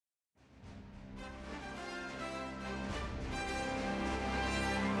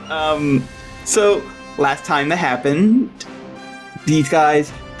So last time that happened, these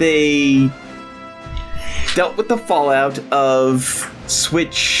guys, they dealt with the fallout of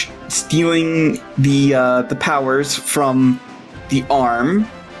Switch stealing the powers from the arm.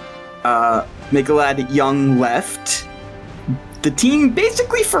 Megalad Young left the team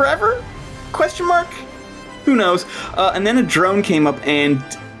basically forever? Question mark? Who knows? And then a drone came up and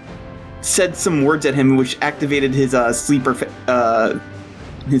said some words at him, which activated his sleeper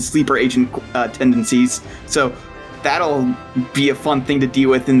agent tendencies. So that'll be a fun thing to deal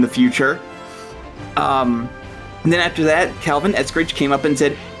with in the future. And then after that, Calvin Eskridge came up and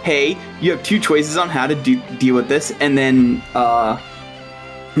said, "Hey, you have two choices on how to deal with this." And then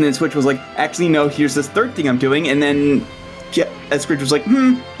Switch was like, "Actually, no. Here's this third thing I'm doing." And then Eskridge was like,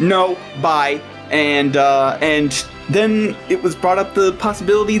 "No, bye." And then it was brought up the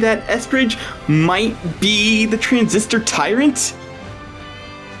possibility that Eskridge might be the Transistor Tyrant?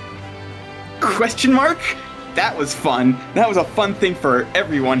 Question mark? That was fun. That was a fun thing for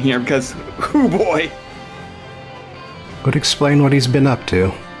everyone here because, oh boy. Would explain what he's been up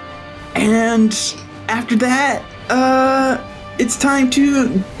to. And after that, it's time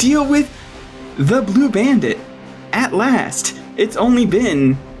to deal with the Blue Bandit. At last. It's only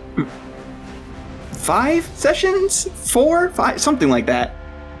been 5 sessions? 4? 5? Something like that.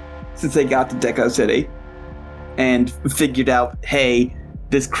 Since they got to Deco City. And figured out, hey,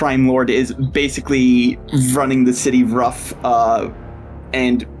 this crime lord is basically running the city rough,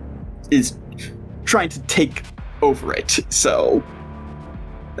 and is trying to take over it. So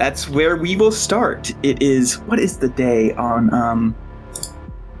that's where we will start. It is, what is the day on,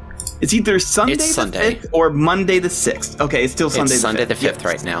 it's either Sunday the 5th or Monday the 6th. Okay, it's still Sunday the 5th. Sunday the 5th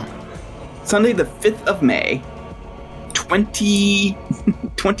right now. Sunday the 5th of May,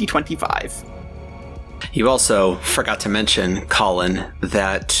 2025. You also forgot to mention, Colin,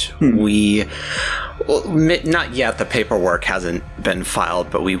 that not yet, the paperwork hasn't been filed,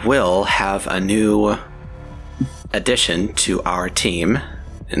 but we will have a new addition to our team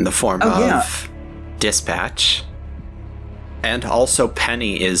in the form of Dispatch. And also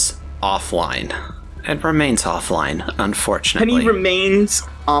Penny is offline. And remains offline, unfortunately. Penny remains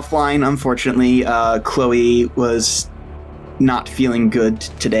offline, unfortunately. Chloe was not feeling good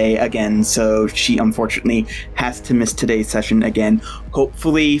today again, so she unfortunately has to miss today's session again.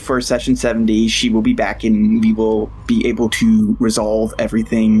 Hopefully for session 70, she will be back and we will be able to resolve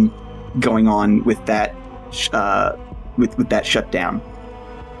everything going on with that with that shutdown.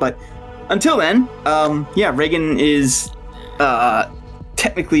 But until then, Reagan is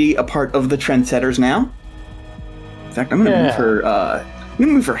technically a part of the Trendsetters now. In fact, I'm gonna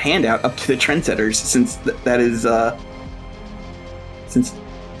move her handout up to the Trendsetters since that is since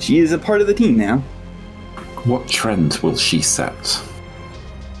she is a part of the team now. What trend will she set?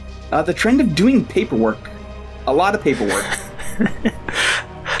 The trend of doing paperwork. A lot of paperwork.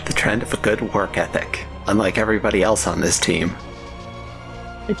 The trend of a good work ethic, unlike everybody else on this team.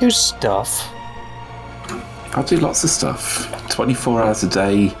 I do stuff. I'll do lots of stuff. 24 hours a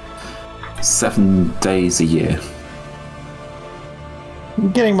day, 7 days a year.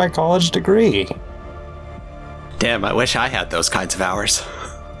 I'm getting my college degree. Damn, I wish I had those kinds of hours.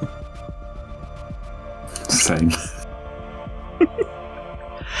 Same.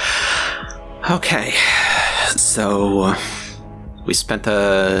 Okay, so we spent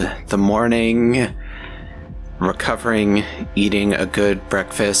the morning recovering, eating a good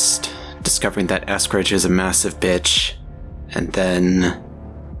breakfast, discovering that Eskridge is a massive bitch, and then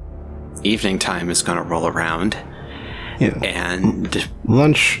evening time is going to roll around. Yeah. And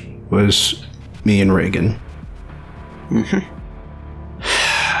lunch was me and Reagan. Mm-hmm.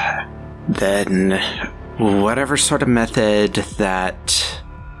 Then whatever sort of method that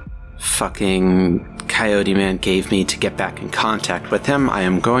fucking Coyote Man gave me to get back in contact with him, I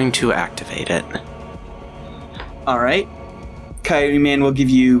am going to activate it. Alright. Coyote Man will give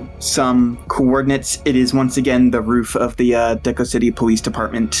you some coordinates. It is once again the roof of the Deco City Police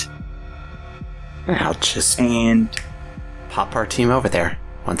Department. I'll just pop our team over there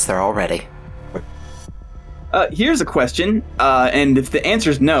once they're all ready. Here's a question, and if the answer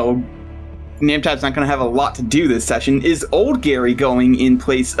is no, Namtab's not going to have a lot to do this session. Is old Gary going in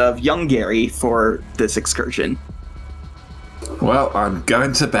place of young Gary for this excursion? Well, I'm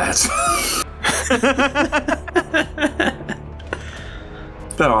going to bed.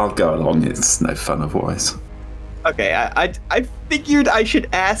 But I'll go along, it's no fun otherwise. Okay, I figured I should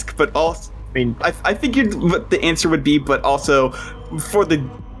ask, but also... I figured what the answer would be, but also, for the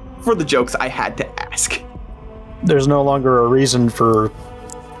jokes, I had to ask. There's no longer a reason for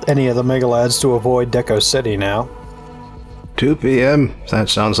any of the Megalads to avoid Deco City now. 2 p.m.? That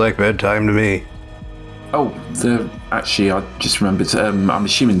sounds like bedtime to me. Oh, actually, I just remembered. I'm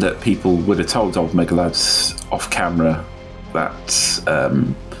assuming that people would have told old Megalad off camera that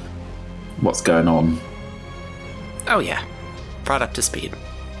what's going on. Oh yeah, brought up to speed.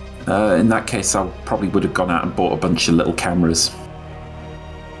 In that case, I probably would have gone out and bought a bunch of little cameras.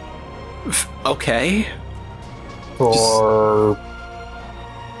 Okay. For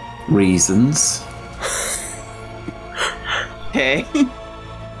Reasons. Okay.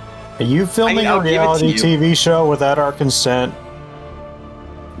 are you filming I'll a give it to reality you. TV show without our consent?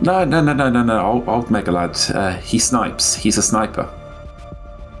 No. Old Megalad, he snipes. He's a sniper.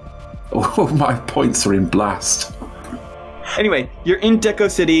 All my points are in blast. Anyway, you're in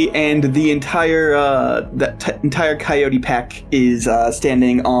Deco City, and the entire entire Coyote pack is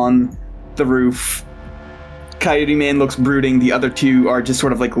standing on the roof. Coyote Man looks brooding. The other two are just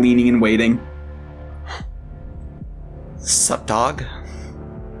sort of like leaning and waiting. Sup, dog?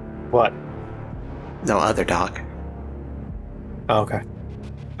 What? No other dog. Oh, okay.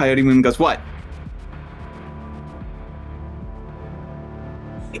 Coyote Man goes, "What?"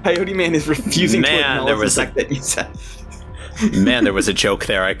 Coyote Man is refusing to Man, acknowledge there was the a- fact that you said. Man, there was a joke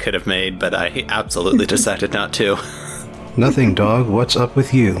there I could have made, but I absolutely decided not to. Nothing, dog. What's up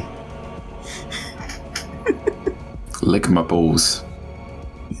with you? Lick my balls.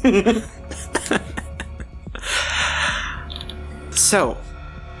 So,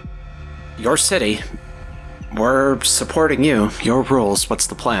 your city, we're supporting you. Your rules. What's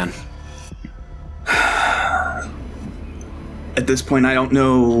the plan? At this point, I don't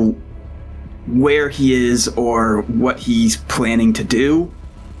know where he is or what he's planning to do.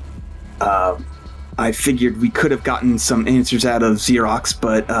 I figured we could have gotten some answers out of Xerox,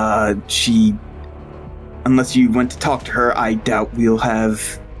 but she, unless you went to talk to her, I doubt we'll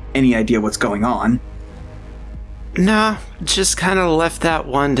have any idea what's going on. Nah, just kind of left that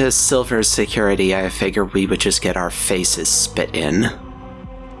one to Silver's security. I figured we would just get our faces spit in.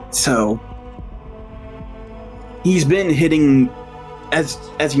 So he's been hitting, as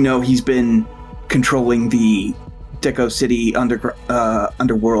you know, he's been controlling the Deco City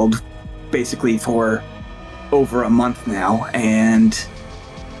underworld basically for over a month now, and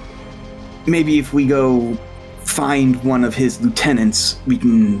maybe if we go find one of his lieutenants, we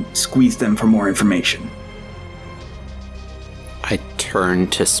can squeeze them for more information. I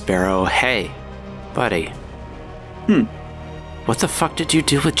turned to Sparrow. Hey, buddy. What the fuck did you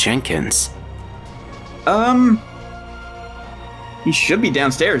do with Jenkins? He should be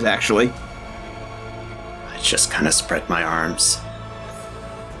downstairs, actually. I just kind of spread my arms.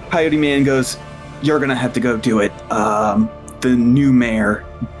 Coyote Man goes, "You're gonna have to go do it. The new mayor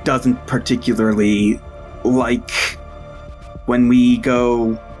doesn't particularly like when we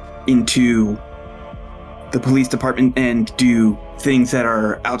go into the police department and do things that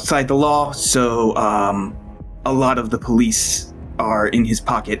are outside the law, so a lot of the police are in his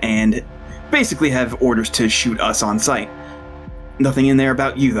pocket and basically have orders to shoot us on sight. Nothing in there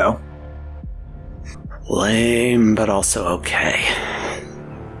about you, though." Lame, but also okay.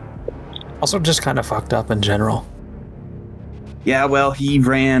 Also, just kind of fucked up in general. Yeah, well, he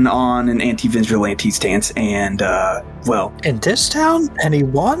ran on an anti-vigilante stance, and, well... In this town? And he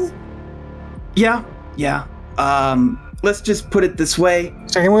won? Yeah. Let's just put it this way.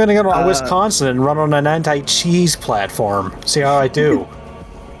 So we're gonna go to Wisconsin and run on an anti-cheese platform. See how I do.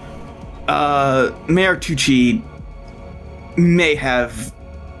 Mayor Tucci may have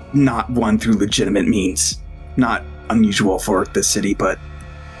not won through legitimate means. Not unusual for the city, but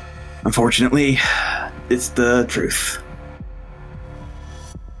unfortunately, it's the truth.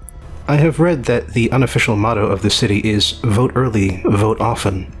 I have read that the unofficial motto of the city is vote early, vote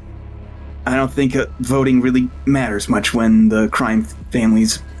often. I don't think voting really matters much when the crime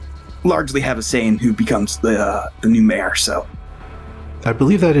families largely have a say in who becomes the new mayor, so... I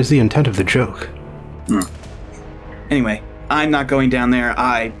believe that is the intent of the joke. Anyway, I'm not going down there.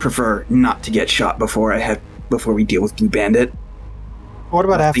 I prefer not to get shot before we deal with Blue Bandit. What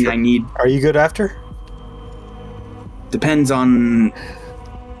about I think after? I need... Are you good after? Depends on...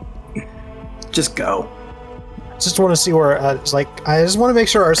 Just go. Just want to see where it's like. I just want to make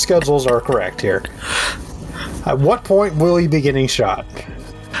sure our schedules are correct here. At what point will you be getting shot?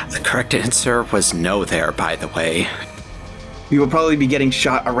 The correct answer was no there, by the way. We will probably be getting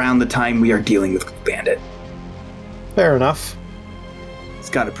shot around the time we are dealing with Blue Bandit. Fair enough. It's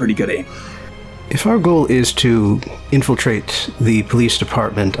got a pretty good aim. If our goal is to infiltrate the police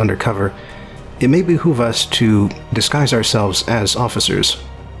department undercover, it may behoove us to disguise ourselves as officers.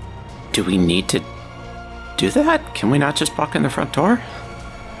 Do we need to do that? Can we not just walk in the front door?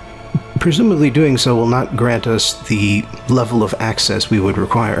 presumably doing so will not grant us the level of access we would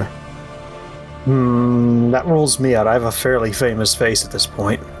require. That rules me out. I have a fairly famous face at this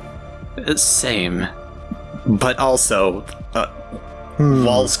point. Same. But also,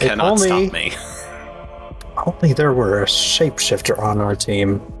 walls cannot stop me. Only there were a shapeshifter on our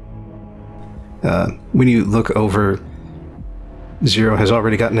team. When you look over, Zero has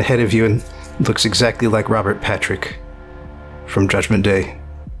already gotten ahead of you and looks exactly like Robert Patrick from Judgment Day.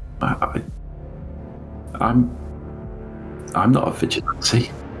 I'm not a vigilante.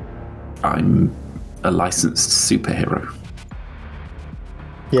 I'm a licensed superhero.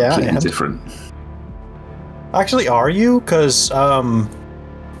 Yeah, Completely different. Actually, are you? Because, I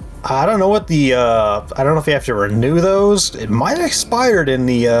don't know what the, I don't know if you have to renew those. It might have expired in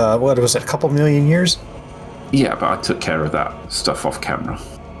the, what was it, a couple million years? Yeah, but I took care of that stuff off camera.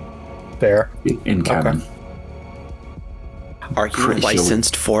 Fair. In canon. Okay. Are you Pretty sure.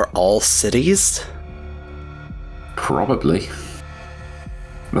 licensed for all cities? Probably.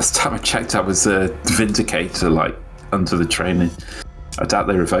 Last time I checked, I was a Vindicator, like, under the training. I doubt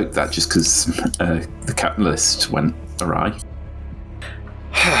they revoked that just because the catalyst went awry.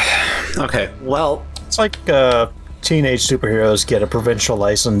 Okay, well, It's like, teenage superheroes get a provincial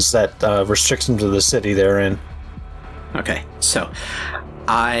license that restricts them to the city they're in. okay, so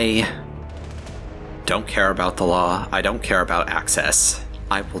I don't care about the law. I don't care about access.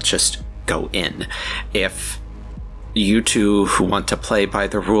 I will just go in. If you two who want to play by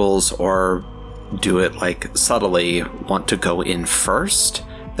the rules or do it like subtly want to go in first,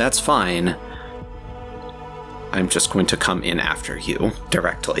 that's fine. I'm just going to come in after you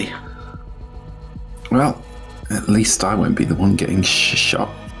directly. Well, at least I won't be the one getting shot.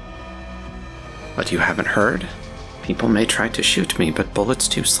 But you haven't heard? People may try to shoot me, but bullets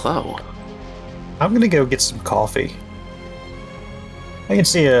too slow. I'm gonna go get some coffee. I can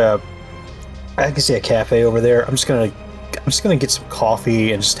see a cafe over there. I'm just gonna get some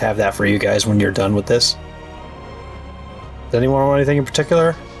coffee and just have that for you guys when you're done with this. Does anyone want anything in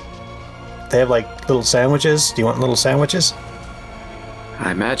particular? They have like little sandwiches. Do you want little sandwiches?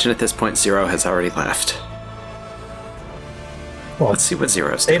 I imagine at this point Zero has already left. Well, Let's see what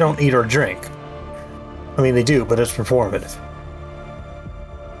Zero's they doing. don't eat or drink. I mean, they do, but it's performative.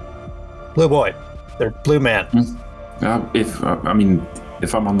 Blue boy. They're blue man. If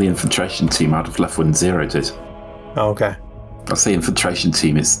I'm on the infiltration team, I'd have left when Zero did. Oh, okay. I say infiltration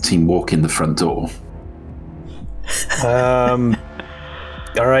team, it's team walk in the front door. All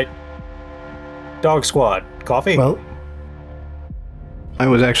right. Dog squad. Coffee? Well, I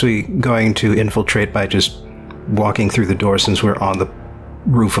was actually going to infiltrate by just walking through the door since we're on the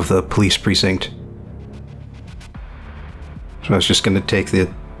roof of the police precinct. So I was just going to take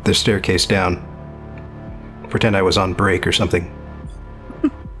the staircase down. Pretend I was on break or something.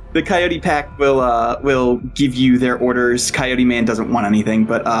 The Coyote Pack will give you their orders. Coyote Man doesn't want anything,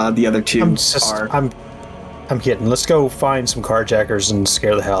 but the other two are. I'm kidding. Let's go find some carjackers and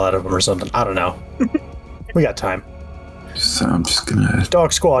scare the hell out of them or something. I don't know. We got time. So I'm just gonna...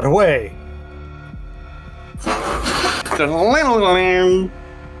 Dog squad, away!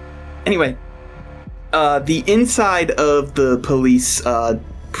 Anyway, the inside of the police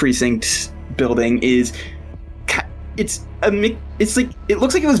precinct building is. It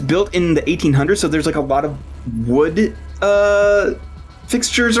looks like it was built in the 1800s, so there's like a lot of wood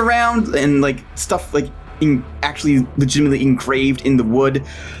fixtures around and like stuff like actually legitimately engraved in the wood.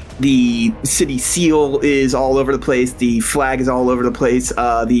 The city seal is all over the place. The flag is all over the place.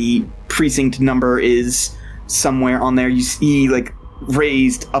 The precinct number is somewhere on there. You see like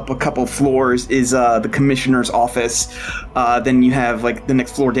raised up a couple floors is the commissioner's office. Then you have like the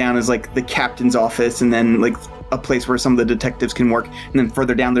next floor down is like the captain's office, and then like a place where some of the detectives can work, and then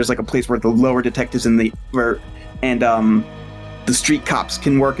further down there's like a place where the lower detectives and the street cops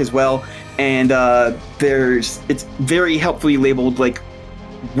can work as well. And it's very helpfully labeled like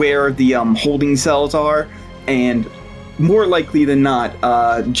where the holding cells are, and more likely than not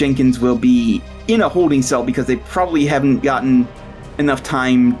Jenkins will be in a holding cell because they probably haven't gotten enough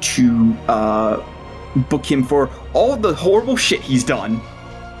time to book him for all the horrible shit he's done.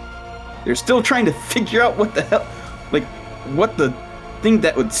 They're still trying to figure out what the hell, like, what the thing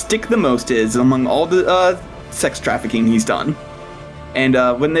that would stick the most is among all the sex trafficking he's done. And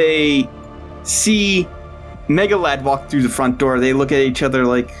when they see Megalad walk through the front door, they look at each other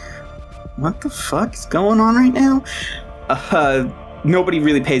like, what the fuck is going on right now? Nobody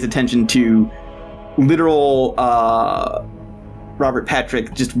really pays attention to literal Robert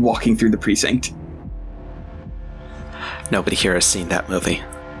Patrick just walking through the precinct. Nobody here has seen that movie.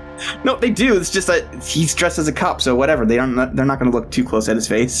 No, they do. It's just that he's dressed as a cop, so whatever. They're not going to look too close at his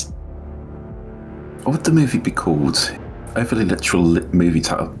face. What would the movie be called? Overly literal movie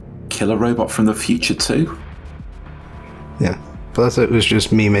title. Killer Robot from the Future 2? Yeah. Plus, it was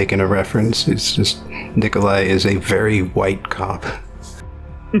just me making a reference. It's just Nikolai is a very white cop.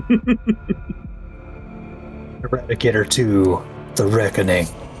 Eradicator 2, The Reckoning.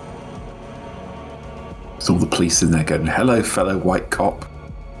 There's all the police in there going, "Hello, fellow white cop."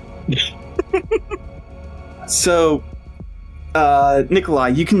 So, Nikolai,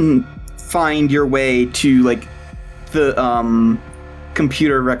 you can find your way to like the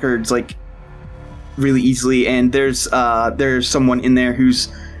computer records like really easily, and there's someone in there whose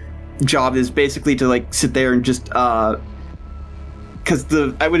job is basically to like sit there and just because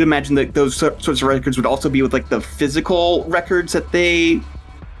I would imagine that those sorts of records would also be with like the physical records that they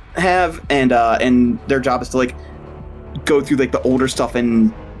have, and their job is to like go through like the older stuff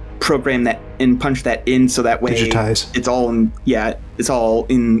and program that and punch that in so that way Digitize. it's all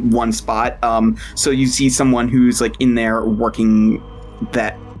in one spot. So you see someone who's like in there working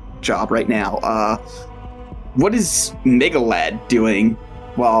that job right now. What is Megalad doing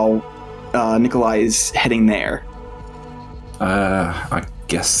while Nikolai is heading there? I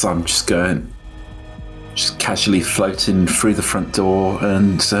guess I'm just casually floating through the front door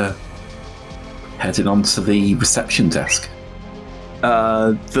and heading onto the reception desk.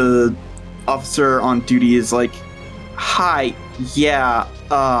 The officer on duty is like, "Hi, yeah,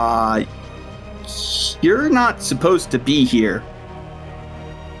 you're not supposed to be here."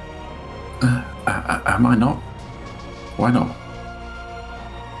 Am I not? Why not?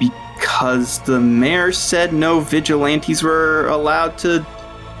 Because the mayor said no vigilantes were allowed to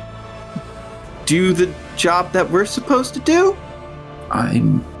do the job that we're supposed to do?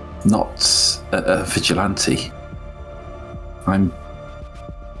 I'm not a vigilante. I'm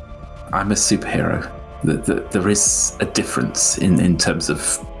a superhero. There is a difference in terms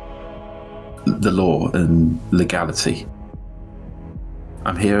of the law and legality.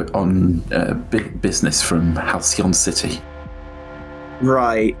 I'm here on business from Halcyon City.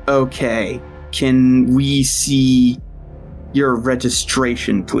 Right, okay. Can we see your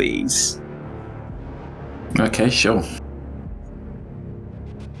registration, please? Okay, sure.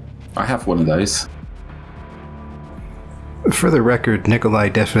 I have one of those. For the record, Nikolai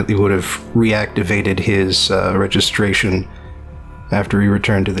definitely would have reactivated his registration after he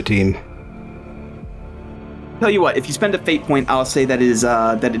returned to the team. Tell you what, if you spend a fate point, I'll say that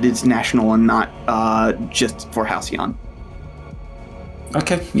it is national and not just for Halcyon.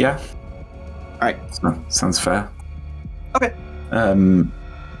 Okay, yeah. Alright. Sounds fair. Okay.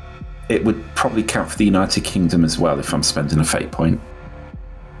 It would probably count for the United Kingdom as well if I'm spending a fate point.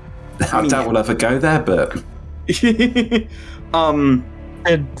 I doubt we'll ever go there, but... And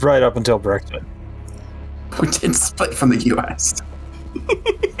right up until Brexit. We didn't split from the US.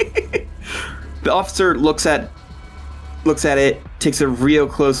 The officer looks at it, takes a real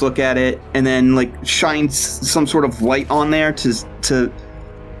close look at it, and then like shines some sort of light on there to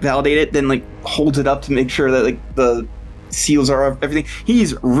validate it, then like holds it up to make sure that like the seals are everything.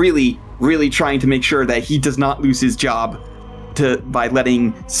 He's really, really trying to make sure that he does not lose his job by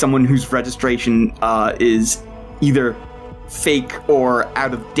letting someone whose registration is either fake or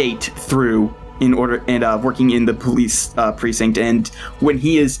out of date through in order and working in the police precinct. And when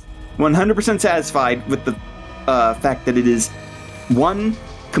he is 100% satisfied with the fact that it is, one,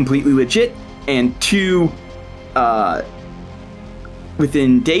 completely legit, and two,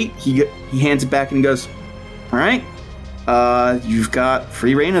 within date, he hands it back and goes, "All right, you've got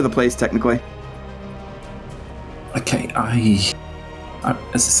free reign of the place, technically." Okay, I as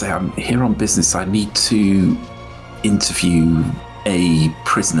I say, I'm here on business. I need to interview a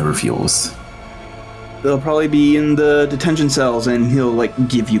prisoner of yours. They'll probably be in the detention cells, and he'll like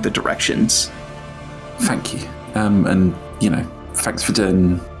give you the directions. Thank you. And you know, thanks for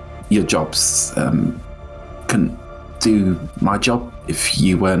doing your jobs. Couldn't do my job if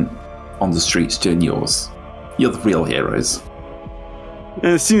you weren't on the streets doing yours. You're the real heroes.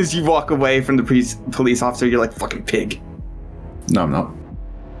 And as soon as you walk away from the police officer, you're like, "Fucking pig." No, I'm not.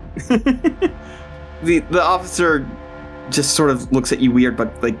 The officer just sort of looks at you weird,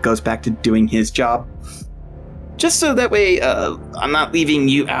 but like goes back to doing his job. Just so that way, I'm not leaving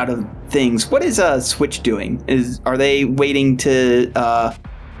you out of things. What is Switch doing? Are they waiting to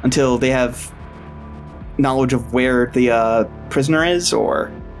until they have knowledge of where the prisoner is,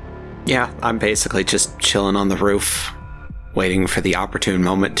 or? Yeah, I'm basically just chilling on the roof, waiting for the opportune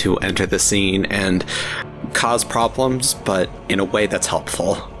moment to enter the scene and cause problems, but in a way that's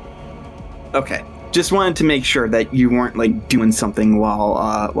helpful. Okay. Just wanted to make sure that you weren't like doing something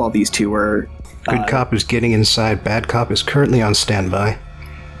while these two were. Good cop is getting inside. Bad cop is currently on standby.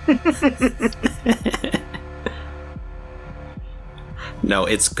 No,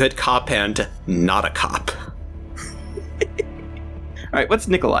 it's good cop and not a cop. All right, what's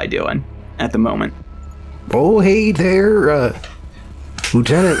Nikolai doing at the moment? Oh, hey there.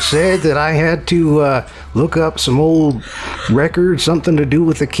 Lieutenant said that I had to look up some old records, something to do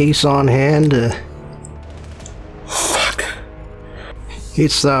with the case on hand. Fuck.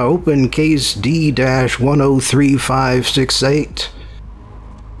 It's open case D-103568.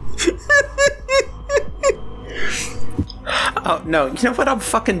 Oh, no, you know what I'm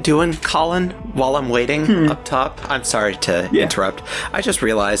fucking doing, Colin, while I'm waiting up top? I'm sorry to interrupt. I just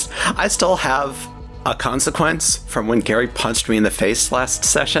realized I still have a consequence from when Gary punched me in the face last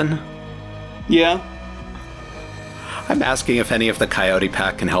session. Yeah. I'm asking if any of the Coyote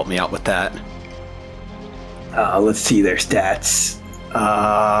Pack can help me out with that. Let's see their stats.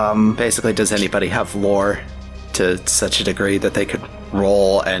 Basically, does anybody have lore to such a degree that they could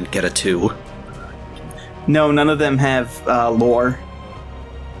roll and get a 2? No, none of them have lore.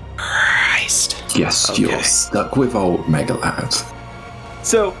 Christ. Yes, Okay. you're stuck with old Megaloud.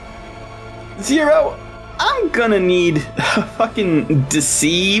 So, Zero, I'm gonna need fucking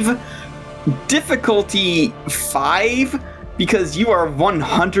deceive difficulty 5 because you are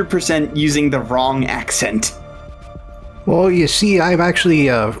 100% using the wrong accent. Well, you see, I'm actually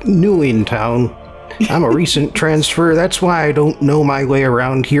new in town. I'm a recent transfer. That's why I don't know my way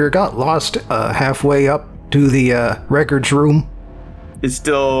around here. Got lost halfway up to the records room. It's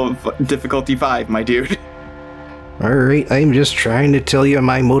still difficulty 5, my dude. Alright, I'm just trying to tell you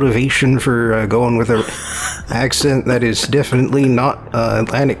my motivation for going with a accent that is definitely not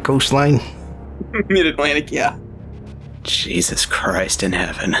Atlantic coastline. Mid-Atlantic, yeah. Jesus Christ in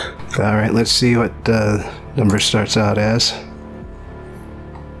heaven. Alright, let's see what number starts out as.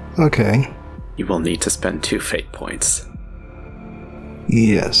 Okay, You will need to spend 2 fate points.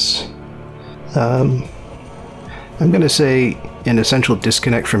 yes. I'm gonna say an essential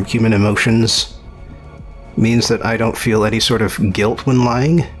disconnect from human emotions means that I don't feel any sort of guilt when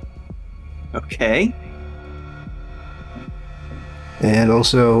lying. Okay. And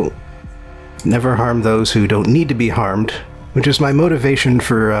also, never harm those who don't need to be harmed, which is my motivation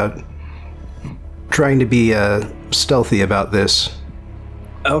for trying to be stealthy about this.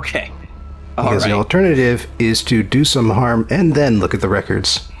 Okay. Because the Alright. alternative is to do some harm and then look at the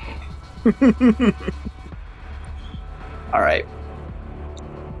records. Alright.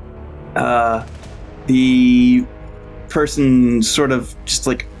 The person sort of just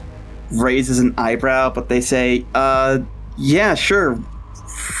like raises an eyebrow, but they say, yeah, sure.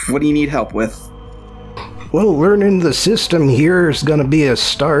 What do you need help with? Well, learning the system here is gonna be a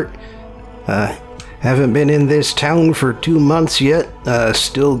start. Haven't been in this town for 2 months yet.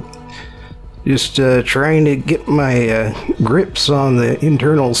 Still just trying to get my grips on the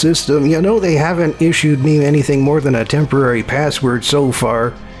internal system. You know, they haven't issued me anything more than a temporary password so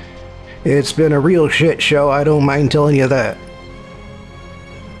far. It's been a real shit show, I don't mind telling you that.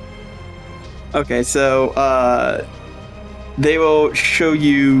 Okay, so, they will show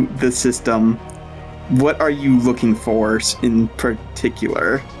you the system. What are you looking for in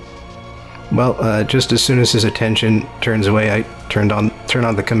particular? Well, just as soon as his attention turns away, I turn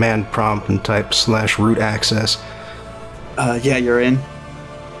on the command prompt and type /root access. Yeah, you're in.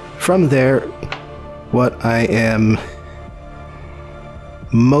 From there, what I am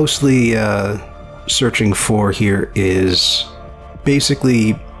mostly searching for here is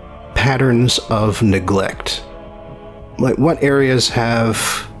basically patterns of neglect. Like, what areas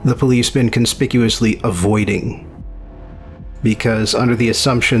have the police been conspicuously avoiding? Because under the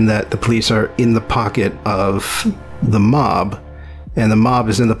assumption that the police are in the pocket of the mob, and the mob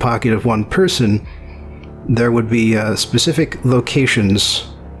is in the pocket of one person, there would be specific locations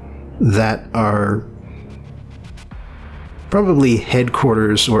that are probably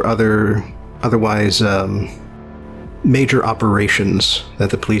headquarters or otherwise major operations that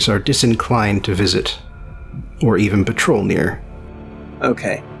the police are disinclined to visit or even patrol near.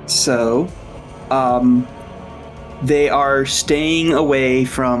 Okay, so, they are staying away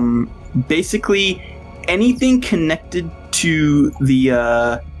from basically anything connected to the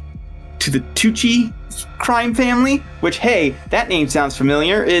Tucci crime family, which, hey, that name sounds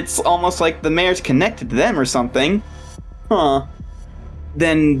familiar. It's almost like the mayor's connected to them or something. Huh.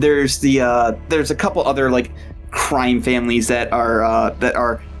 Then there's there's a couple other, like, crime families that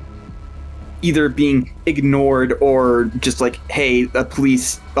are either being ignored or just like, hey, a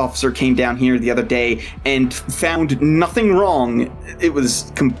police officer came down here the other day and found nothing wrong. It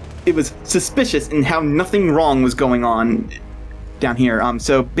was suspicious in how nothing wrong was going on down here.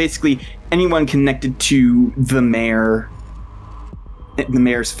 So basically, anyone connected to the mayor. the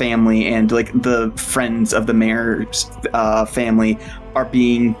mayor's family and like the friends of the mayor's family are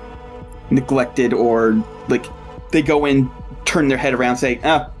being neglected, or like they go in, turn their head around, say,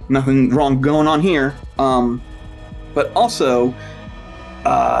 nothing wrong going on here. But also,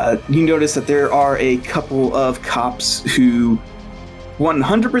 you notice that there are a couple of cops who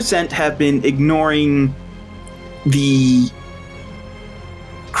 100% have been ignoring the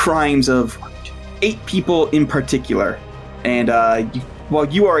crimes of 8 people in particular. And while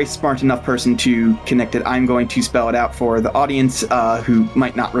you are a smart enough person to connect it, I'm going to spell it out for the audience who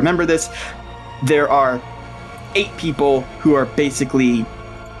might not remember this. There are 8 people who are basically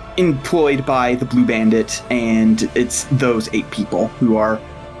employed by the Blue Bandit, and it's those 8 people who are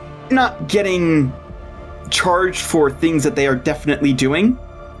not getting charged for things that they are definitely doing.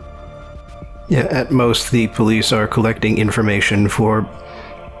 Yeah, at most, the police are collecting information for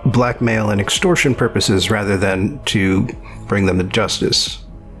blackmail and extortion purposes rather than to bring them to justice.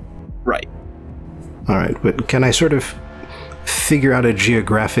 Right. All right, but can I sort of figure out a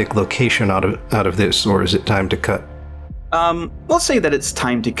geographic location out of this, or is it time to cut? We'll say that it's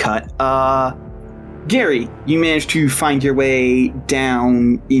time to cut. Gary, you managed to find your way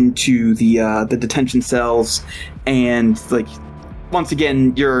down into the detention cells, and like once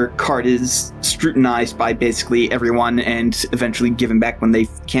again, your card is scrutinized by basically everyone and eventually given back when they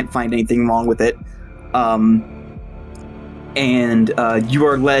can't find anything wrong with it. And you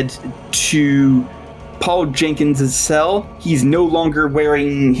are led to Paul Jenkins' cell. He's no longer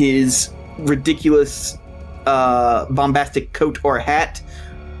wearing his ridiculous bombastic coat or hat.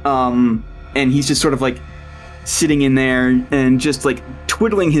 And he's just sort of like sitting in there and just like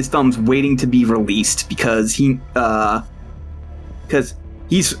twiddling his thumbs waiting to be released because he's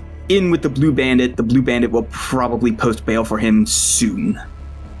in with the Blue Bandit. The Blue Bandit will probably post bail for him soon.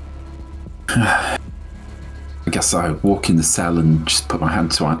 I guess I walk in the cell and just put my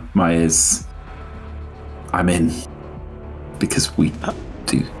hand to my ears. I'm in. Because we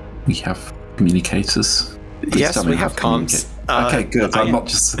have communicators. Please yes, we have comms. Okay, good. I'm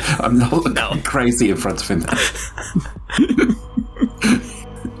not crazy in front of him.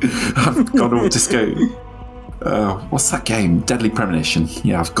 I've gone all disco. What's that game? Deadly Premonition.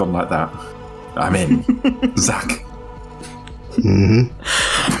 Yeah, I've gone like that. I'm in. Zach.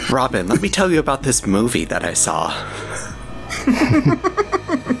 Mm-hmm. Robin, let me tell you about this movie that I saw.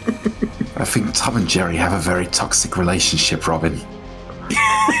 I think Tom and Jerry have a very toxic relationship, Robin.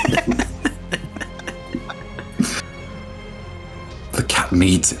 The cat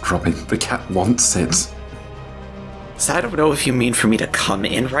needs it, Robin. The cat wants it. So I don't know if you mean for me to come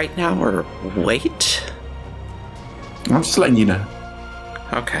in right now or wait? I'm just letting you know.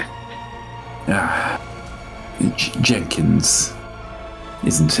 Okay. Jenkins,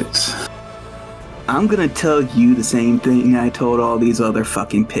 isn't it? I'm gonna tell you the same thing I told all these other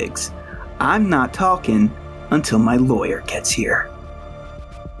fucking pigs. I'm not talking until my lawyer gets here.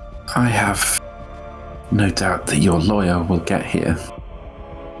 I have no doubt that your lawyer will get here.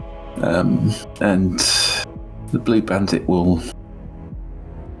 And the Blue Bandit will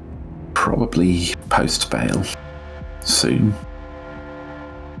probably post bail soon.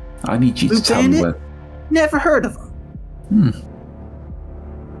 I need you to tell me where... Never heard of him.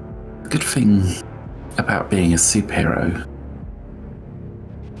 The good thing about being a superhero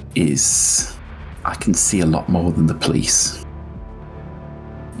is I can see a lot more than the police.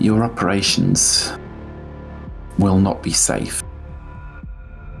 Your operations will not be safe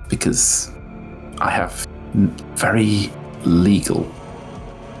because I have very legal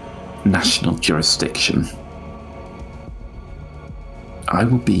national jurisdiction. I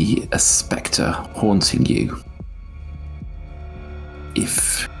will be a spectre haunting you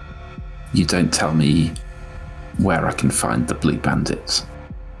if you don't tell me where I can find the Blue Bandit.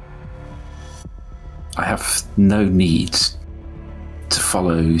 I have no need to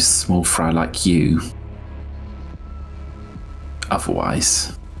follow small fry like you.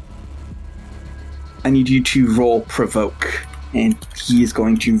 Otherwise, I need you to roll provoke, and he is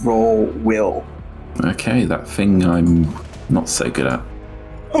going to roll will. okay, that thing I'm not so good at.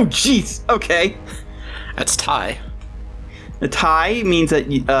 Oh, jeez. Okay. That's tie. A tie means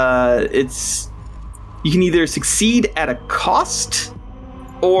that you can either succeed at a cost,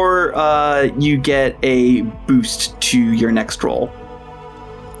 or you get a boost to your next roll.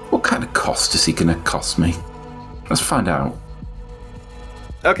 What kind of cost is he going to cost me? Let's find out.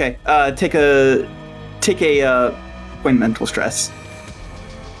 Okay. Take a point mental stress.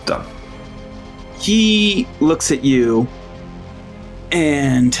 Done. He looks at you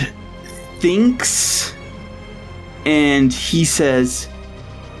and thinks, and he says,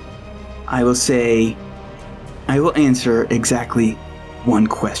 I will answer exactly one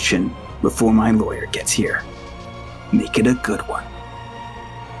question before my lawyer gets here. Make it a good one.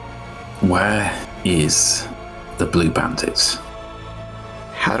 Where is the Blue Bandit?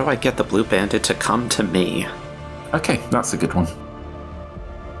 How do I get the Blue Bandit to come to me? Okay, that's a good one.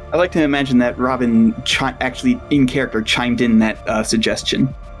 I like to imagine that Robin actually, in character, chimed in that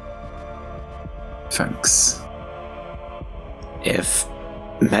suggestion. Thanks. If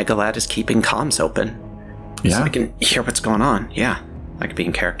Megalad is keeping comms open, so Yeah. I can hear what's going on. Yeah, I could be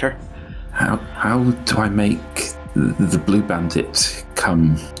in character. How do I make the Blue Bandit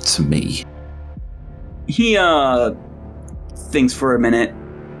come to me? He thinks for a minute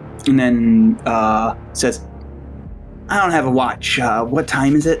and then says, I don't have a watch. What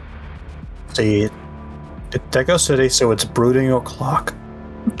time is it? See, it's Deco City, so it's brooding o'clock.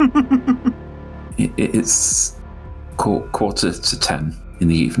 It's quarter to 10 in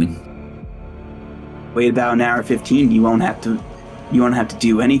the evening. Wait about an hour 15. You won't have to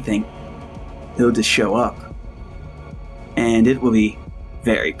do anything. He'll just show up. And it will be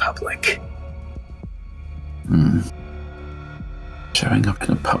very public. Showing up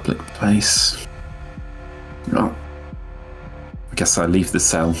in a public place. Oh, I guess I leave the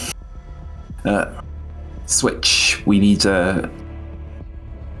cell. Switch. We need a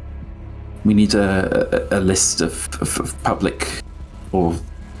list of public or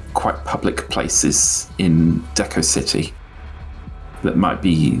quite public places in Deco City that might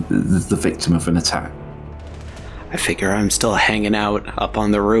be the victim of an attack. I figure I'm still hanging out up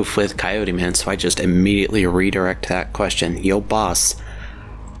on the roof with Coyote Man, so I just immediately redirect that question. Yo, boss.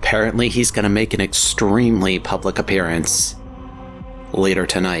 Apparently he's gonna make an extremely public appearance later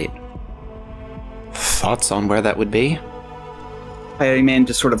tonight. Thoughts on where that would be? Coyote Man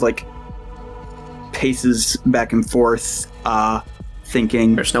just sort of like paces back and forth,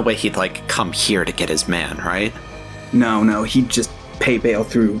 thinking, There's no way he'd come here to get his man, right? no, he'd just pay bail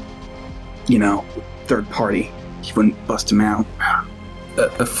through, third party. He wouldn't bust him out.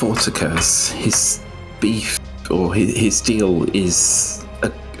 A Forticus, his beef or his deal is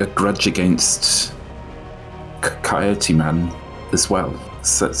a grudge against Coyote Man as well.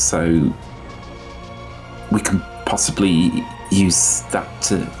 So we can possibly use that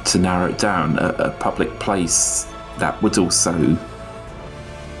to narrow it down. A public place that would also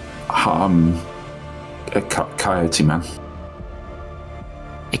harm a Coyote Man.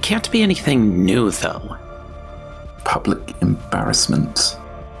 It can't be anything new, though. Public embarrassment,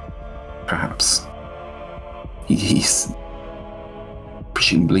 perhaps. He's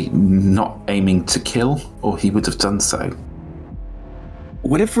presumably not aiming to kill, or he would have done so.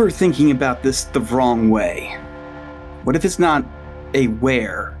 What if we're thinking about this the wrong way? What if it's not a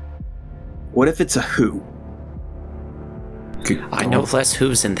where? What if it's a who? I know less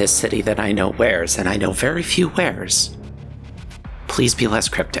who's in this city than I know wheres, and I know very few wheres. Please be less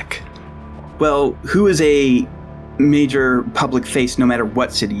cryptic. Well, who is a major public face no matter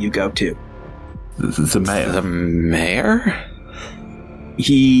what city you go to? The mayor. The mayor?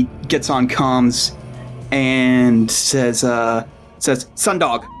 He gets on comms and says,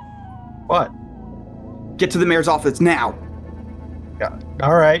 Sundog, What? get to the mayor's office now. Yeah.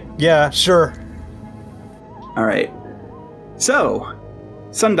 All right. Yeah, sure. All right. So,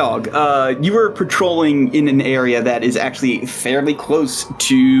 Sundog, you were patrolling in an area that is actually fairly close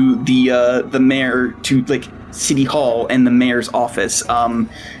to the mayor, to City Hall and the mayor's office.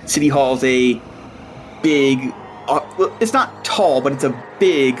 City Hall is a big, it's not tall, but it's a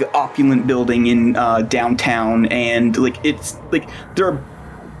big, opulent building in downtown, and there are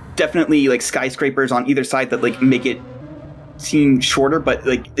definitely skyscrapers on either side that make it seem shorter, but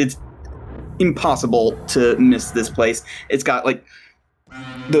it's impossible to miss this place. It's got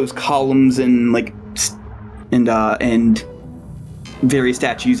those columns and and various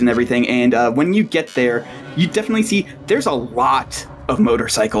statues and everything. And when you get there, you definitely see there's a lot of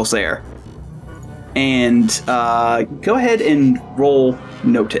motorcycles there. And go ahead and roll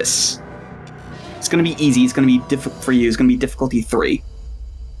notice. It's going to be easy. It's going to be difficult for you. It's going to be difficulty 3.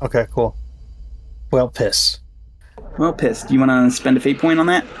 Okay, cool. Well, piss. Well, pissed. Do you want to spend a fate point on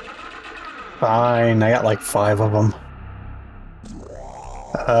that? Fine, I got 5 of them.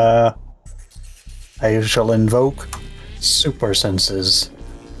 I shall invoke super senses.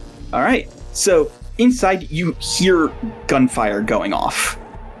 All right. So inside, you hear gunfire going off.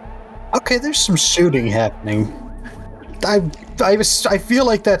 Okay, there's some shooting happening. I feel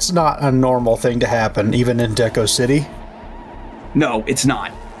like that's not a normal thing to happen, even in Deco City. No, it's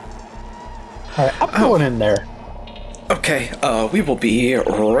not. All right, I'm going in there. Okay, we will be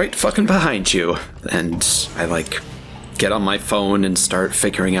right fucking behind you. And I get on my phone and start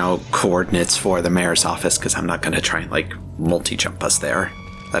figuring out coordinates for the mayor's office, because I'm not going to try and, like, multi-jump us there.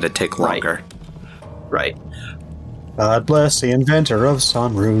 That'd take longer. Right. God bless the inventor of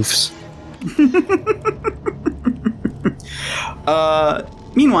sunroofs.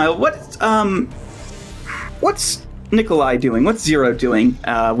 Meanwhile, what's Nikolai doing? What's Zero doing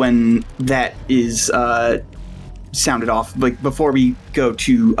when that is sounded off? Like, before we go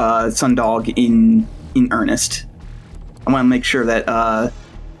to Sundog in earnest, I want to make sure that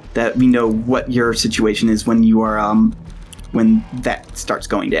that we know what your situation is when you are when that starts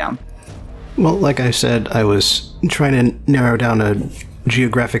going down. Well, like I said, I was trying to narrow down a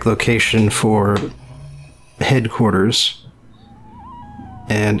geographic location for headquarters.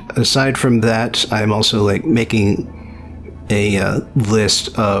 And aside from that, I'm also, like, making a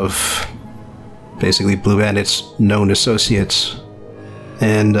list of basically Blue Bandit's known associates.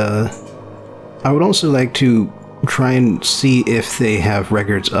 And I would also like to try and see if they have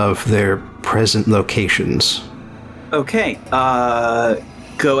records of their present locations. Okay,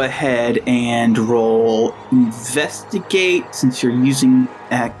 go ahead and roll investigate, since you're using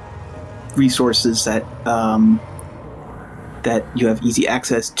resources that that you have easy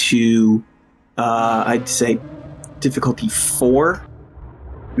access to. I'd say difficulty 4,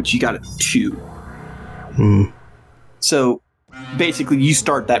 which you got at 2. So basically you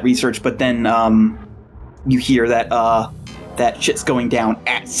start that research, but then you hear that that shit's going down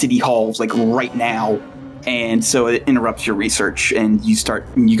at City Halls, like, right now. And so it interrupts your research, and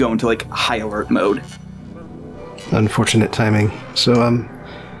you go into, like, high alert mode. Unfortunate timing. So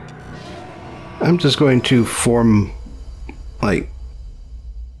I'm just going to form, like,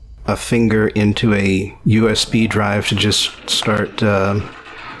 a finger into a USB drive to just start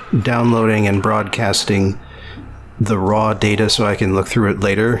downloading and broadcasting the raw data so I can look through it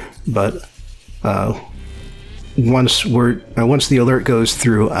later. But once the alert goes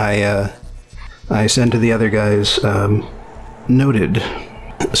through, I send to the other guys, noted.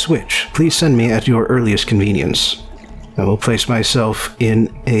 Switch, please send me at your earliest convenience. I will place myself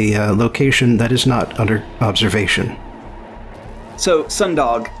in a location that is not under observation. So,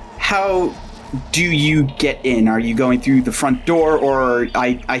 Sundog, how do you get in? Are you going through the front door, or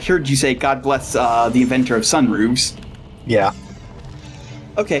I heard you say, God bless the inventor of sunroofs. Yeah.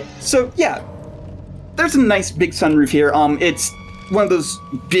 Okay, so yeah, there's a nice big sunroof here. It's one of those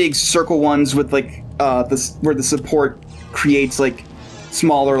big circle ones with, like, where the support creates, like,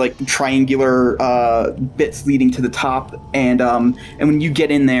 smaller, like, triangular bits leading to the top. And when you get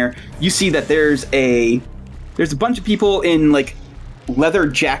in there, you see that there's a bunch of people in, like, leather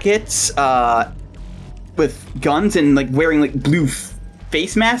jackets with guns and, like, wearing, like, blue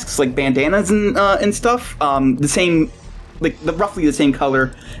face masks, like bandanas and stuff. The same, like, roughly the same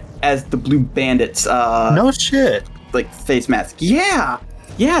color as the Blue Bandits. No shit. Like, face mask. Yeah,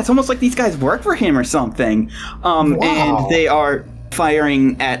 it's almost like these guys work for him or something. Wow. And they are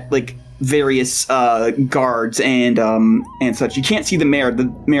firing at, like, various guards and such. You can't see the mayor. The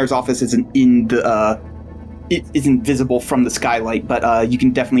mayor's office isn't in the it isn't visible from the skylight, but you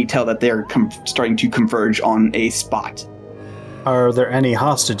can definitely tell that they're starting to converge on a spot. Are there any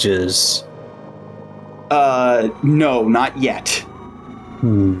hostages? No, not yet.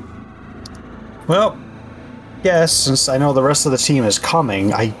 Well, yes, since I know the rest of the team is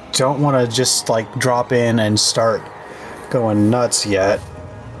coming, I don't want to just, like, drop in and start going nuts yet.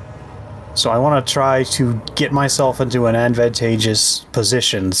 So I want to try to get myself into an advantageous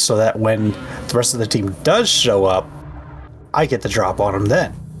position so that when the rest of the team does show up, I get the drop on them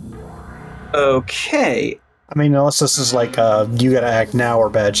then. Okay. I mean, unless this is like a you gotta act now or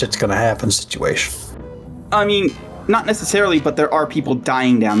bad shit's gonna happen situation. I mean, not necessarily, but there are people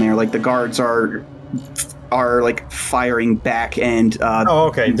dying down there. Like, the guards are like firing back and oh,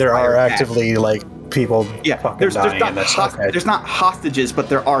 okay. There are actively like people fucking there's dying. not okay. There's not hostages, but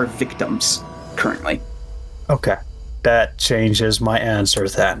there are victims currently. Okay. That changes my answer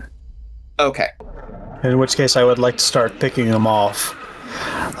then. Okay. In which case I would like to start picking them off.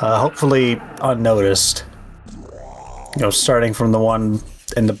 Hopefully unnoticed. You know, starting from the one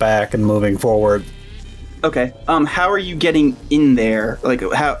in the back and moving forward. Okay. How are you getting in there? Like,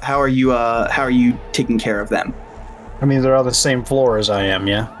 how are you taking care of them? I mean, they're on the same floor as I am,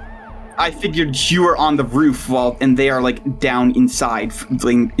 yeah? I figured you were on the roof and they are, like, down inside,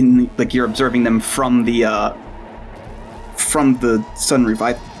 like you're observing them from the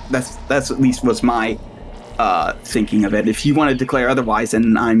sunroof. That's at least was my thinking of it. If you want to declare otherwise,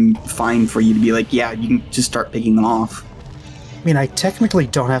 then I'm fine for you to be like, yeah, you can just start picking them off. I mean, I technically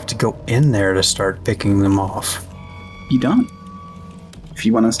don't have to go in there to start picking them off. You don't. If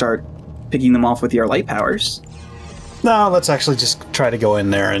you want to start picking them off with your light powers. No, let's actually just try to go in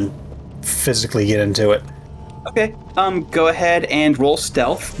there and physically get into it. Okay. Go ahead and roll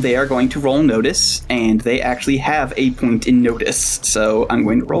stealth. They are going to roll notice, and they actually have a point in notice. So I'm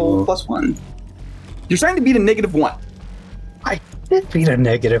going to roll +1. You're starting to beat a -1. I did beat a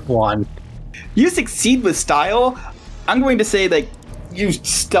 -1. You succeed with style. I'm going to say like you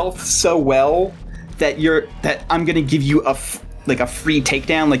stealth so well that I'm going to give you a free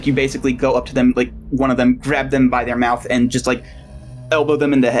takedown. Like you basically go up to them, like one of them, grab them by their mouth, and just like elbow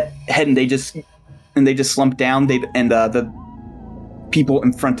them in the head, and they just slump down. The people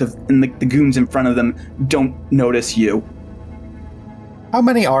in front of the goons in front of them don't notice you. How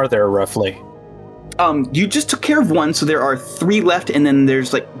many are there roughly? You just took care of one, so there are 3 left, and then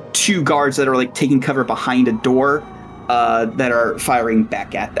there's like 2 guards that are like taking cover behind a door that are firing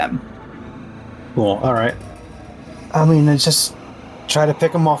back at them. Cool. All right. I mean, it's just try to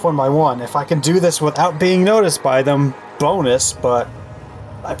pick them off one by one. If I can do this without being noticed by them, bonus. But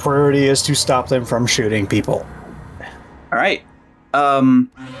my priority is to stop them from shooting people. All right.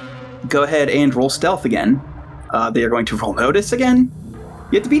 Go ahead and roll stealth again. They are going to roll notice again.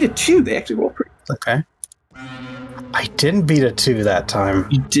 You have to beat a 2. They actually roll pretty. Okay. I didn't beat a 2 that time.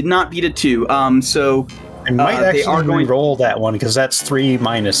 You did not beat a 2. So I might they are actually going re-roll that one because that's 3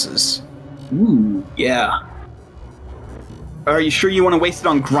 minuses. Ooh, yeah. Are you sure you want to waste it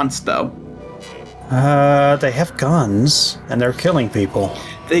on grunts though? They have guns and they're killing people.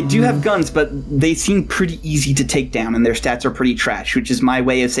 They do have guns, but they seem pretty easy to take down, and their stats are pretty trash, which is my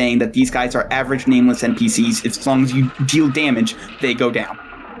way of saying that these guys are average nameless NPCs. As long as you deal damage, they go down.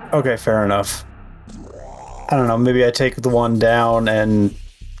 Okay, fair enough. I don't know, maybe I take the one down and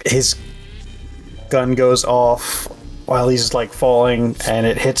his gun goes off while he's like falling, and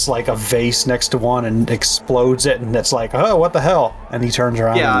it hits like a vase next to one and explodes it, and it's like, oh, what the hell? And he turns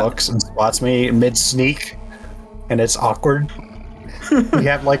around and looks and spots me mid-sneak, and it's awkward. We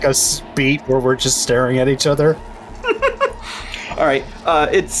have like a beat where we're just staring at each other. All right,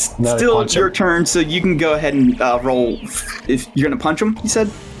 it's Now still your turn, so you can go ahead and roll. If you're gonna punch him, you said.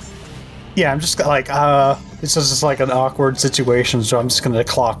 Yeah, I'm just like, this is just like an awkward situation, so I'm just gonna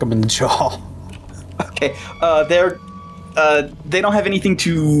clock him in the jaw. Okay, they don't have anything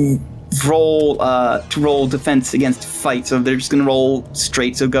to roll defense against fight, so they're just gonna roll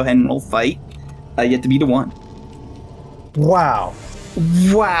straight. So go ahead and roll fight. You have to beat a 1. Wow.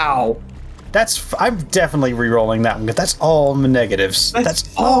 I'm definitely re-rolling that one, because that's all negatives. That's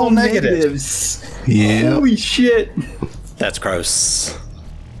all negatives. Yeah. Holy shit. That's gross.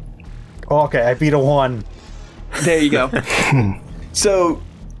 Okay, I beat a 1. There you go. So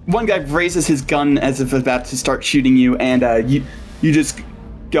one guy raises his gun as if about to start shooting you, and you just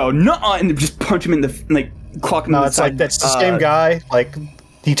go nuh-uh, and just punch him in the clock him. No, in the it's side. like that's the same guy. Like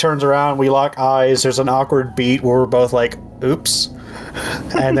he turns around, we lock eyes. There's an awkward beat where we're both like, "Oops,"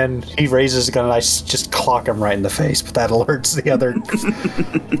 and then he raises his gun, and I just clock him right in the face. But that alerts the other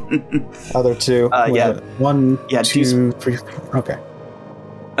 2. Yeah. 1, Yeah, 2, 3. Okay.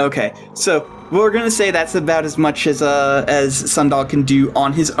 Okay, so we're gonna say that's about as much as Sundog can do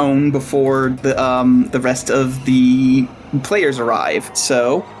on his own before the rest of the players arrive.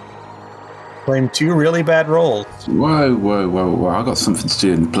 So, Claim 2 really bad rolls. Whoa. I got something to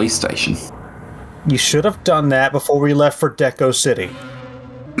do in the police station. You should have done that before we left for Deco City.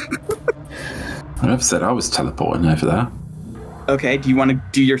 I never said I was teleporting over there. okay, do you want to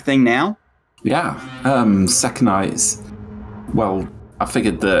do your thing now? Yeah. Second night, well, I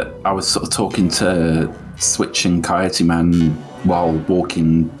figured that I was sort of talking to Switch and Coyote Man while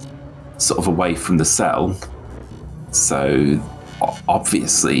walking sort of away from the cell. So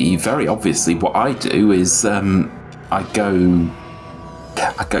obviously, very obviously, what I do is I go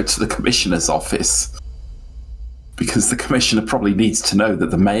to the commissioner's office, because the commissioner probably needs to know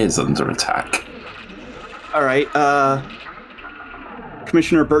that the mayor's under attack. All right.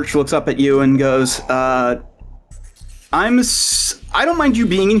 Commissioner Birch looks up at you and goes, I don't mind you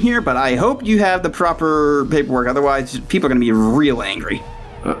being in here, but I hope you have the proper paperwork. Otherwise, people are going to be real angry.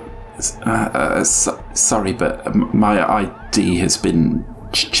 Sorry, but my ID has been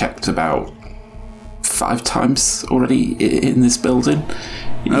checked about 5 times already in this building.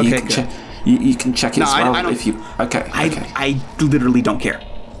 Okay, you can check it as well I don't, if you. Okay. I literally don't care.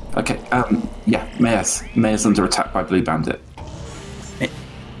 Okay. Yeah. Mayor's under attack by Blue Bandit.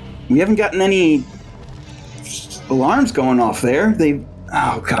 We haven't gotten any alarms going off there.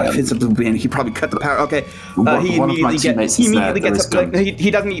 Oh god! If it's a Blue Bandit, he probably cut the power. Okay. He immediately gets up. He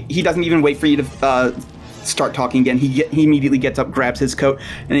doesn't even wait for you to start talking again. He immediately gets up, grabs his coat,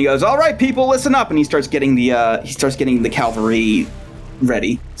 and he goes, "All right, people, listen up!" And he starts getting the cavalry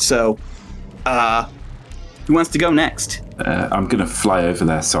ready. So, Who wants to go next? I'm going to fly over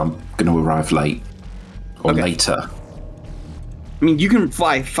there, so I'm going to arrive late. Or later. I mean, you can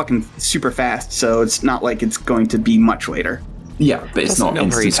fly fucking super fast, so it's not like it's going to be much later. Yeah, but it's not Doesn't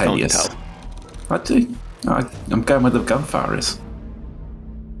know where he's going, instantaneous. though. I do. I'm going where the gunfire is.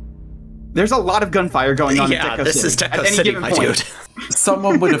 There's a lot of gunfire going on Yeah, in Deco this City is at Deco any City, given my point. dude.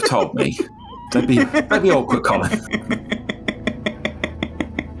 Someone would have told me. That'd be awkward, Colin.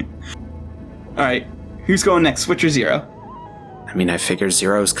 All right, who's going next? Switch or Zero? I mean, I figure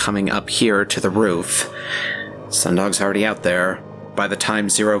Zero's coming up here to the roof. Sundog's already out there. By the time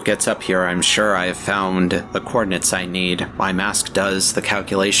Zero gets up here, I'm sure I have found the coordinates I need. My mask does the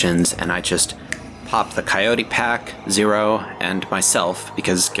calculations, and I just pop the Coyote Pack, Zero, and myself,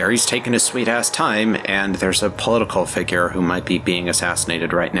 because Gary's taking his sweet-ass time, and there's a political figure who might be being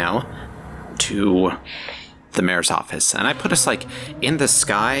assassinated right now, to the mayor's office. And I put us, like, in the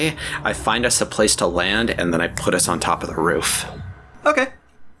sky, I find us a place to land, and then I put us on top of the roof. Okay.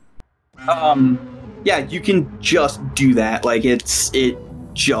 Yeah, you can just do that. Like, it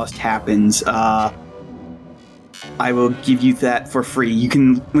just happens. I will give you that for free. You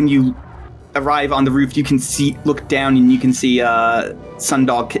can, when you arrive on the roof, you can look down and you can see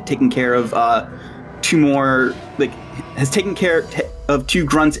Sundog taking care of two more, like, has taken care of two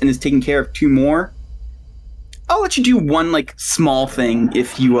grunts and is taking care of two more. I'll let you do one, like, small thing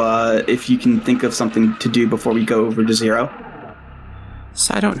if you can think of something to do before we go over to Zero.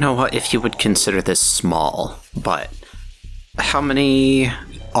 So I don't know if you would consider this small, but how many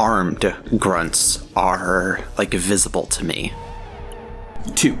armed grunts are, like, visible to me?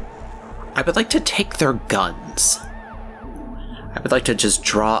 2. I would like to take their guns. I would like to just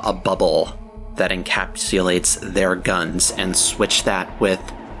draw a bubble that encapsulates their guns and switch that with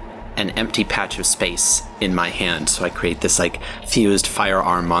an empty patch of space in my hand. So I create this, like, fused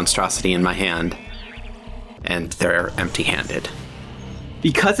firearm monstrosity in my hand, and they're empty-handed.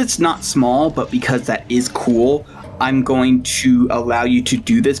 Because it's not small, but because that is cool, I'm going to allow you to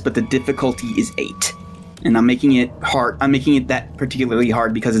do this, but the difficulty is 8. And I'm making it hard. I'm making it that particularly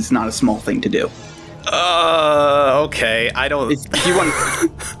hard because it's not a small thing to do. Okay. I don't...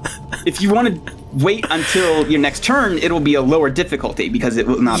 If you want to wait until your next turn, it'll be a lower difficulty because it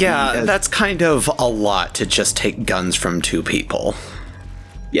will not be as... that's kind of a lot to just take guns from 2 people.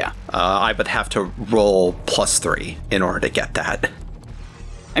 Yeah. I would have to roll +3 in order to get that.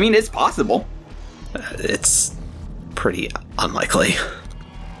 I mean, it's possible. It's pretty unlikely.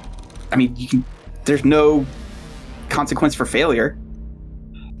 I mean, there's no consequence for failure.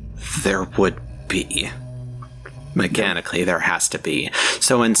 There would be. Mechanically, there has to be.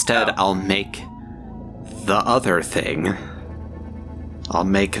 So instead, I'll make the other thing. I'll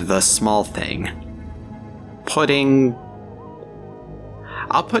make the small thing.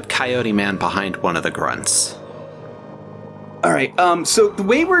 I'll put Coyote Man behind one of the grunts. All right. So the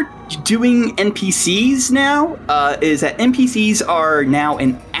way we're doing NPCs now is that NPCs are now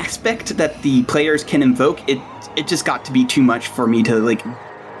an aspect that the players can invoke. It just got to be too much for me to, like,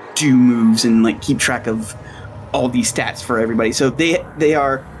 do moves and, like, keep track of all these stats for everybody. So they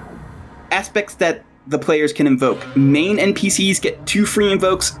are aspects that the players can invoke. Main NPCs get 2 free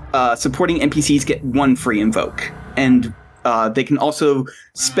invokes. Supporting NPCs get 1 free invoke, and they can also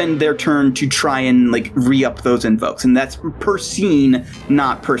spend their turn to try and, like, re-up those invokes, and that's per scene,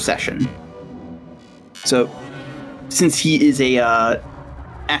 not per session. So, since he is a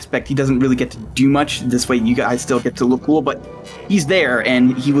aspect, he doesn't really get to do much. This way, you guys still get to look cool, but he's there,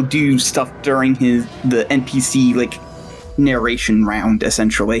 and he will do stuff during the NPC, like, narration round,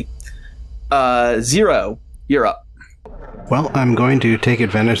 essentially. Zero, you're up. Well, I'm going to take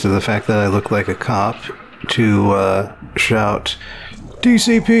advantage of the fact that I look like a cop to shout,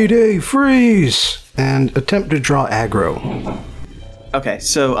 DCPD, freeze! And attempt to draw aggro. Okay,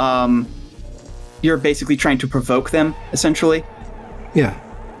 so, you're basically trying to provoke them, essentially? Yeah.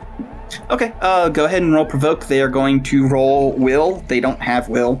 Okay, go ahead and roll provoke. They are going to roll will. They don't have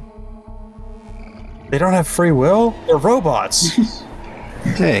will. They don't have free will? They're robots.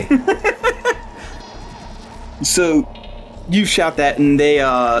 Hey. So, you shout that, and they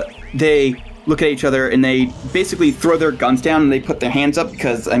look at each other, and they basically throw their guns down, and they put their hands up,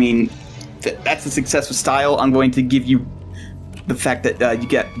 because, I mean, that's a successful style. I'm going to give you the fact that you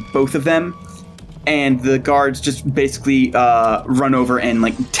get both of them, and the guards just basically run over and,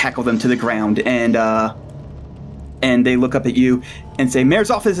 like, tackle them to the ground, and they look up at you and say,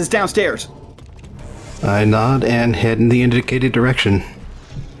 Mayor's office is downstairs. I nod and head in the indicated direction.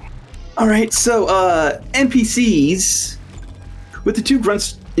 All right, so NPCs, with the 2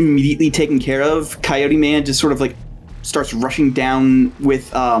 grunts immediately taken care of, Coyote Man just sort of, like, starts rushing down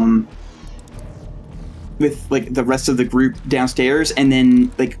with with like the rest of the group downstairs, and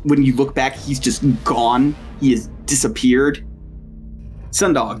then like when you look back, he's just gone. He has disappeared.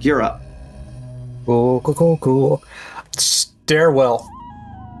 Sundog, you're up. Cool. Stairwell.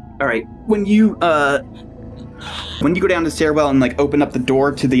 All right. When you go down the stairwell and like open up the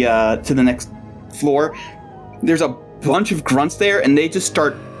door to the next floor, there's a bunch of grunts there, and they just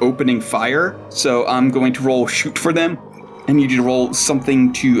start opening fire. So I'm going to roll shoot for them, and you need to roll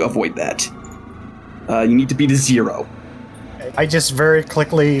something to avoid that. You need to beat a 0. I just very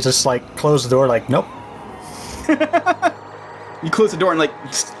quickly just like close the door. Like, nope. You close the door and like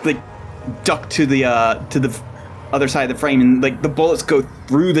duck to the other side of the frame, and like the bullets go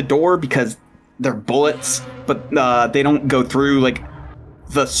through the door because they're bullets, but they don't go through like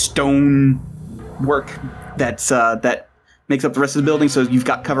the stone work that makes up the rest of the building. So you've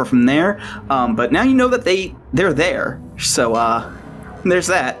got cover from there. But now you know that they're there. So there's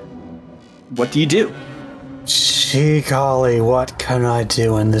that. What do you do? Gee golly, what can I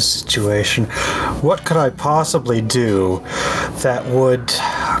do in this situation? What could I possibly do that would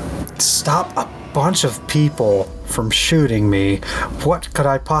stop a bunch of people from shooting me? What could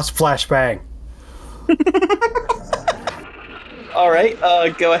I flashbang? All right,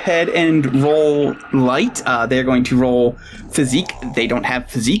 go ahead and roll light. They're going to roll physique. They don't have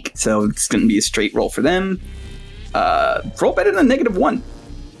physique, so it's going to be a straight roll for them. Roll better than -1.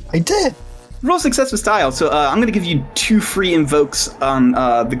 I did. Roll success with style. So I'm going to give you 2 free invokes on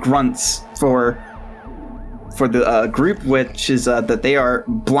the grunts for the group, which is that they are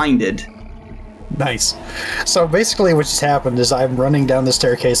blinded. Nice. So basically what just happened is I'm running down the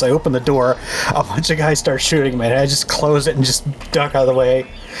staircase, I open the door, a bunch of guys start shooting me, and I just close it and just duck out of the way.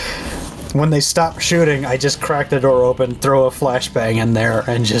 When they stop shooting, I just crack the door open, throw a flashbang in there,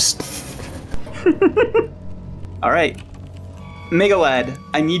 and just... Alright. Megalad,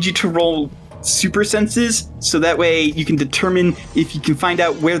 I need you to roll super senses, so that way you can determine if you can find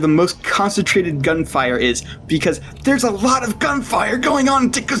out where the most concentrated gunfire is, because there's a lot of gunfire going on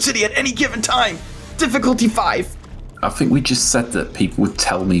in Ditko City at any given time. Difficulty 5. I think we just said that people would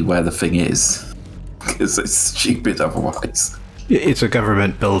tell me where the thing is, because it's stupid otherwise. It's a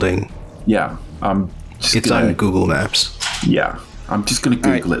government building. Yeah, It's on Google Maps. Yeah, I'm just gonna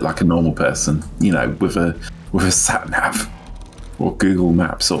Google it like a normal person, with a sat nav. Or Google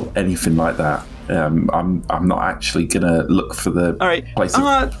Maps or anything like that. I'm not actually gonna look for the place.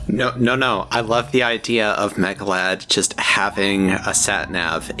 No. I love the idea of Megalad just having a sat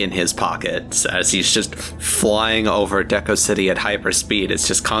nav in his pocket as he's just flying over Deco City at hyperspeed. It's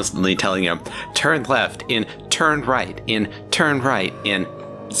just constantly telling him, turn left, in, turn right, in, turn right, in.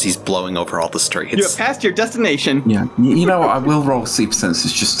 As he's blowing over all the streets. You have passed your destination. Yeah, you know what? I will roll super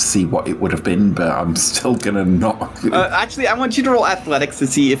senses just to see what it would have been, but I'm still gonna not. Actually, I want you to roll athletics to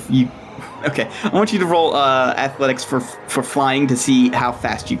see if you. Okay, I want you to roll athletics for flying to see how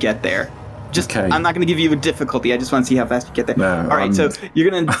fast you get there. Okay. I'm not going to give you a difficulty. I just want to see how fast you get there. No, all right, so you're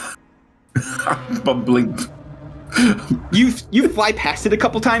gonna. I'm bumbling. You fly past it a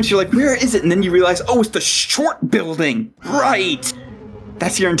couple times. You're like, where is it? And then you realize, oh, it's the short building. Right.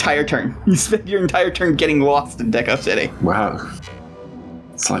 That's your entire turn. You spent your entire turn getting lost in Deco City. Wow.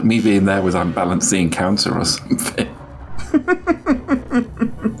 It's like me being there with Unbalanced the Encounter or something.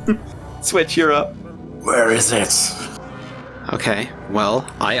 Switch, you're up. Where is it? Okay, well,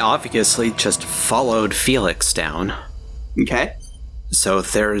 I obviously just followed Felix down. Okay. So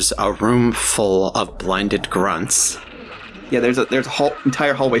there's a room full of blinded grunts. Yeah, there's a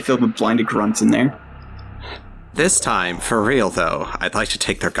entire hallway filled with blinded grunts in there. This time, for real though, I'd like to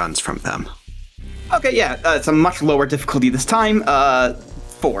take their guns from them. Okay, yeah, it's a much lower difficulty this time.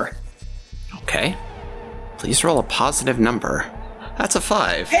 4. Okay. Please roll a positive number. That's a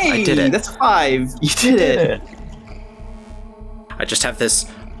 5. Hey, I did it. That's a 5. You did it. I just have this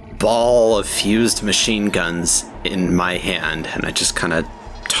ball of fused machine guns in my hand, and I just kind of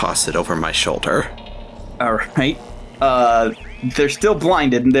toss it over my shoulder. All right. They're still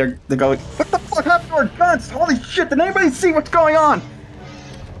blinded, and they're going, what the fuck happened to our guns? Holy shit, did anybody see what's going on?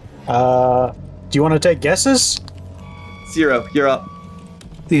 Do you want to take guesses? 0, you're up.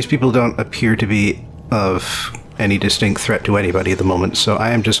 These people don't appear to be of any distinct threat to anybody at the moment, so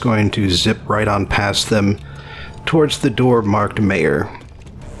I am just going to zip right on past them towards the door marked Mayor.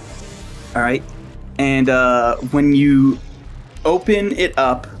 All right. And when you open it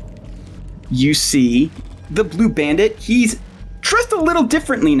up, you see the Blue Bandit. He's dressed a little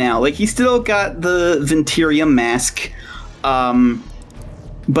differently now. Like, he's still got the Ventirium mask,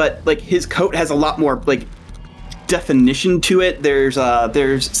 but like his coat has a lot more like definition to it. There's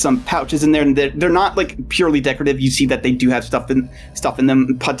some pouches in there, and they're not like purely decorative. You see that they do have stuff in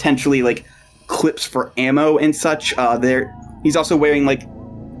them, potentially like clips for ammo and such. He's also wearing like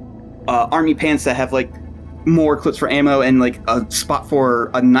army pants that have like more clips for ammo and like a spot for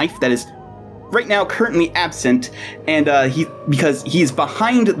a knife that is right now currently absent. And because he's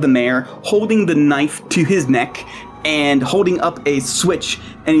behind the mayor, holding the knife to his neck and holding up a switch,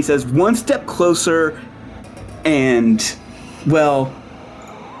 and he says, "One step closer, and well,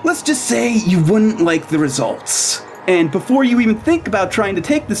 let's just say you wouldn't like the results. And before you even think about trying to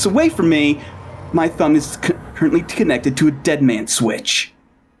take this away from me, my thumb is currently connected to a dead man switch.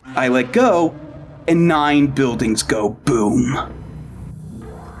 I let go, and 9 buildings go boom."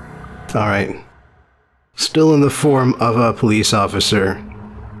 All right. Still in the form of a police officer.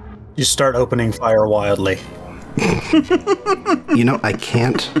 You start opening fire wildly. You know, I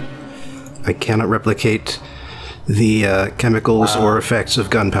cannot replicate the chemicals or effects of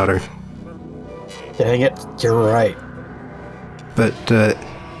gunpowder. Dang it, you're right. But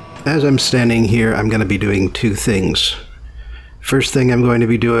as I'm standing here, I'm going to be doing 2 things. First thing I'm going to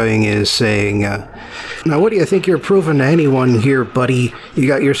be doing is saying, now what do you think you're proving to anyone here, buddy? You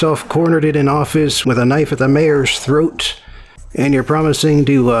got yourself cornered in an office with a knife at the mayor's throat, and you're promising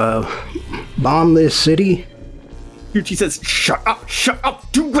to bomb this city? Ryuichi says, shut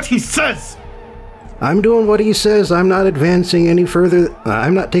up, do what he says! I'm doing what he says. I'm not advancing any further.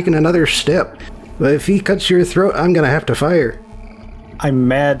 I'm not taking another step. But if he cuts your throat, I'm going to have to fire. I'm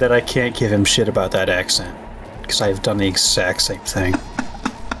mad that I can't give him shit about that accent, because I've done the exact same thing.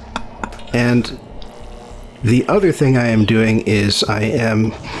 And the other thing I am doing is I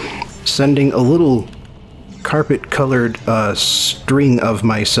am sending a little carpet-colored string of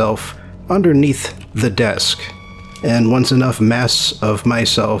myself underneath the desk. And once enough mass of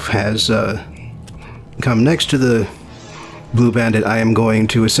myself has come next to the Blue Bandit, I am going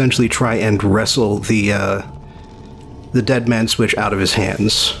to essentially try and wrestle the dead man switch out of his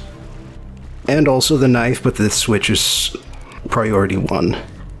hands. And also the knife, but the switch is priority 1.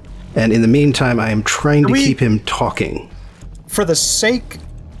 And in the meantime, I am trying to keep him talking. So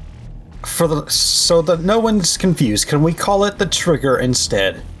that no one's confused, can we call it the trigger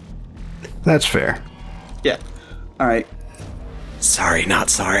instead? That's fair. Yeah. Alright. Sorry,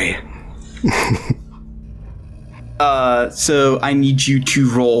 not sorry. So I need you to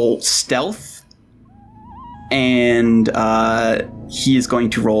roll stealth, and he is going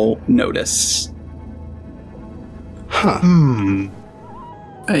to roll notice.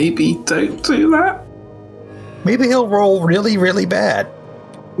 Maybe don't do that. Maybe he'll roll really, really bad.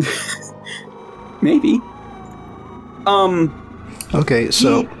 Maybe. Okay,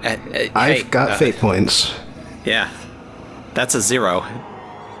 so I've got fate points. Yeah, that's a 0.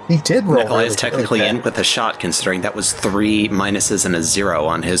 He did roll. Nikolai is really, technically really in bad. with a shot, considering that was 3 minuses and a 0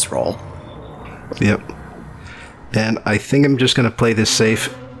 on his roll. Yep. And I think I'm just going to play this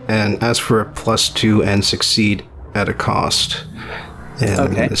safe and ask for a +2 and succeed at a cost. And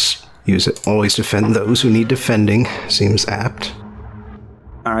I'm going to use it. Always defend those who need defending. Seems apt.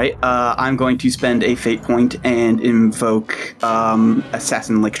 Alright, I'm going to spend a fate point and invoke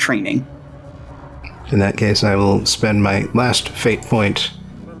assassin-like training. In that case, I will spend my last fate point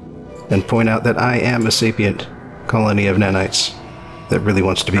and point out that I am a sapient colony of nanites that really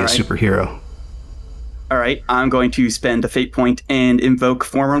wants to be a superhero. Alright, I'm going to spend a fate point and invoke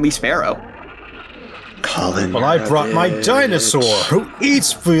formerly Sparrow. Colin. Well, I brought my dinosaur who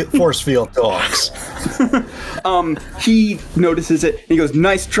eats force field dogs. He notices it and he goes,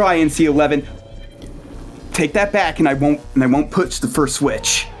 "Nice try, NC-11. Take that back, and I won't push the first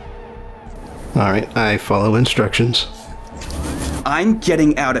switch." Alright, I follow instructions. I'm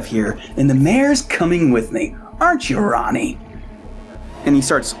getting out of here, and the mayor's coming with me. Aren't you, Ronnie? And he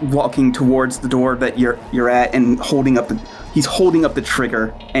starts walking towards the door that you're at and he's holding up the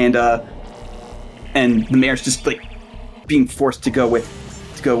trigger, and the mayor's just like being forced to go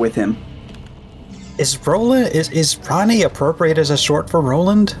with him. Is Ronnie appropriate as a short for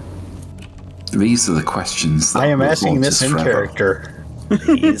Roland? These are the questions that I am will asking haunt this us in forever. character.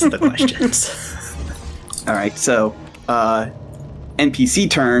 These are the questions. Alright, so NPC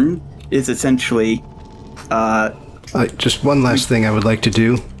turn is essentially Just one last thing I would like to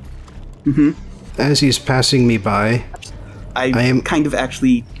do. Mm-hmm. As he's passing me by, I am kind of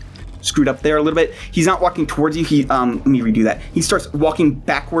actually screwed up there a little bit. He's not walking towards you. Let me redo that. He starts walking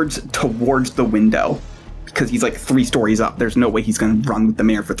backwards towards the window because he's like 3 stories up. There's no way he's going to run with the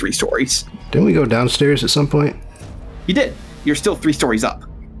mayor for 3 stories. didn't we go downstairs at some point? You did. You're still 3 stories up.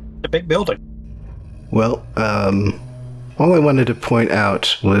 A big building. Well, all I wanted to point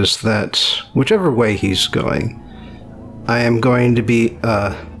out was that whichever way he's going, I am going to be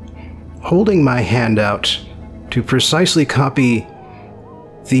holding my hand out to precisely copy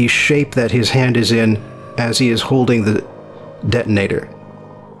the shape that his hand is in as he is holding the detonator.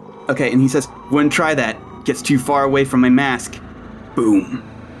 Okay, and he says, "Wouldn't try that. Gets too far away from my mask." Boom.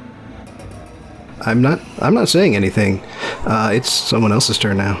 I'm not saying anything. It's someone else's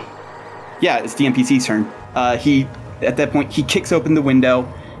turn now. Yeah, it's the NPC's turn. At that point, he kicks open the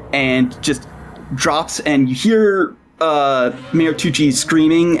window and just drops, and you hear Mayor Tucci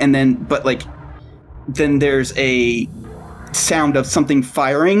screaming, and then there's a sound of something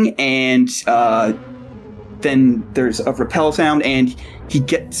firing, and then there's a rappel sound, and he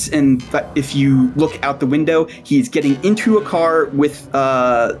gets in. But if you look out the window, he's getting into a car with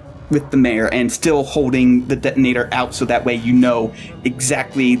the mayor and still holding the detonator out, so that way you know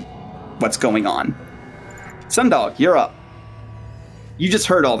exactly what's going on. Sundog, you're up. You just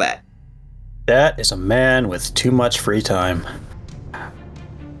heard all that. That is a man with too much free time.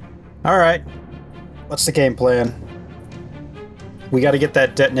 All right. What's the game plan? We got to get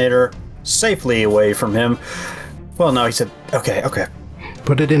that detonator safely away from him. Well, no, he said, okay.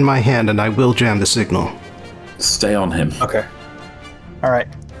 Put it in my hand and I will jam the signal. Stay on him. Okay. All right.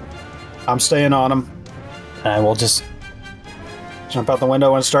 I'm staying on him. And we'll just jump out the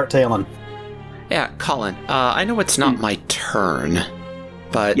window and start tailing. Yeah, Colin, I know it's not my turn,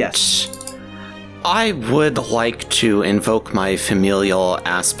 but yes. I would like to invoke my familial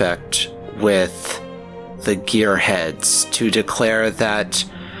aspect with the gearheads to declare that,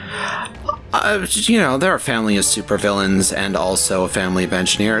 they're a family of supervillains and also a family of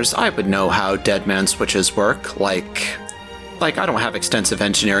engineers. I would know how dead man switches work. Like, I don't have extensive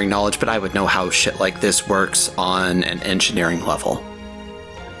engineering knowledge, but I would know how shit like this works on an engineering level.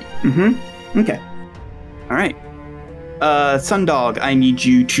 Okay. All right. Sundog, I need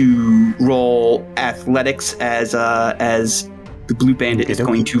you to roll athletics as the blue bandit is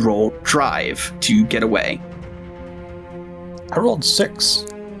going to roll drive to get away. I rolled 6.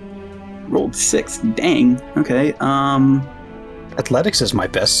 Rolled 6. Dang. Okay. Athletics is my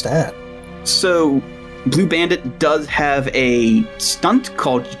best stat. So, Blue Bandit does have a stunt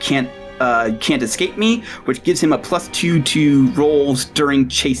called You Can't Escape Me, which gives him a +2 to rolls during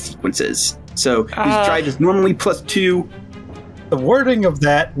chase sequences. So his drive is normally +2. The wording of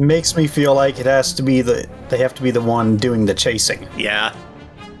that makes me feel like they have to be the one doing the chasing. Yeah.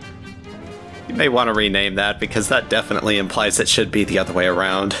 You may want to rename that, because that definitely implies it should be the other way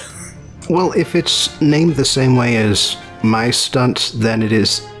around. Well, if it's named the same way as my stunt, then it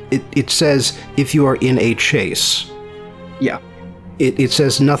is. It says if you are in a chase. Yeah. It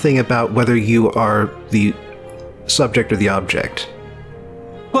says nothing about whether you are the subject or the object.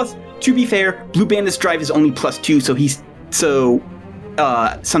 Plus, to be fair, Blue Bandit's drive is only +2, so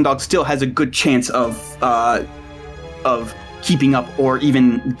Sundog still has a good chance of keeping up or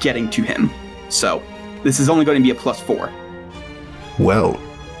even getting to him. So this is only going to be a +4. Well,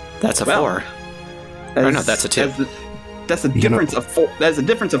 that's a 4. Oh no, that's a 2. That's a difference of 4. That's a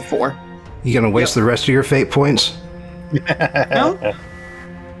difference of 4. You gonna waste the rest of your fate points? No.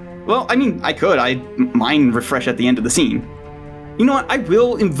 Well, I mean, I could. Mine refresh at the end of the scene. You know what? I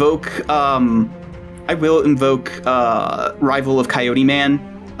will invoke Rival of Coyote Man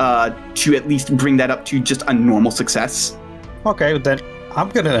to at least bring that up to just a normal success. Okay, then I'm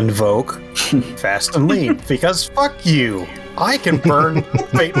gonna invoke Fast and Lean, because fuck you. I can burn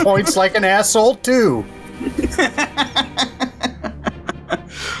fate points like an asshole too.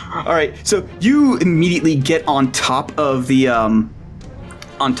 All right, so you immediately get on top of the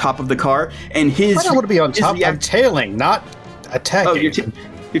car, and his. I don't want to be on top. I'm tailing, not attacking. Oh, you're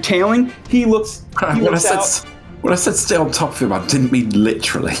tailing. He looks. When I said stay on top of him, I didn't mean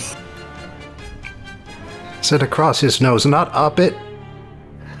literally. Said across his nose, not up it.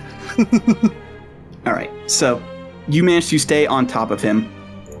 All right, so you managed to stay on top of him.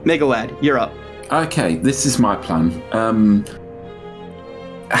 Megalad, you're up. Okay, this is my plan.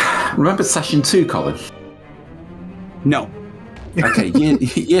 Remember session 2, Colin? No. Okay,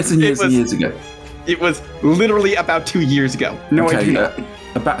 years and years ago. It was literally about 2 years ago. No, okay, I do not.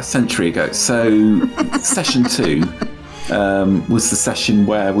 About a century ago. So, session 2 was the session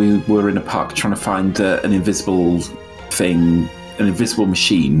where we were in a park trying to find an invisible thing, an invisible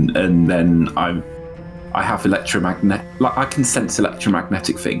machine, and then I have I can sense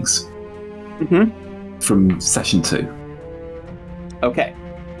electromagnetic things. From session 2. Okay.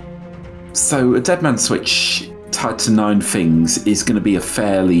 So a dead man switch tied to 9 things is going to be a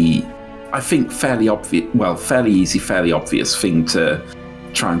fairly easy, fairly obvious thing to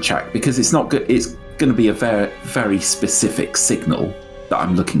try and track, because it's not good. It's going to be a very, very specific signal that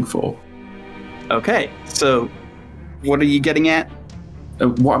I'm looking for. Okay. So, what are you getting at?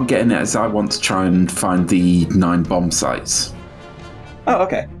 What I'm getting at is I want to try and find the 9 bomb sites. Oh,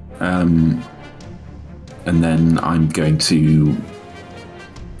 okay. And then I'm going to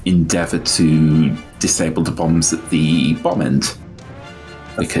endeavour to disable the bombs at the bomb end.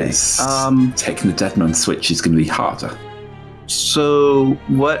 Because taking the dead man switch is going to be harder. So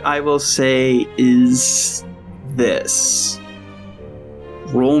what I will say is this.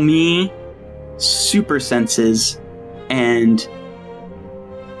 Roll me super senses, and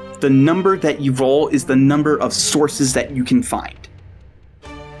the number that you roll is the number of sources that you can find.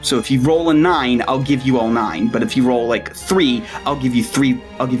 So if you roll a 9, I'll give you all 9, but if you roll like 3, I'll give you 3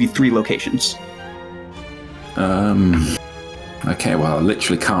 locations. Okay, well, I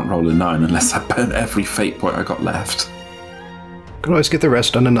literally can't roll a 9 unless I burn every fate point I got left. Could always get the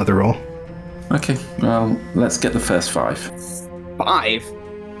rest on another roll. Okay, well, let's get the first 5. 5?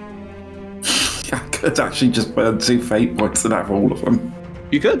 I could actually just burn 2 fate points and have all of them.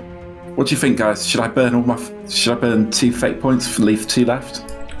 You could. What do you think, guys? Should I burn 2 fate points and leave 2 left?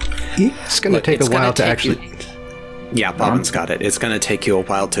 It's going to take a while to actually... Yeah, Bobbin's got it. It's going to take you a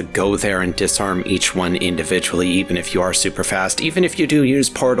while to go there and disarm each one individually, even if you are super fast. Even if you do use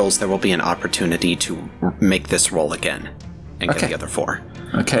portals, there will be an opportunity to make this roll again and get the other 4.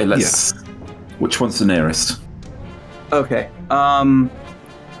 Okay, let's... Yeah. Which one's the nearest? Okay. I'm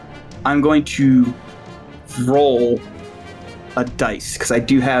going to roll a dice, because I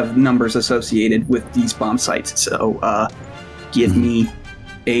do have numbers associated with these bomb sites. So, give me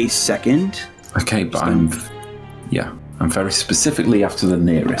a second. Okay, but I'm very specifically after the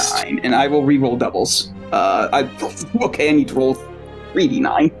nearest. 9, and I will re-roll doubles. I need to roll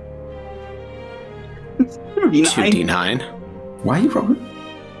 3d9. 3d9. 2d9. Why are you rolling?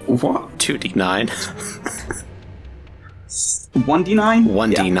 What? 2d9. 1d9?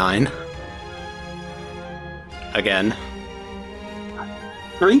 1d9. Yeah. Again.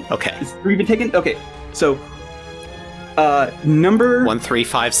 3? Okay. Is 3 been taken? Okay, so, number... 1, 3,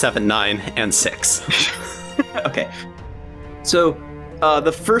 5, 7, 9, and 6. Okay. So,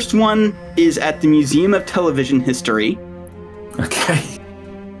 the first one is at the Museum of Television History. Okay.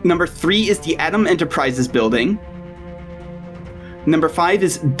 Number 3 is the Atom Enterprises building. Number 5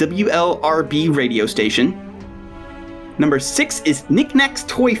 is WLRB radio station. Number 6 is Knick Knack's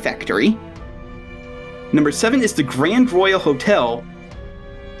Toy Factory. Number 7 is the Grand Royal Hotel.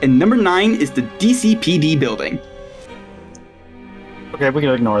 And number 9 is the DCPD building. Okay, we can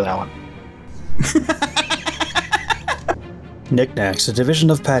ignore that one. Knick Knacks, a division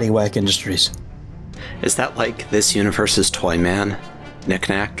of Paddywhack Industries. Is that like this universe's Toy Man? Knick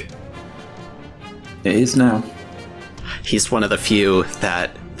Knack? It is now. He's one of the few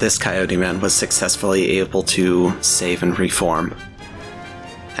that this Coyote Man was successfully able to save and reform.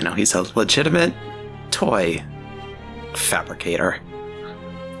 I know he's a legitimate toy fabricator.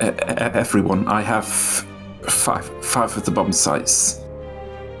 Everyone, I have five of the bomb sites.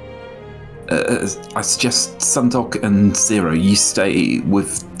 I suggest Sundog and Zero, you stay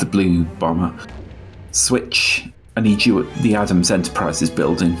with the blue bomber. Switch, I need you at the Adams Enterprises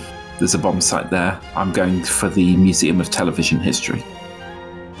building. There's a bomb site there. I'm going for the Museum of Television History.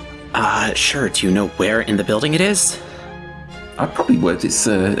 Sure. Do you know where in the building it is? I probably would. It's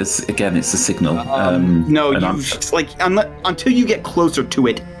a signal. No, until you get closer to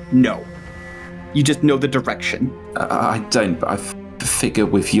it, no. You just know the direction. I don't, but I figure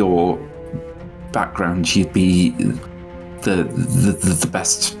with your background, you'd be the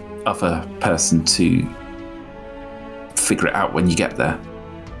best other person to figure it out when you get there.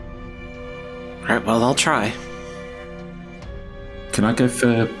 Alright, well, I'll try. Can I go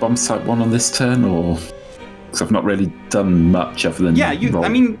for bomb site 1 on this turn, or... Because I've not really done much other than roll.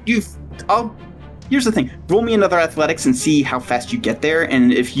 Here's the thing. Roll me another athletics and see how fast you get there,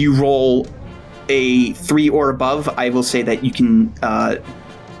 and if you roll a 3 or above, I will say that you can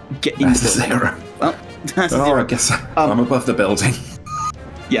get into the 0. Well, that's 0. I guess I'm above the building.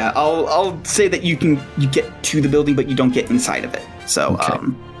 Yeah, I'll say that you get to the building, but you don't get inside of it. So,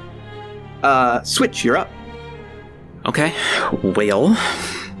 okay. Switch, you're up. Okay, well,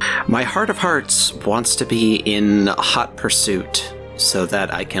 my heart of hearts wants to be in hot pursuit so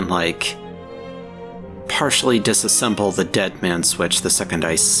that I can, partially disassemble the dead man switch the second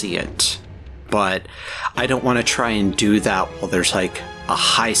I see it. But I don't want to try and do that while there's, a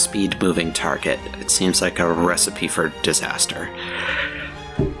high-speed moving target. It seems like a recipe for disaster.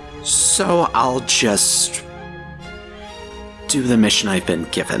 So I'll just do the mission I've been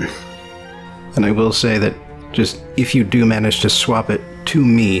given. And I will say that just if you do manage to swap it to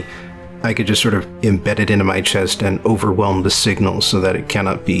me, I could just sort of embed it into my chest and overwhelm the signal so that it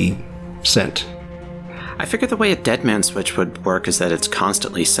cannot be sent. I figure the way a dead man switch would work is that it's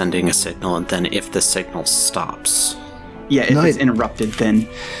constantly sending a signal, and then if the signal stops, Yeah, if No, it's interrupted, then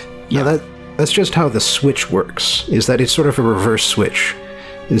Yeah, that's just how the switch works, is that it's sort of a reverse switch.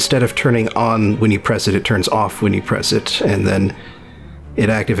 Instead of turning on when you press it, it turns off when you press it, and then it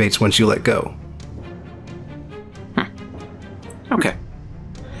activates once you let go. Okay.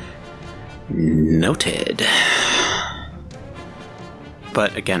 Noted.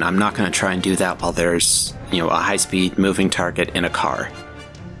 But again, I'm not going to try and do that while there's, a high-speed moving target in a car.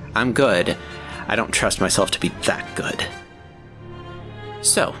 I'm good. I don't trust myself to be that good.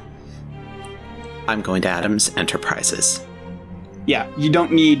 So, I'm going to Adams Enterprises. yeah, you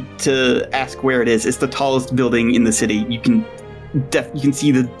don't need to ask where it is. It's the tallest building in the city. You can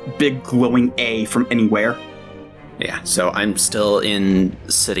see the big glowing A from anywhere. Yeah, so I'm still in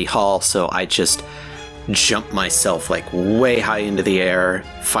City Hall, so I just jump myself like way high into the air,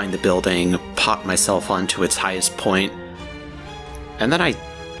 find the building, pop myself onto its highest point, and then I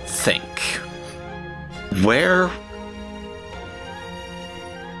think, where?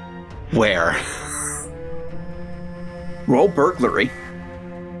 Roll burglary.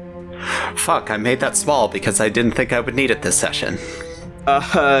 Fuck, I made that small because I didn't think I would need it this session.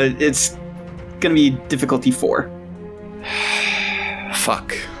 It's gonna be difficulty 4.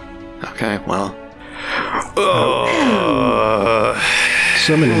 Fuck. Okay, well.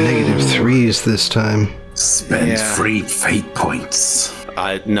 So many -3s this time. Spend Yeah. free fate points.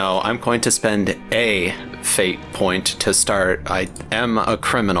 No, I'm going to spend a fate point to start. I am a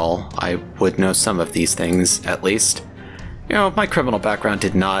criminal. I would know some of these things, at least. My criminal background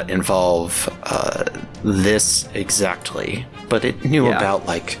did not involve this exactly, but it knew about,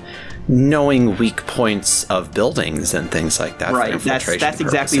 knowing weak points of buildings and things like that. Right, for infiltration that's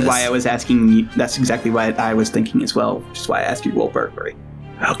exactly purposes. why I was asking you. That's exactly what I was thinking as well, which is why I asked you to roll burglary.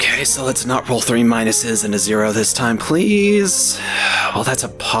 Okay, so let's not roll 3 minuses and a 0 this time, please. Well, that's a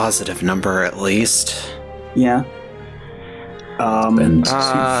positive number at least. Yeah. Spend 2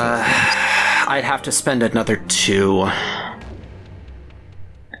 I'd have to spend another 2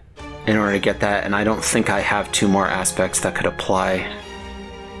 in order to get that, and I don't think I have 2 more aspects that could apply.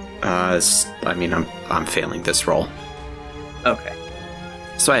 I'm failing this roll, Okay.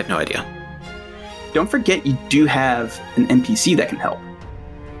 so I have no idea. Don't forget you do have an NPC that can help.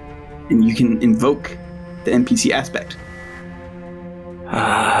 And you can invoke the NPC aspect.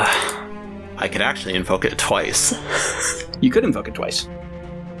 I could actually invoke it twice. You could invoke it twice.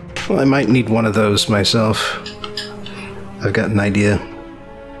 Well, I might need one of those myself. I've got an idea.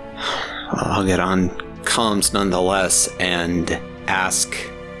 I'll get on comms nonetheless and ask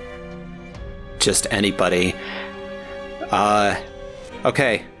just anybody.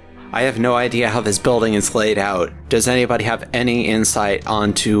 Okay, I have no idea how this building is laid out. Does anybody have any insight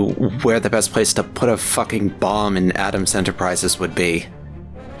onto where the best place to put a fucking bomb in Adams Enterprises would be?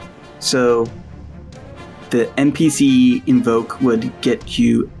 So, the NPC invoke would get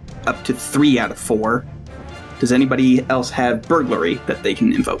you up to 3 out of 4. Does anybody else have burglary that they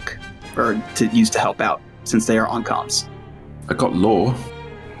can invoke? Or to use to help out, since they are on comms? I got law.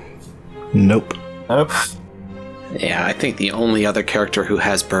 Nope. Nope. Yeah, I think the only other character who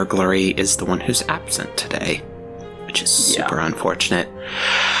has burglary is the one who's absent today, which is super unfortunate.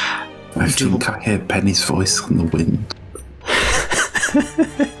 I think I hear Penny's voice on the wind.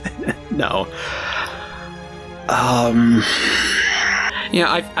 No. I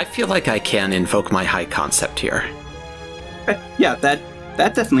feel like I can invoke my high concept here. Yeah, that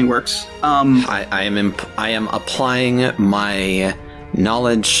definitely works. I am applying my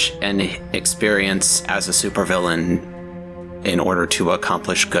knowledge and experience as a supervillain in order to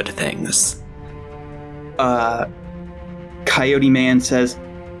accomplish good things. Coyote Man says,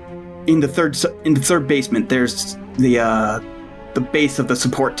 in the third basement, there's the base of the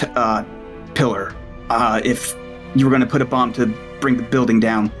support pillar. If you were going to put a bomb to bring the building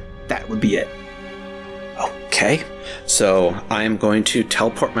down, that would be it. Okay, so I am going to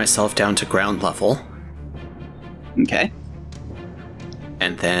teleport myself down to ground level Okay.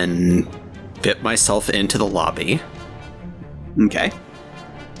 and then fit myself into the lobby. Okay.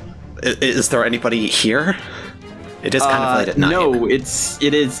 Is there anybody here? It is kind of late at night. No, it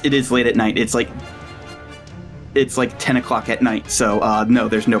is late at night. It's like 10 o'clock at night. So no,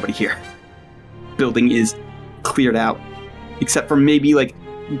 there's nobody here. Building is cleared out, except for maybe like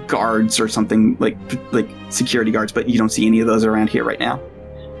guards or something like security guards. But you don't see any of those around here right now.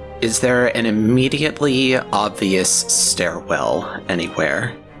 Is there an immediately obvious stairwell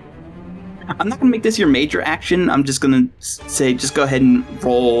anywhere? I'm not gonna make this your major action. I'm just gonna say, just go ahead and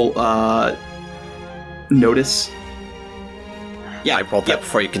roll notice. Yeah, I rolled that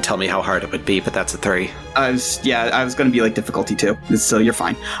before you can tell me how hard it would be, but that's a 3. I was gonna be like difficulty 2, so you're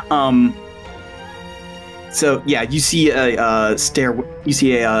fine. So yeah, you see a stair. You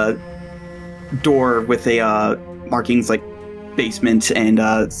see a door with a markings like basement and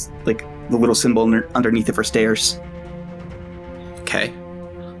like the little symbol underneath it for stairs. Okay.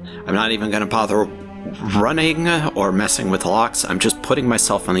 I'm not even going to bother running or messing with locks. I'm just putting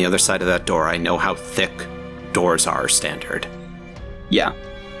myself on the other side of that door. I know how thick doors are standard. Yeah.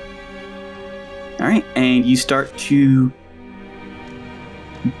 All right, and you start to.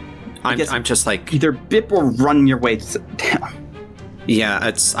 I'm just like either bip or run your way down.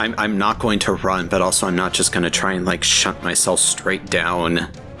 Yeah, I'm not going to run, but also I'm not just going to try and like shunt myself straight down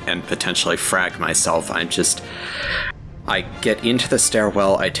and potentially frag myself. I get into the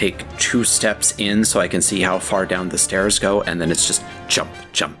stairwell, I take 2 steps in so I can see how far down the stairs go, and then it's just jump,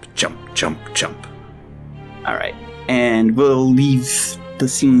 jump, jump, jump, jump. All right, and we'll leave the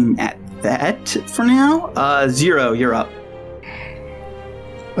scene at that for now. Zero, you're up.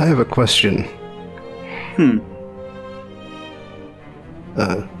 I have a question.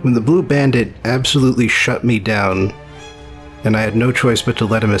 When the Blue Bandit absolutely shut me down, and I had no choice but to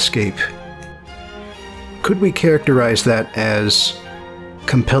let him escape, could we characterize that as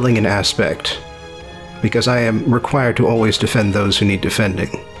compelling an aspect? Because I am required to always defend those who need defending.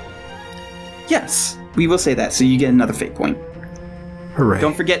 Yes, we will say that, so you get another fate point. Hooray.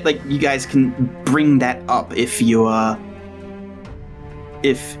 Don't forget, like, you guys can bring that up if you,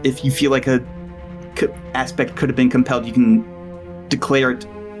 if you feel like a aspect could have been compelled, you can declare it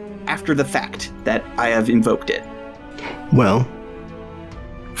after the fact that I have invoked it. Well,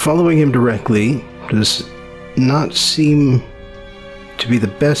 following him directly does not seem to be the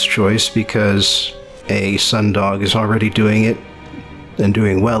best choice because A, Sundog is already doing it and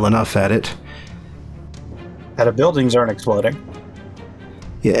doing well enough at it. The buildings aren't exploding.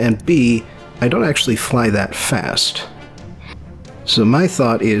 Yeah, and B, I don't actually fly that fast. So my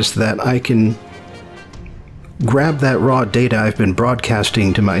thought is that I can grab that raw data I've been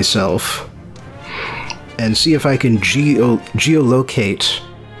broadcasting to myself and see if I can geolocate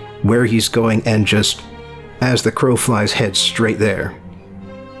where he's going and just, as the crow flies, head straight there.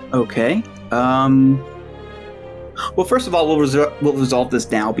 Okay. Well, first of all, we'll resolve this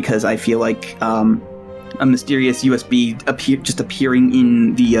now because I feel like a mysterious USB appearing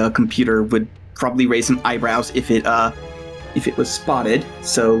in the computer would probably raise some eyebrows if it was spotted.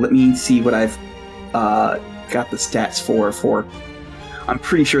 So let me see what I've got the stats for. I'm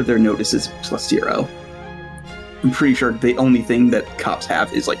pretty sure their notice is +0. I'm pretty sure the only thing that cops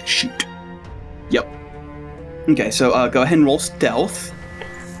have is like shoot. Yep. Okay, so go ahead and roll stealth.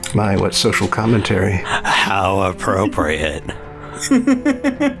 My, what social commentary. How appropriate.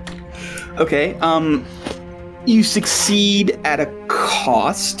 Okay, you succeed at a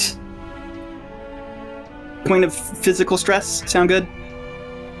cost. Point of physical stress, sound good?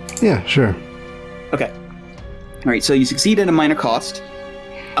 Yeah, sure. Okay. Alright, so you succeed at a minor cost.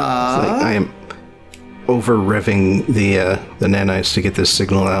 I am over-revving the nanites to get this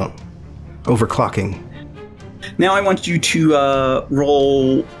signal out. Overclocking. Now I want you to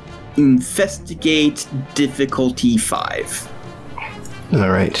roll Investigate difficulty 5.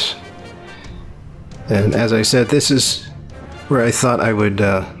 Alright. And as I said, this is where I thought I would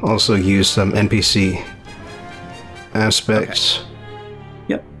also use some NPC aspects. Okay.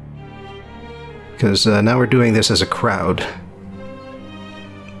 Yep. Because now we're doing this as a crowd.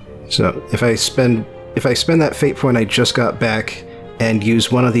 So if I spend that fate point I just got back and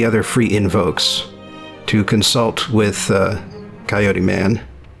use one of the other free invokes to consult with Coyote Man,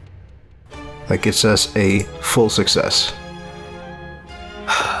 that gets us a full success.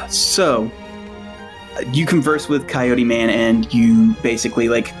 So, you converse with Coyote Man and you basically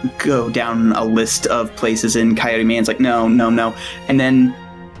like go down a list of places and Coyote Man's like, no. And then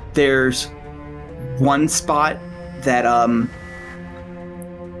there's one spot that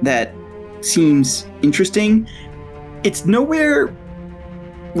that seems interesting. It's nowhere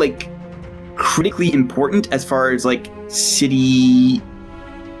like critically important as far as like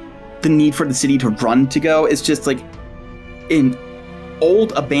the need for the city to run to go. It's just like an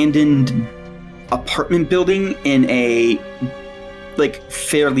old abandoned apartment building in a like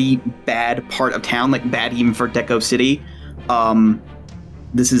fairly bad part of town, like bad even for Deco City.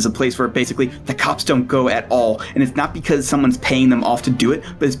 This is a place where basically the cops don't go at all, and it's not because someone's paying them off to do it,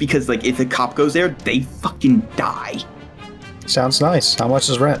 but it's because like if a cop goes there, they fucking die. Sounds nice. How much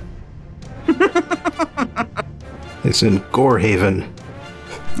is rent? It's in Gorehaven.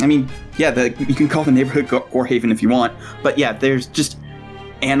 I mean, yeah, you can call the neighborhood Gorehaven if you want, but yeah, there's just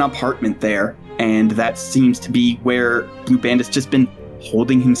an apartment there, and that seems to be where Blue Bandit's just been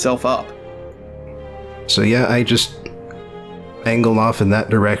holding himself up. So yeah, I just angle off in that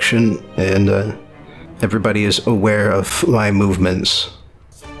direction and everybody is aware of my movements.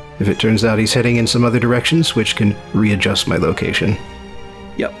 If it turns out he's heading in some other direction, Switch can readjust my location.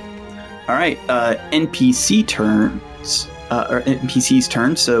 Yep. All right. NPC's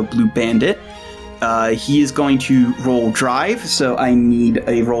turn. So Blue Bandit. He is going to roll drive. So I need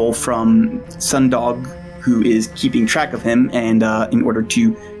a roll from Sundog, who is keeping track of him, and in order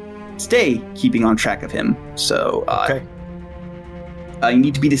to stay keeping on track of him. So Okay. You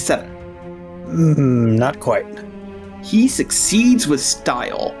need to beat a 7. Not quite. He succeeds with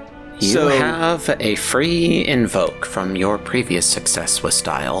style. You have a free invoke from your previous success with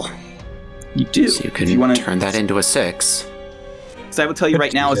style. You do. So you If can you wanna, turn that into a 6. So I will tell you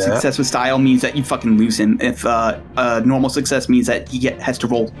right now, a Yeah. success with style means that you fucking lose him. If a normal success means that he has to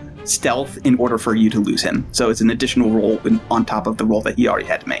roll stealth in order for you to lose him. So it's an additional roll on top of the roll that he already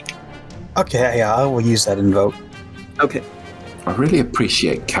had to make. Okay, yeah, I will use that invoke. Okay. I really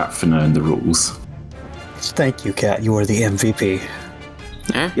appreciate Kat for knowing the rules. Thank you, Kat. You are the MVP.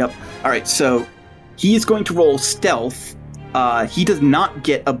 Yep. All right. So he is going to roll stealth. He does not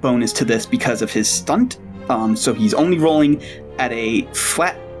get a bonus to this because of his stunt. So he's only rolling at a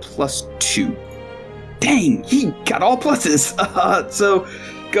flat +2. Dang, he got all pluses. So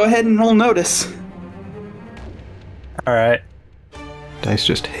go ahead and roll notice. All right. Dice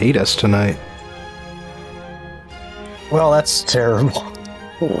just hate us tonight. Well, that's terrible.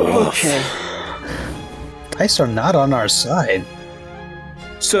 Okay. Dice are not on our side.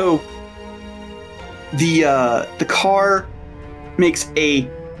 So the car makes a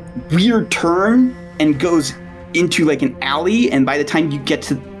weird turn and goes into like an alley, and by the time you get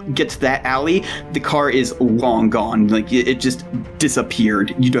to that alley, the car is long gone. Like it just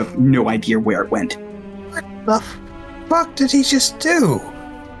disappeared. You have no idea where it went. What the fuck did he just do?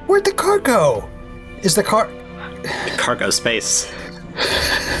 Where'd the car go? Is the car... Cargo space.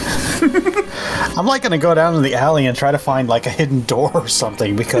 I'm like gonna go down to the alley and try to find like a hidden door or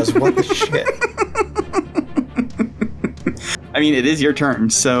something, because what the shit? I mean, it is your turn,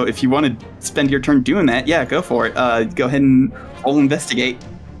 so if you want to spend your turn doing that, yeah, go for it. Go ahead and roll investigate.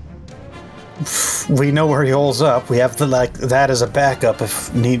 We know where he holds up. We have that as a backup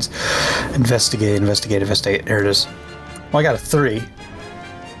if needs. Investigate. There it is. Well, I got a 3.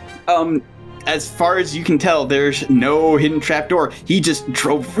 As far as you can tell, there's no hidden trapdoor. He just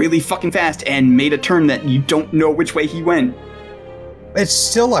drove really fucking fast and made a turn that you don't know which way he went. It's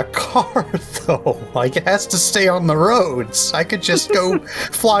still a car, though. Like, it has to stay on the roads. I could just go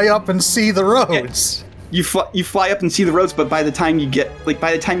fly up and see the roads. You fly up and see the roads, but by the time you get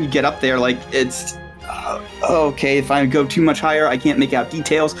up there, like it's okay. If I go too much higher, I can't make out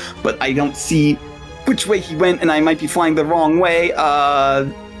details, but I don't see which way he went, and I might be flying the wrong way.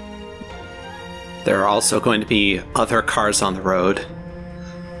 There are also going to be other cars on the road.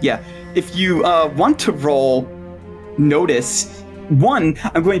 Yeah, if you want to roll notice. 1,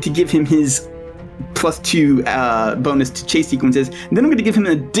 I'm going to give him his +2 bonus to chase sequences, and then I'm going to give him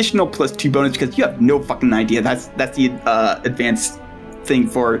an additional +2 bonus because you have no fucking idea. That's the advanced thing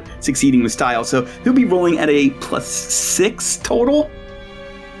for succeeding with style. So he'll be rolling at a +6 total.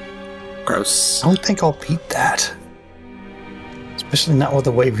 Gross. I don't think I'll beat that. Especially not with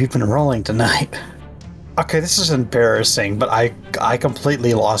the way we've been rolling tonight. Okay, this is embarrassing, but I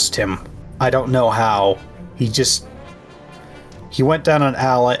completely lost him. I don't know how. He went down an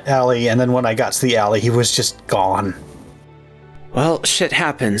alley, and then when I got to the alley, he was just gone. Well, shit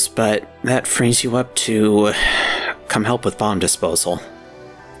happens, but that frees you up to come help with bomb disposal.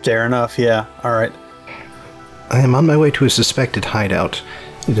 Fair enough, yeah. Alright. I am on my way to a suspected hideout.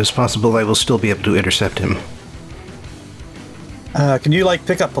 It is possible I will still be able to intercept him. Can you,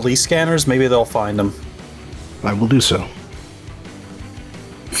 pick up police scanners? Maybe they'll find them. I will do so.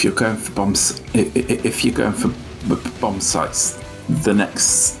 If you're going for bombs, if you're going for bomb sites, the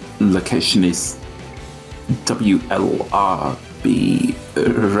next location is WLRB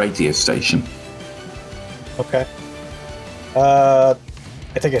radio station. Okay. I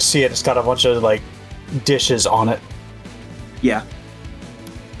think I see it. It's got a bunch of, dishes on it. Yeah.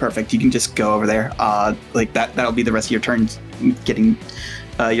 Perfect. You can just go over there. That'll be the rest of your turn getting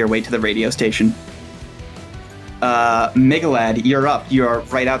your way to the radio station. Megalad, you're up. You're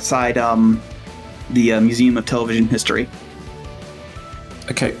right outside the Museum of Television History.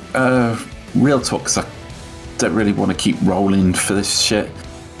 Okay, real talk, because I don't really want to keep rolling for this shit.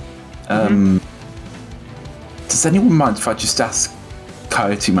 Does anyone mind if I just ask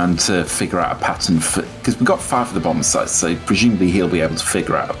Coyote Man to figure out a pattern for... Because we've got 5 of the bomb sites, so presumably he'll be able to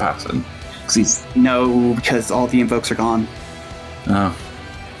figure out a pattern. No, because all the invokes are gone. Oh,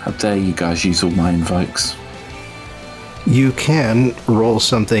 how dare you guys use all my invokes. You can roll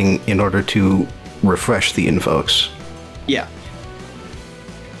something in order to refresh the invokes. Yeah.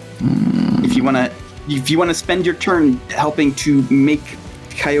 If you wanna spend your turn helping to make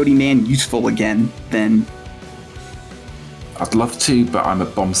Coyote Man useful again, then I'd love to, but I'm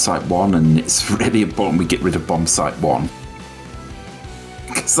at bomb site 1, and it's really important we get rid of bomb site 1.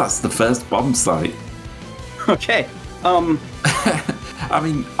 Because that's the first bomb site. okay. I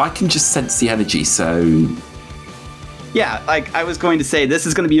mean, I can just sense the energy, so Yeah, like I was going to say, this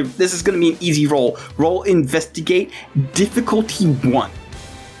is gonna be an easy roll. Roll investigate, difficulty 1.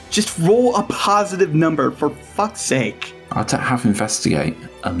 Just roll a positive number, for fuck's sake. I don't have investigate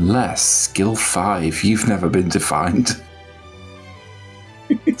unless skill 5. You've never been defined.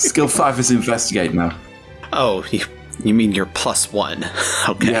 Skill 5 is investigate now. Oh, you mean your +1.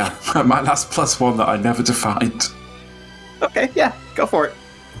 Okay. Yeah, my last +1 that I never defined. Okay, yeah, go for it.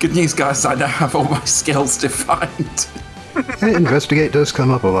 Good news, guys, I now have all my skills defined. Investigate does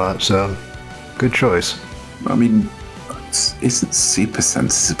come up a lot, so good choice. I mean, isn't super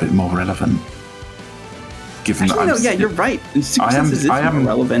sense a bit more relevant? Given Actually, no, yeah, you're right. Super senses is more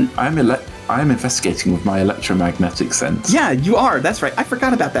relevant. I am investigating with my electromagnetic sense. Yeah, you are. That's right. I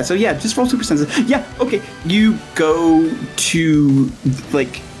forgot about that. So yeah, just roll super senses. Yeah, okay. You go to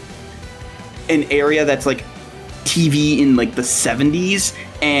like an area that's like TV in like the 70s,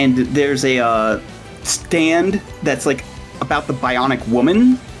 and there's a stand that's like about the Bionic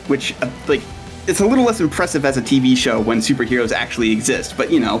Woman, which like it's a little less impressive as a TV show when superheroes actually exist,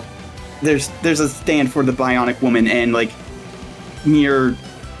 but you know, there's a stand for the Bionic Woman, and like near,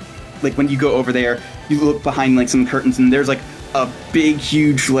 like when you go over there, you look behind like some curtains, and there's like a big,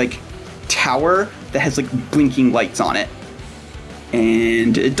 huge like tower that has like blinking lights on it,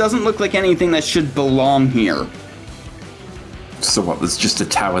 and it doesn't look like anything that should belong here. So what, there's just a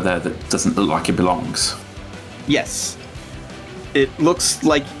tower there that doesn't look like it belongs? Yes. It looks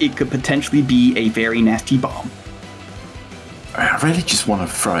like it could potentially be a very nasty bomb. I really just want to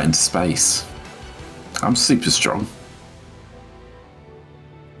throw it into space. I'm super strong.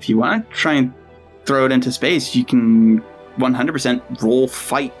 If you want to try and throw it into space, you can 100% roll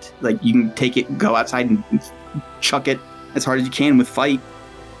fight. Like, you can take it, go outside and chuck it as hard as you can with fight.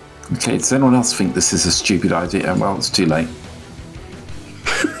 Okay, does anyone else think this is a stupid idea? Well, it's too late.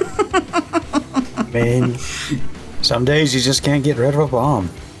 Man, some days you just can't get rid of a bomb.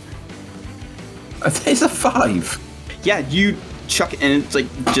 It's a 5. Yeah, you chuck it and it's like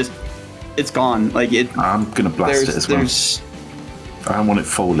just, it's gone. Like it. I'm gonna blast it as well. I don't want it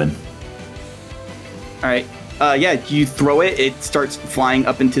falling. All right. Yeah, you throw it. It starts flying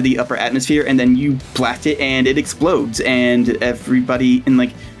up into the upper atmosphere, and then you blast it, and it explodes. And everybody in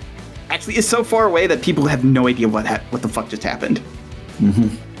like, actually, is so far away that people have no idea what the fuck just happened.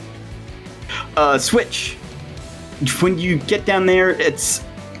 Mm-hmm. Switch. When you get down there, it's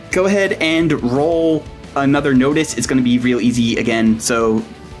go ahead and roll another notice. It's going to be real easy again. So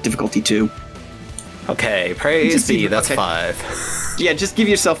difficulty 2. Okay, praise be, that's okay. 5. Yeah, just give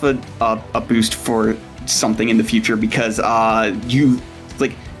yourself a boost for something in the future, because you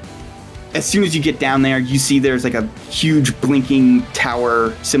like as soon as you get down there, you see there's like a huge blinking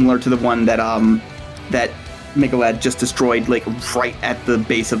tower similar to the one that that Megalad just destroyed, like right at the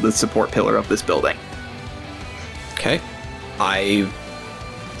base of the support pillar of this building. Okay. I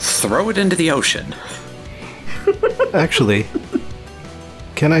throw it into the ocean. Actually,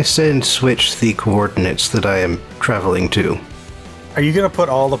 can I send Switch the coordinates that I am traveling to? Are you going to put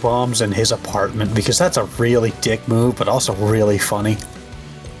all the bombs in his apartment? Because that's a really dick move, but also really funny.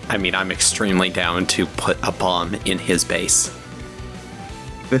 I mean, I'm extremely down to put a bomb in his base.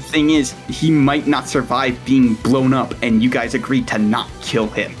 The thing is, he might not survive being blown up, and you guys agreed to not kill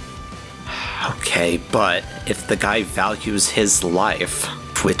him. Okay, but if the guy values his life,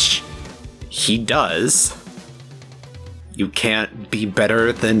 which he does, you can't be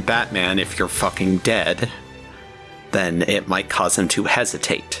better than Batman if you're fucking dead, then it might cause him to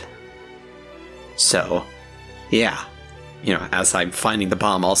hesitate. So, yeah. You know, as I'm finding the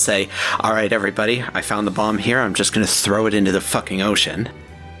bomb, I'll say, alright everybody, I found the bomb here, I'm just gonna throw it into the fucking ocean.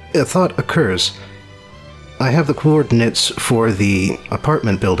 A thought occurs. I have the coordinates for the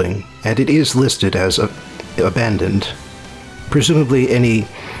apartment building, and it is listed as abandoned. Presumably any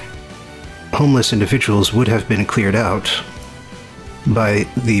homeless individuals would have been cleared out by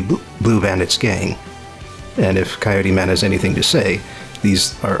the Blue Bandits gang. And if Coyote Man has anything to say,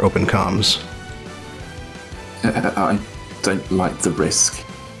 these are open comms. I don't like the risk.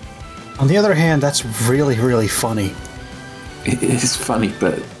 On the other hand, that's really, really funny. It is funny,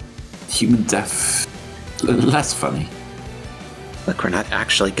 but human death, less funny. Look, we're not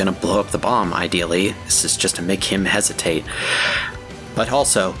actually gonna blow up the bomb, ideally. This is just to make him hesitate. But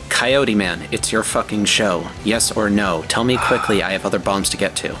also, Coyote Man, it's your fucking show. Yes or no? Tell me quickly, I have other bombs to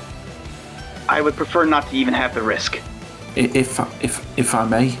get to. I would prefer not to even have the risk. If I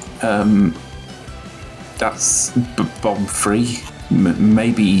may, that's bomb free.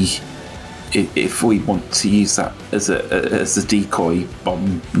 Maybe if we want to use that as a decoy,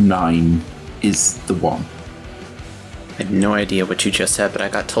 bomb 9 is the one. I have no idea what you just said, but I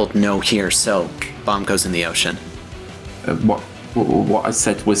got told no here, so bomb goes in the ocean. What I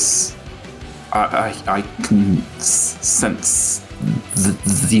said was, I can sense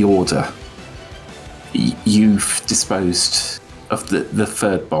the order. You've disposed of the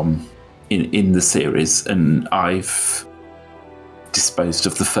third bomb in the series, and I've disposed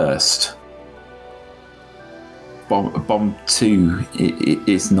of the first. Bomb 2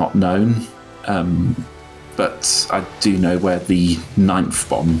 is not known, but I do know where the 9th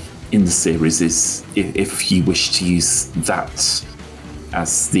bomb in the series is, if you wish to use that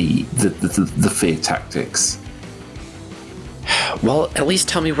as the fear tactics. Well, at least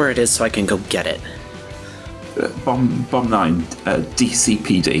tell me where it is so I can go get it. Bomb 9,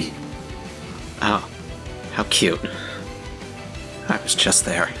 DCPD. Oh, how cute. I was just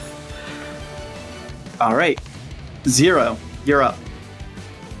there. All right. 0, you're up.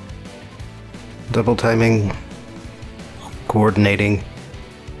 Double timing, coordinating,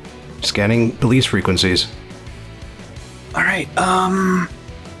 scanning police frequencies. All right.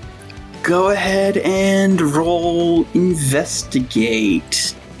 Go ahead and roll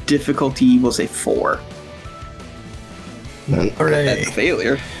investigate. Difficulty, we'll say 4. Hooray. That's a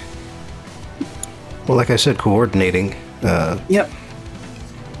failure. Well, like I said, coordinating. Yep.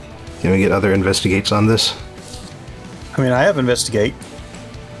 Can we get other investigates on this? I mean, I have investigate.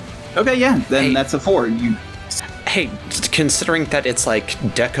 Okay, yeah. Then Hey. that's a 4. You. Hey, considering that it's like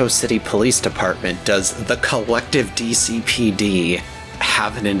Deco City Police Department, does the collective DCPD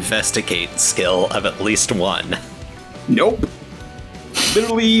have an investigate skill of at least 1? Nope.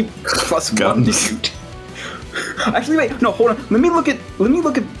 Literally +1 to shoot. Actually, wait. No, hold on. Let me look at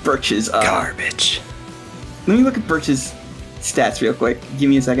Birch's. Garbage. Let me look at Birch's stats real quick. Give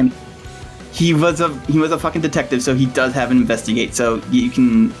me a second. He was a fucking detective, so he does have an investigate. So you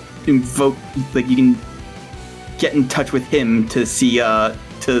can invoke, like, you can get in touch with him to see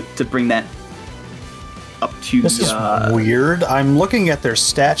to bring that up to. This is weird. I'm looking at their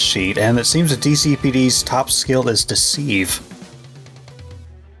stat sheet, and it seems that DCPD's top skill is deceive.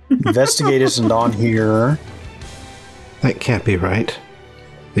 Investigate isn't on here. That can't be right.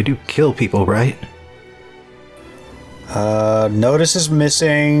 They do kill people, right? Notice is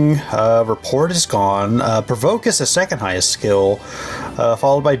missing. Report is gone. Provoke is the second highest skill,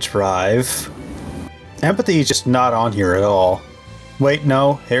 followed by drive. Empathy is just not on here at all. Wait,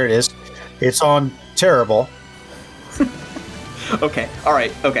 no, here it is. It's on terrible. Okay. All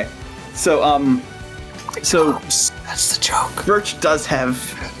right. Okay. So That's the joke. Birch does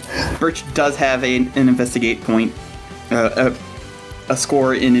have an investigate point, a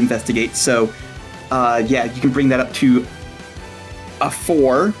score in investigate. So yeah, you can bring that up to a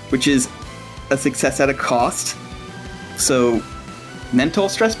 4, which is a success at a cost. So mental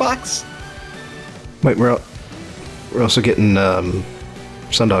stress box. Wait, we're also getting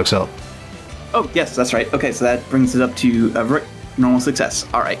Sundog's help. Oh yes, that's right. Okay, so that brings it up to a normal success.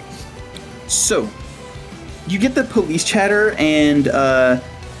 All right. So you get the police chatter, and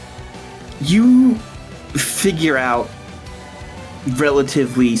you figure out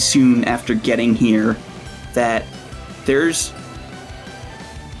relatively soon after getting here that there's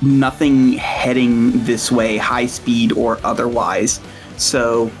nothing heading this way, high speed or otherwise.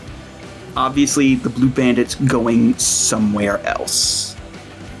 So obviously the Blue Bandit's going somewhere else.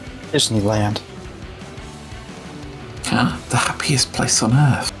 Disneyland. The happiest place on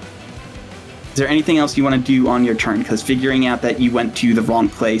earth. Is there anything else you want to do on your turn? Because figuring out that you went to the wrong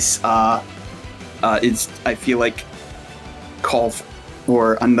place is, I feel like, call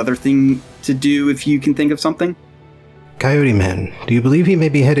for another thing to do if you can think of something. Coyote Man, do you believe he may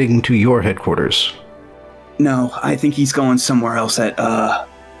be heading to your headquarters? No, I think he's going somewhere else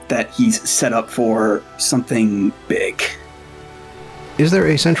that he's set up for something big. Is there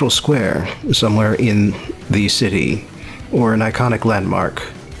a central square somewhere in the city, or an iconic landmark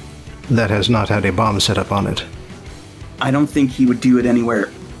that has not had a bomb set up on it? I don't think he would do it anywhere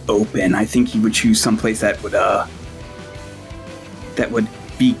open. I think he would choose someplace that would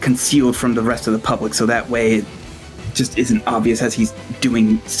be concealed from the rest of the public, so that way it just isn't obvious as he's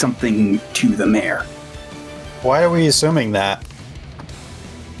doing something to the mayor. Why are we assuming that?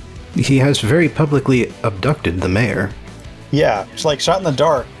 He has very publicly abducted the mayor. Yeah, it's like shot in the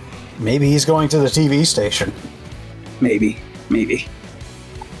dark. Maybe he's going to the TV station. Maybe.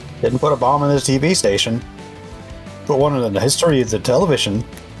 Didn't put a bomb in the TV station. Put one in the history of the television.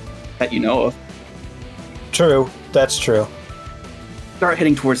 That you know of. True, that's true. Start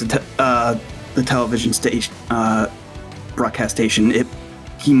heading towards the television station, broadcast station.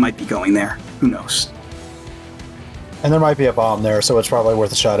 He might be going there. Who knows? And there might be a bomb there, so it's probably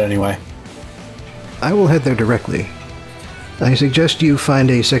worth a shot anyway. I will head there directly. I suggest you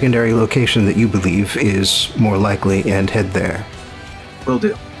find a secondary location that you believe is more likely and head there. Will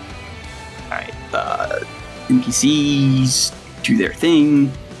do. Alright, NPCs do their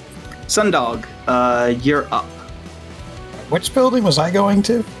thing. Sundog, you're up. Which building was I going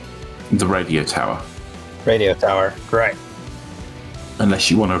to? The radio tower. Radio tower, right.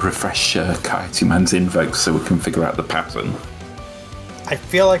 Unless you want to refresh Coyote Man's invoke so we can figure out the pattern. I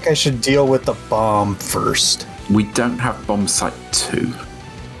feel like I should deal with the bomb first. We don't have bomb site 2. You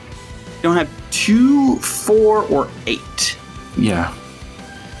don't have 2, 4, or 8. Yeah.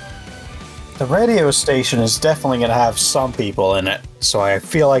 The radio station is definitely going to have some people in it, so I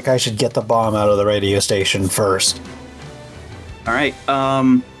feel like I should get the bomb out of the radio station first. Alright,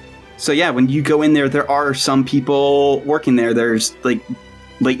 so yeah, when you go in there, there are some people working there. There's, like,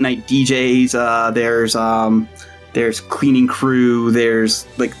 late-night DJs, there's cleaning crew, there's,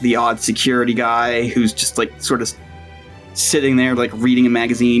 like, the odd security guy who's just, like, sort of sitting there, like, reading a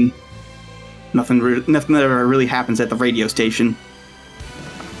magazine. Nothing that ever really happens at the radio station.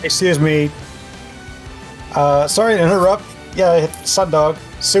 Excuse me. Sorry to interrupt. Yeah, Sundog,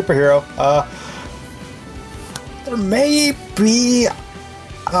 superhero. There may be...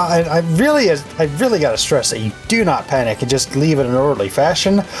 I really got to stress that you do not panic and just leave it in an orderly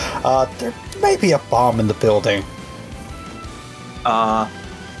fashion. There may be a bomb in the building. I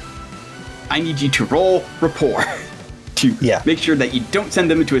need you to roll rapport to make sure that you don't send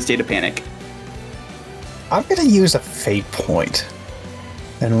them into a state of panic. I'm going to use a fate point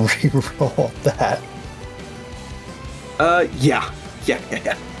and re-roll that. Yeah.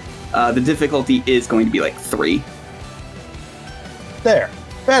 The difficulty is going to be like 3. There.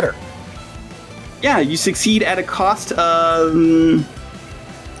 Better. Yeah, you succeed at a cost of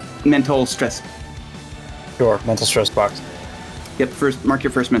mental stress. Sure, mental stress box. Yep, mark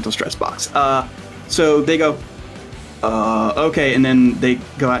your first mental stress box. So they go, okay, and then they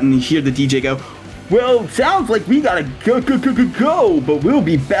go out and you hear the DJ go, well, sounds like we gotta go, but we'll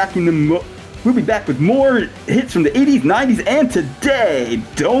be back with more hits from the 80s, 90s, and today.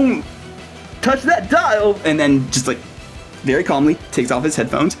 Don't touch that dial. And then just like very calmly takes off his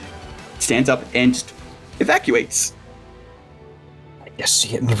headphones, stands up, and just evacuates. Yes,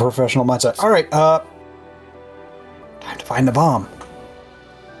 you get into professional mindset. All right, time to find the bomb.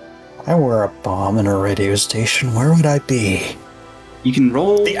 If I were a bomb in a radio station, where would I be? You can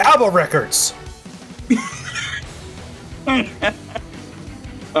roll The ABBA records!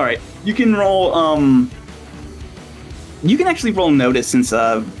 Alright, you can roll, you can actually roll notice, since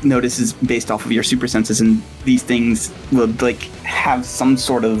notice is based off of your super senses, and these things would, like, have some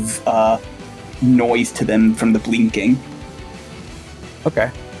sort of, noise to them from the blinking.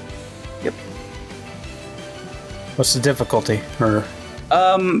 Okay. Yep. What's the difficulty? Or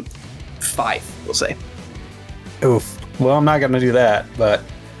 5, we'll say. oof. Well, I'm not gonna do that, but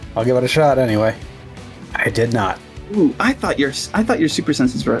I'll give it a shot anyway. I did not. Ooh, I thought your super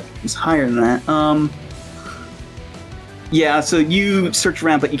senses was higher than that. Yeah, so you search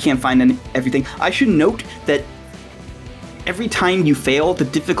around, but you can't find everything. I should note that every time you fail, the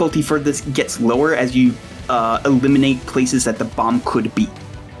difficulty for this gets lower as you eliminate places that the bomb could be.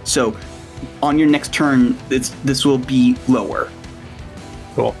 So, on your next turn, this will be lower.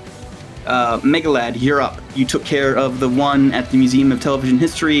 Cool. Megalad, you're up. You took care of the one at the Museum of Television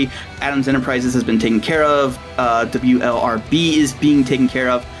History. Adams Enterprises has been taken care of. WLRB is being taken care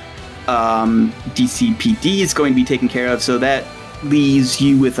of. DCPD is going to be taken care of. So that leaves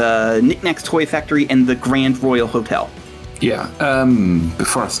you with Knickknack's Toy Factory and the Grand Royal Hotel. Yeah.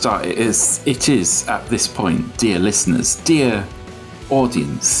 Before I start, it is at this point, dear listeners, dear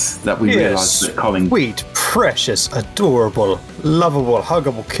audience, that we realise that Colin... Sweet, precious, adorable, lovable,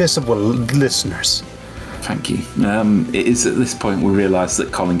 huggable, kissable listeners. Thank you. It is at this point we realise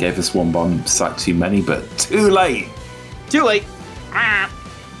that Colin gave us one bomb site too many, but too late. Too late. I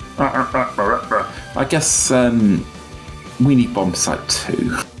guess we need bomb site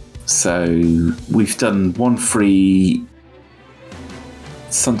 2. So we've done 1 free.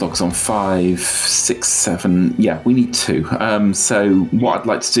 Sundog's on 5, 6, 7. Yeah, we need 2. So what I'd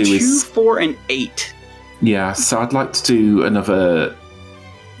like to do 2, is 4, and 8. Yeah, so I'd like to do another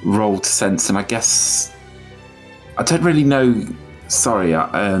roll to sense, and I guess I don't really know. Sorry,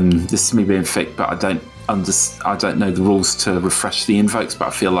 this is me being fake, but I don't know the rules to refresh the invokes, but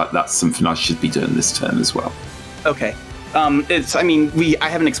I feel like that's something I should be doing this turn as well. Okay. I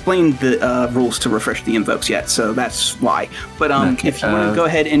haven't explained the rules to refresh the invokes yet, so that's why. But Okay, if you want to go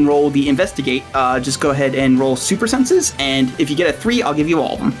ahead and roll the investigate, just go ahead and roll super senses, and if you get a 3, I'll give you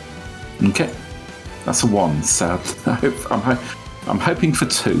all of them. Okay, that's a 1. So I'm hoping for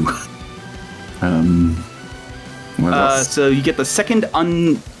 2. So you get the second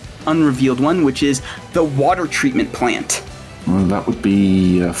unrevealed one, which is the water treatment plant. Well, that would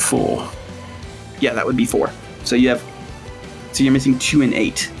be 4. Yeah, that would be 4. So you're missing 2 and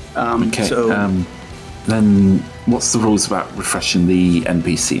 8. Okay. So then what's the rules about refreshing the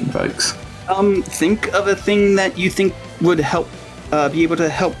NPC invokes? think of a thing that you think would help, be able to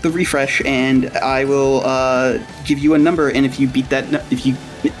help the refresh, and I will give you a number. And if you beat that, if you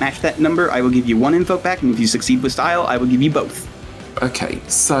match that number, I will give you 1 invoke back. And if you succeed with style, I will give you both. Okay,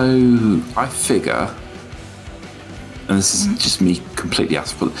 so I figure, and this is just me completely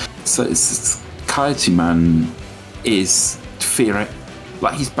out of it. So it's Coyote Man is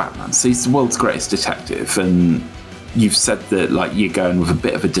like he's Batman, so he's the world's greatest detective, and you've said that like you're going with a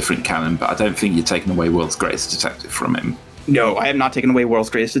bit of a different canon, but I don't think you're taking away world's greatest detective from him. No, I have not taken away world's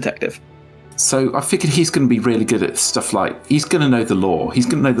greatest detective. So I figured he's going to be really good at stuff like, he's going to know the law. He's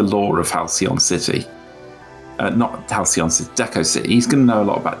going to know the law of Halcyon City. Not Halcyon City, Deco City. He's going to know a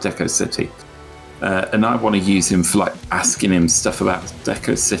lot about Deco City. And I want to use him for like asking him stuff about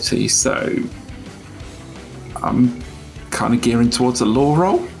Deco City, so I'm kind of gearing towards a lore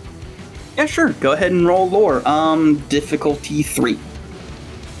roll. Yeah, sure. Go ahead and roll lore. Difficulty 3.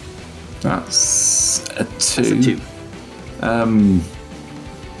 That's a 2. That's a 2.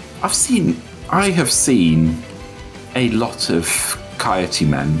 I have seen a lot of Coyote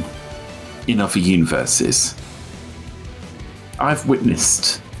Men in other universes. I've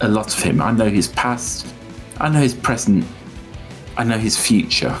witnessed a lot of him. I know his past, I know his present, I know his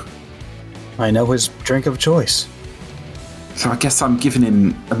future. I know his drink of choice. So I guess I'm giving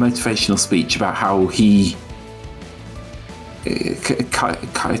him a motivational speech about how he...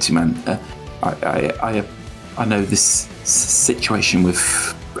 Coyote Man, I know this situation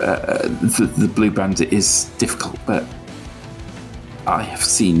with the Blue Bandit is difficult, but I have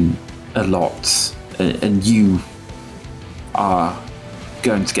seen a lot, and you are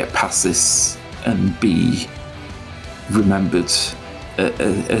going to get past this and be remembered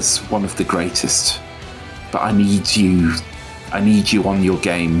as one of the greatest. But I need you on your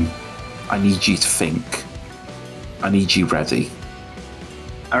game. I need you to think. I need you ready.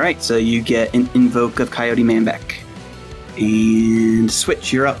 Alright, so you get an invoke of Coyote Man back. And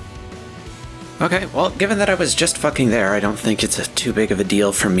Switch, you're up. Okay, well, given that I was just fucking there, I don't think it's too big of a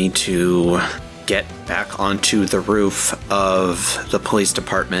deal for me to get back onto the roof of the police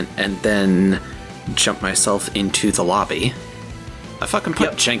department and then jump myself into the lobby. I fucking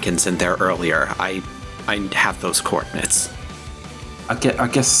put Jenkins in there earlier. I have those coordinates. I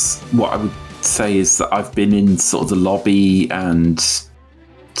guess what I would say is that I've been in sort of the lobby and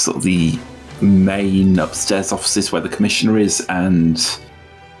sort of the main upstairs offices where the commissioner is, and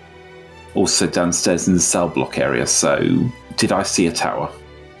also downstairs in the cell block area. So did I see a tower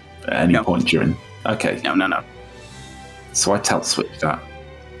at any point during? Okay. No. So I tell Switch that.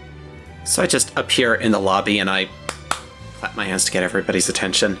 So I just appear in the lobby and I clap my hands to get everybody's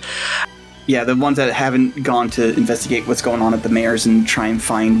attention. Yeah, the ones that haven't gone to investigate what's going on at the mayor's and try and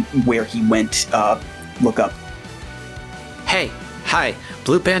find where he went, look up. Hey, hi,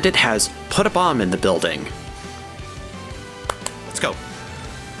 Blue Bandit has put a bomb in the building. Let's go.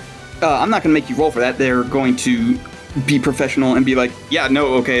 I'm not going to make you roll for that. They're going to be professional and be like, yeah,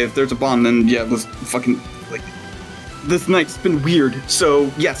 no, okay, if there's a bomb, then yeah, let's fucking, like, this night's been weird.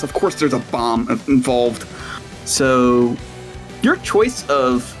 So, yes, of course there's a bomb involved. So, your choice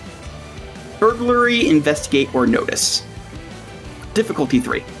of burglary, investigate, or notice. Difficulty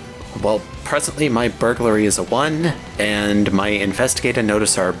 3. Well, presently my burglary is a 1, and my investigate and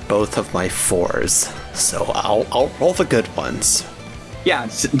notice are both of my 4s. So I'll roll the good ones. Yeah,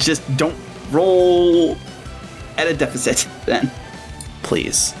 just don't roll at a deficit, then.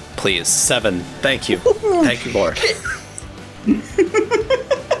 Please. 7. Thank you. Thank you, Lord.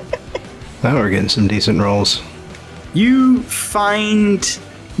 Now we're getting some decent rolls. You find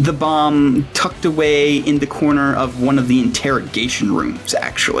the bomb tucked away in the corner of one of the interrogation rooms,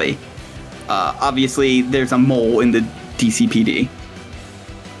 actually. Obviously, there's a mole in the DCPD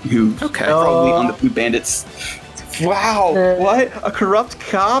who's probably on the Blue Bandits. Wow, what? A corrupt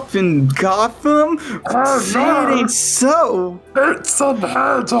cop in Gotham? Say it ain't so. It's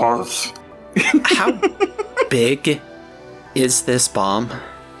unheard of. How big is this bomb?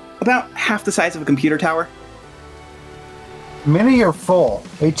 about half the size of a computer tower. Mini or full?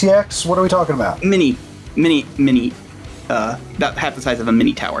 ATX? What are we talking about? Mini, about half the size of a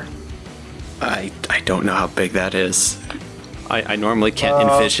mini tower. I don't know how big that is. I normally can't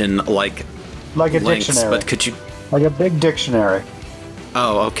envision like a lengths, dictionary. but could you? Like a big dictionary.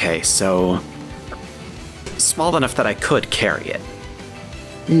 Oh, okay. So small enough that I could carry it.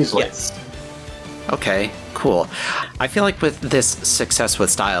 Easily. Yes. Okay, cool. I feel like with this success with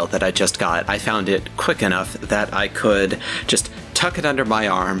style that I just got, I found it quick enough that I could just tuck it under my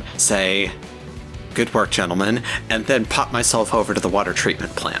arm, say, "Good work, gentlemen," and then pop myself over to the water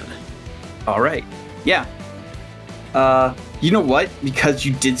treatment plant. All right. Yeah. You know what? Because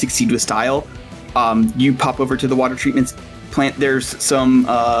you did succeed with style, you pop over to the water treatment plant. There's some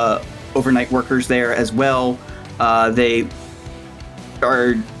overnight workers there as well. They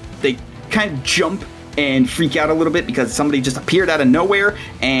kind of jump and freak out a little bit because somebody just appeared out of nowhere.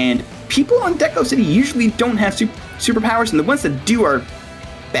 And people on Deco City usually don't have superpowers, and the ones that do are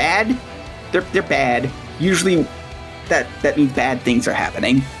bad. They're bad. Usually, that means bad things are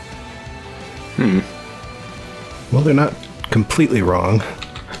happening. Well, they're not completely wrong.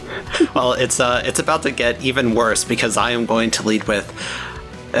 Well, it's about to get even worse because I am going to lead with.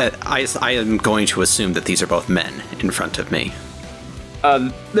 I am going to assume that these are both men in front of me.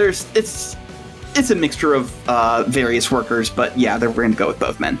 It's a mixture of various workers, but yeah, we're going to go with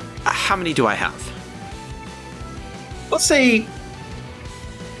both men. How many do I have? Let's say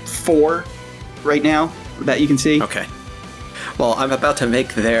 4 right now that you can see. Okay. Well, I'm about to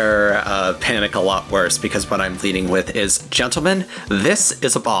make their panic a lot worse because what I'm leading with is, "Gentlemen, this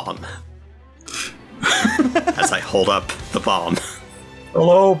is a bomb." As I hold up the bomb.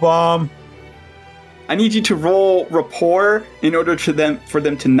 Hello, bomb. I need you to roll rapport in order for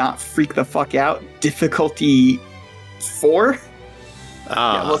them to not freak the fuck out. Difficulty 4?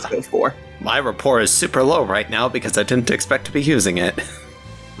 Yeah, let's go 4. My rapport is super low right now because I didn't expect to be using it.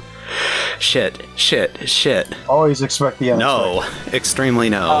 Shit. Always expect the No, extremely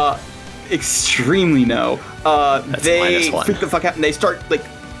no. Extremely no. They -1. freak the fuck out and they start like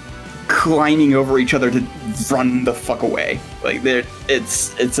climbing over each other to run the fuck away. Like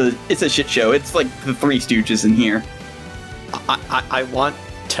it's a shit show. It's like the Three Stooges in here. I want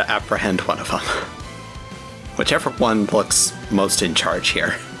to apprehend one of them. Whichever one looks most in charge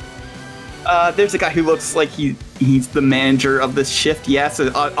here. There's a guy who looks like he's the manager of this shift. Yeah, so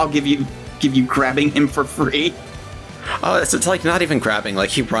I'll give you grabbing him for free. Oh, it's like not even grabbing. Like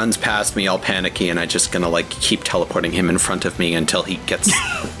he runs past me all panicky, and I'm just gonna like keep teleporting him in front of me until he gets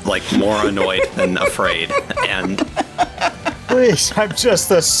like more annoyed than afraid. And Please, I'm just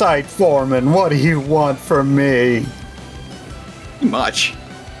the site foreman. What do you want from me? Much.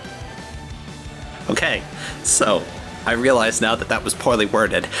 okay, so I realize now that was poorly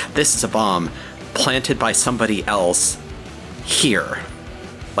worded. This is a bomb planted by somebody else here.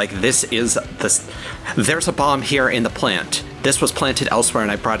 Like this is this. There's a bomb here in the plant. This was planted elsewhere,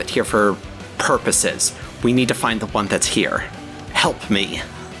 and I brought it here for purposes. We need to find the one that's here. Help me.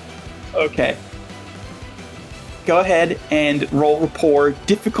 Okay. Go ahead and roll rapport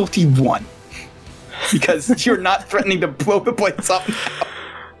difficulty 1. Because you're not threatening to blow the place up.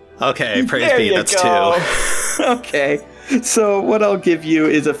 Okay, praise There be. you That's go. 2. Okay. So what I'll give you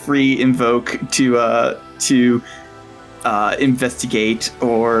is a free invoke to investigate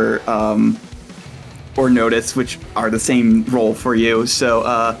or notice, which are the same roll for you.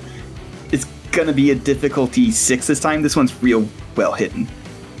 So it's gonna be a difficulty 6 this time. This one's real well hidden.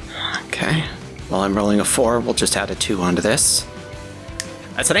 Okay. While I'm rolling a 4, we'll just add a 2 onto this.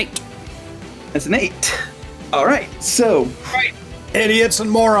 That's an 8. That's an 8. All right. So Idiots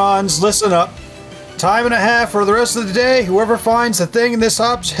and morons, listen up. Time and a half for the rest of the day. Whoever finds the thing in this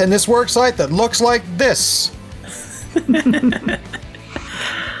work site that looks like this.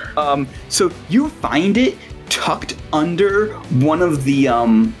 So you find it tucked under one of the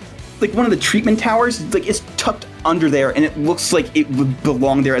one of the treatment towers. Like it's tucked under there, and it looks like it would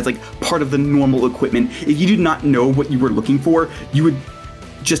belong there as like part of the normal equipment. If you did not know what you were looking for, you would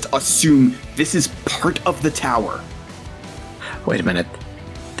just assume this is part of the tower. Wait a minute.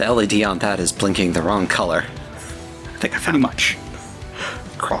 The LED on that is blinking the wrong color. I think I Pretty found much.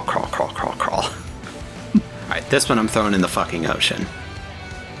 Crawl. Alright, this one I'm throwing in the fucking ocean.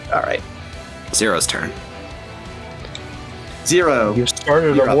 All right. Zero's turn. 0. You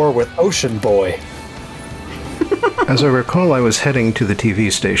started You're a up. war with Ocean Boy. As I recall, I was heading to the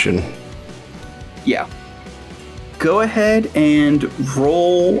TV station. Yeah. Go ahead and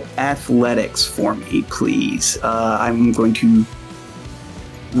roll athletics for me, please. I'm going to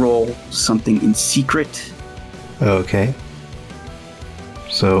roll something in secret. Okay.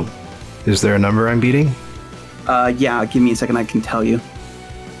 So, is there a number I'm beating? Yeah, give me a second, I can tell you.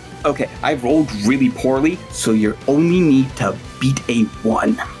 Okay, I rolled really poorly, so you only need to beat a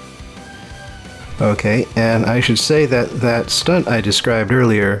 1. Okay, and I should say that stunt I described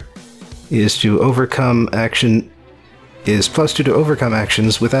earlier is to overcome action... is +2 to overcome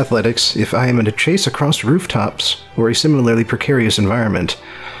actions with athletics if I am in a chase across rooftops or a similarly precarious environment.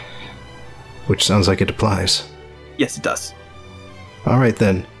 Which sounds like it applies. Yes, it does. Alright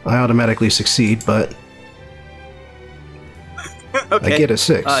then, I automatically succeed, but Okay. I get a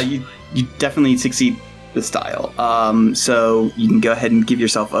 6. You definitely succeed with style. So you can go ahead and give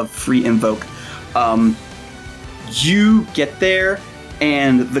yourself a free invoke. You get there,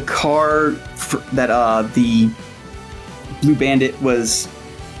 and the car that the Blue Bandit was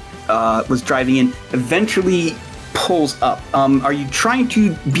driving in eventually pulls up. Are you trying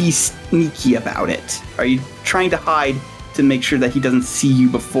to be sneaky about it? Are you trying to hide to make sure that he doesn't see you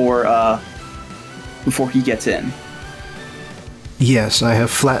before he gets in? Yes, I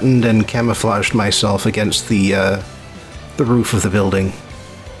have flattened and camouflaged myself against the roof of the building.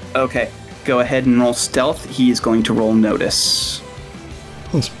 Okay, go ahead and roll stealth. He is going to roll notice.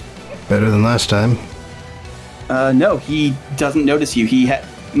 That's better than last time. No, he doesn't notice you. He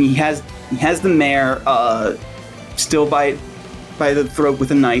has the mare still by the throat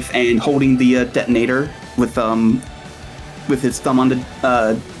with a knife and holding the detonator with his thumb on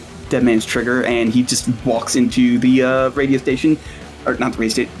the dead man's trigger, and he just walks into the radio station, or not the radio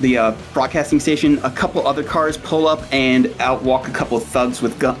station, the broadcasting station. A couple other cars pull up and out walk a couple of thugs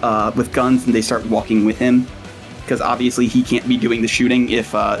with guns, and they start walking with him because obviously he can't be doing the shooting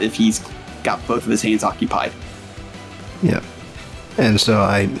if he's got both of his hands occupied. Yeah. And so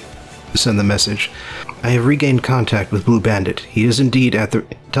I send the message. I have regained contact with Blue Bandit. He is indeed at the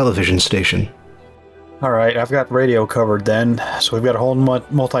television station. Alright, I've got radio covered then, so we've got a whole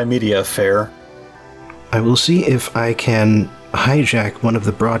multimedia affair. I will see if I can hijack one of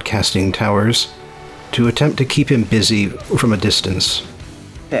the broadcasting towers to attempt to keep him busy from a distance.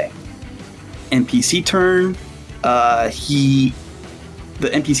 Okay. NPC turn. The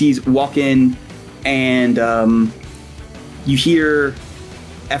NPCs walk in, and you hear,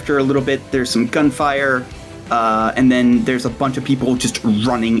 after a little bit, there's some gunfire, and then there's a bunch of people just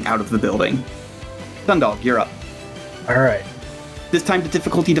running out of the building. Sundog, you're up. Alright, This time the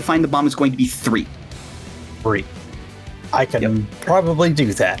difficulty to find the bomb is going to be 3. 3. I can probably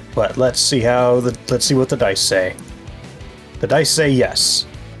do that, but let's see what the dice say. The dice say yes.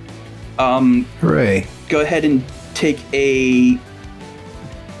 Hooray. Go ahead and take a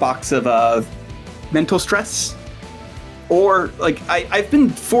box of mental stress. Or, like, I've been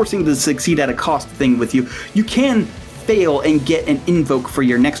forcing the succeed at a cost thing with you. You can fail and get an invoke for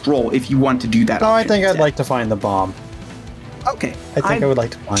your next roll if you want to do that. No, I option think I'd instead. like to find the bomb. Okay. I think I would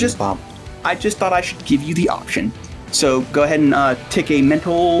like to find the bomb. I just thought I should give you the option. So go ahead and tick a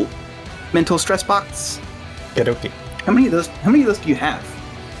mental stress box. Good-okey. How many of those do you have?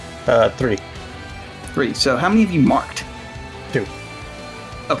 3. 3. So how many have you marked? 2.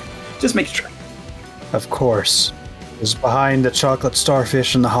 Okay. Just make sure. Of course. It was behind the chocolate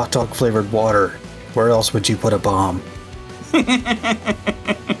starfish and the hot dog flavored water. Where else would you put a bomb? You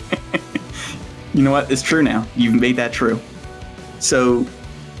know what? It's true now. You've made that true. So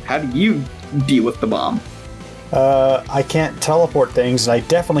how do you deal with the bomb? I can't teleport things, and I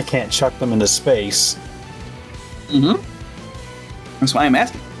definitely can't chuck them into space. Mm-hmm. That's why I'm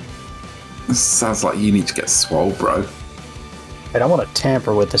asking. This sounds like you need to get swole, bro. I don't want to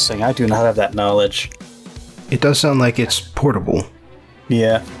tamper with this thing. I do not have that knowledge. It does sound like it's portable.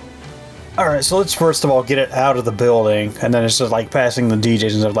 Yeah. Alright, so let's first of all get it out of the building, and then it's just like passing the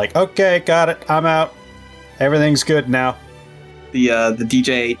DJs and stuff like, okay, got it, I'm out. Everything's good now. The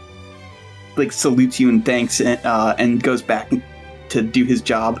DJ like salutes you and thanks and goes back to do his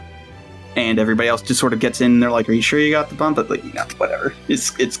job, and everybody else just sort of gets in and they're like, are you sure you got the bomb? But like, you know, whatever.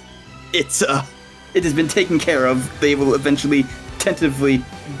 It has been taken care of. They will eventually tentatively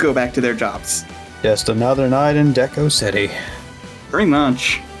go back to their jobs. Just another night in Deco City. Pretty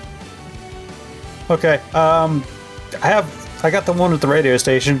much. Okay, I got the one at the radio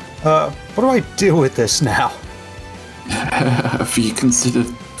station. What do I do with this now? Have you considered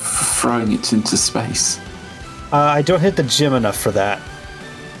throwing it into space? I don't hit the gym enough for that.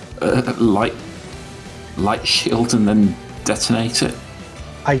 Light shield and then detonate it?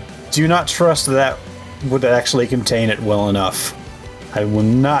 I do not trust that would actually contain it well enough. I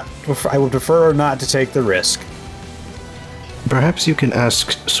would prefer not to take the risk. Perhaps you can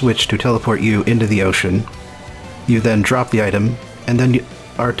ask Switch to teleport you into the ocean. You then drop the item, and then you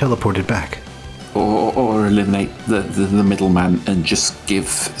are teleported back. or eliminate the middleman and just give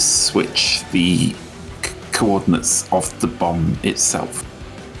Switch the coordinates of the bomb itself.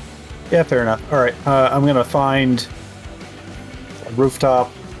 Yeah, fair enough. All right, I'm gonna find a rooftop,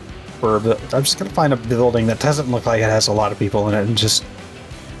 I'm just gonna find a building that doesn't look like it has a lot of people in it, and just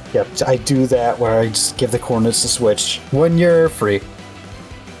I do that where I just give the coordinates to Switch when you're free.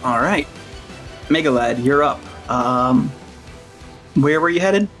 All right, Megalad, you're up. Where were you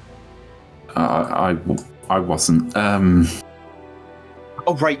headed? I wasn't.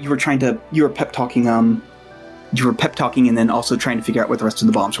 Oh, right, you were pep talking. You were pep talking, and then also trying to figure out where the rest of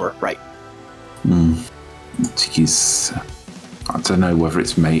the bombs were. Right. Jeez. I don't know whether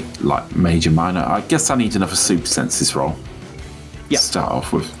it's major, minor. I guess I need another super senses roll. Yeah. To start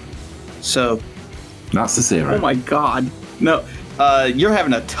off with. So. That's a 0. Oh my God. No. You're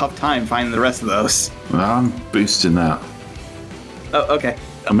having a tough time finding the rest of those. Well, I'm boosting that. Oh, okay.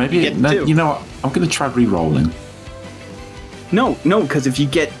 Or maybe you know what? I'm going to try re-rolling. No, because if you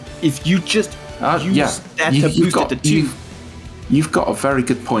just use that to boost it to 2. You've got a very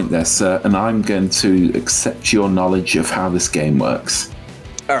good point there, sir, and I'm going to accept your knowledge of how this game works.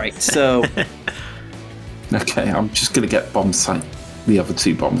 All right, so okay, I'm just going to get bomb sight, the other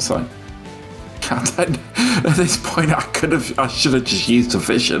 2 bomb sight. At this point, I should have just used a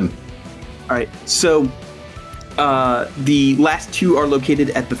vision. All right, so the last 2 are located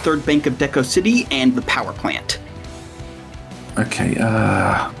at the 3rd Bank of Deco City and the power plant. Okay,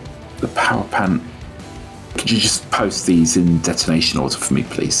 the power plant. Could you just post these in detonation order for me,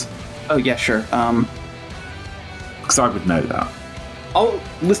 please? Oh yeah, sure. Because I would know that. I'll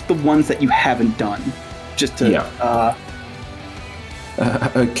list the ones that you haven't done, just to. Yeah.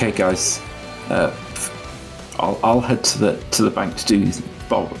 Okay, guys. I'll head to the bank to do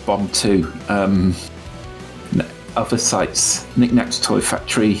bomb 2. Other sites: Knick-Knack's Toy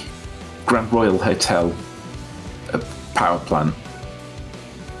Factory, Grand Royal Hotel, power plant.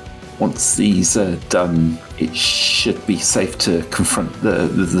 Once these are done, it should be safe to confront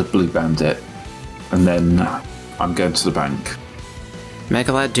the Blue Bandit, and then I'm going to the bank.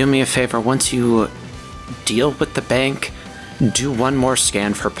 Megalad, do me a favor. Once you deal with the bank, do one more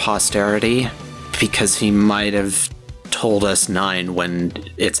scan for posterity, because he might have told us 9 when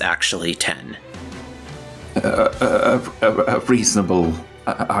it's actually 10. A reasonable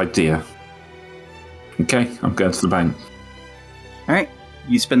idea. Okay, I'm going to the bank. All right.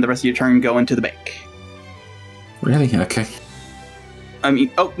 You spend the rest of your turn going to the bank. Really? Okay. I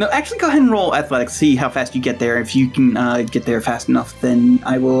mean, oh, no, actually go ahead and roll athletics, see how fast you get there. If you can get there fast enough, then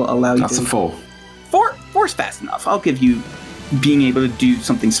I will allow you That's to... a 4. 4's fast enough. I'll give you being able to do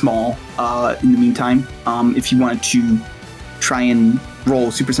something small in the meantime. If you wanted to try and roll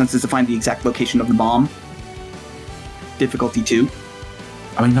super senses to find the exact location of the bomb. Difficulty 2.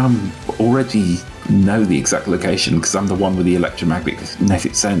 I mean, I'm already know the exact location because I'm the one with the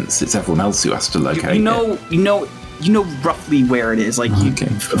electromagnetic sense. It's everyone else who has to locate You know roughly where it is. Like you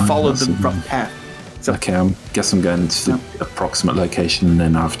follow the rough path. So, okay, I guess I'm going to the approximate location, and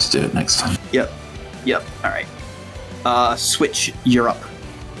then I have to do it next time. Yep. All right. Switch. You're up.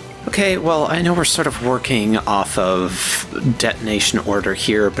 Okay, well, I know we're sort of working off of detonation order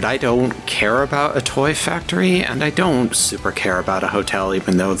here, but I don't care about a toy factory, and I don't super care about a hotel,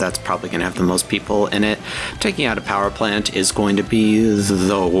 even though that's probably going to have the most people in it. Taking out a power plant is going to be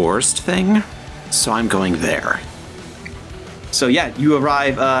the worst thing, so I'm going there. So yeah, you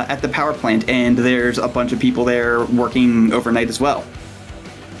arrive at the power plant, and there's a bunch of people there working overnight as well.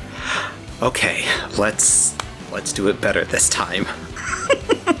 Okay, let's do it better this time.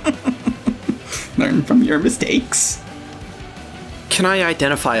 Learn from your mistakes. Can I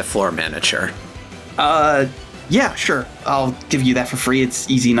identify a floor manager? Yeah, sure. I'll give you that for free. It's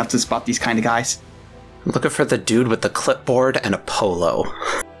easy enough to spot these kind of guys. I'm looking for the dude with the clipboard and a polo.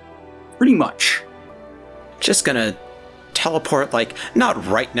 Pretty much. Just gonna teleport, not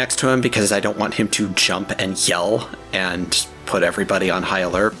right next to him because I don't want him to jump and yell and put everybody on high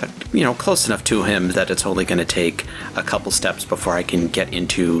alert, but, close enough to him that it's only gonna take a couple steps before I can get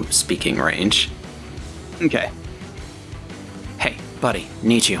into speaking range. Okay. Hey, buddy,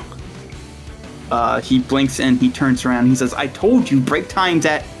 need you. He blinks and he turns around and he says, I told you break time's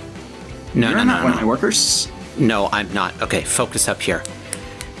at... No. You're not one of my workers. No, I'm not. Okay, focus up here.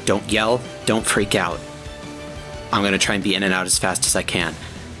 Don't yell, don't freak out. I'm gonna try and be in and out as fast as I can.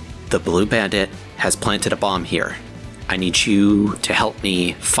 The Blue Bandit has planted a bomb here. I need you to help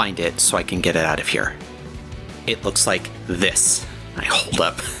me find it so I can get it out of here. It looks like this. I hold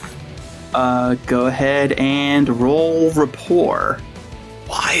up. Go ahead and roll rapport.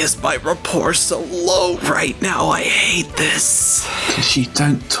 Why is my rapport so low right now? I hate this. Because you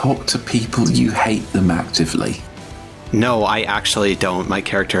don't talk to people, you hate them actively. No, I actually don't. My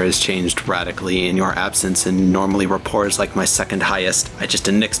character has changed radically in your absence, and normally rapport is like my second highest. I just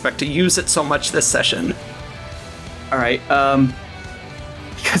didn't expect to use it so much this session. All right.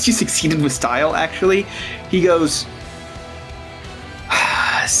 Because you succeeded with style, actually, he goes,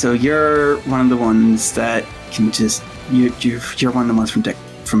 so you're one of the ones that can just, you're one of the ones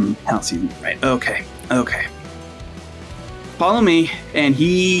from Halcyon, right? Okay. Follow me, and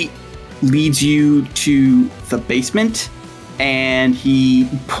he leads you to the basement, and he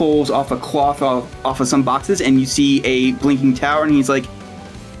pulls off a cloth off of some boxes, and you see a blinking tower, and he's like,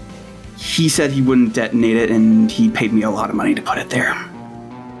 he said he wouldn't detonate it, and he paid me a lot of money to put it there.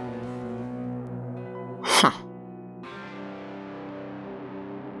 Huh.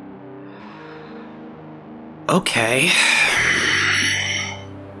 Okay.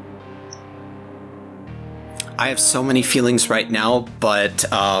 I have so many feelings right now, but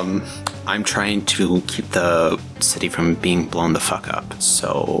I'm trying to keep the city from being blown the fuck up.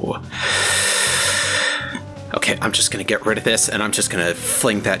 So, okay, I'm just gonna get rid of this, and I'm just gonna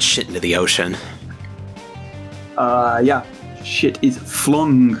fling that shit into the ocean. Yeah. Shit is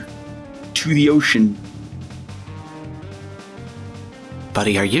flung to the ocean.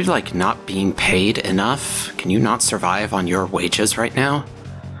 Buddy, are you, like, not being paid enough? Can you not survive on your wages right now?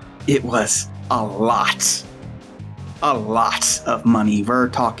 It was a lot of money. We're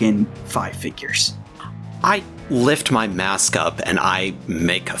talking 5 figures. I lift my mask up and I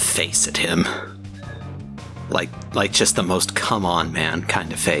make a face at him. Like just the most come on man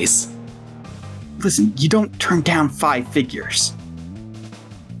kind of face. Listen, you don't turn down 5 figures.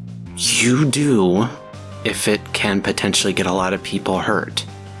 You do, if it can potentially get a lot of people hurt.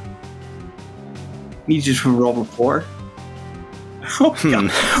 Need you to roll rapport? Oh,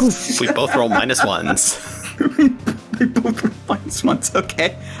 God. We both roll -1s. They both roll -1s,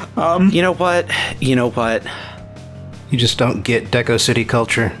 okay. You know what? You just don't get Deco City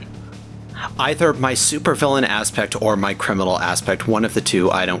culture. Either my supervillain aspect or my criminal aspect, one of the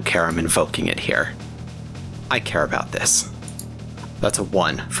two, I don't care, I'm invoking it here. I care about this. That's a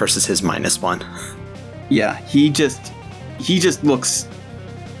 1 versus his -1. Yeah, he just looks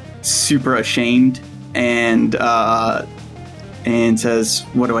super ashamed and says,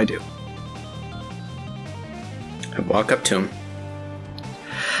 "What do I do?" I walk up to him.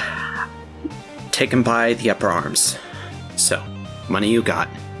 Take him by the upper arms. So, money you got.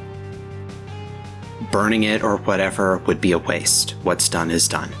 Burning it or whatever would be a waste. What's done is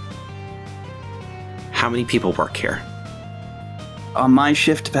done. How many people work here? On my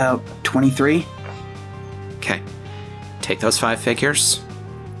shift, about 23. Okay. Take those 5 figures,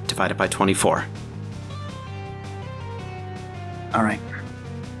 divide it by 24. All right.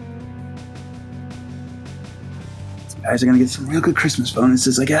 You guys are gonna get some real good Christmas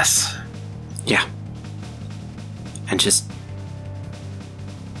bonuses, I guess. Yeah. And just...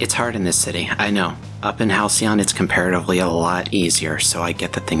 It's hard in this city, I know. Up in Halcyon, it's comparatively a lot easier, so I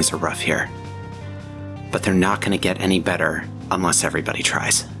get that things are rough here. But they're not going to get any better unless everybody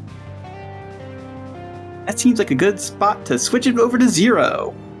tries. That seems like a good spot to switch it over to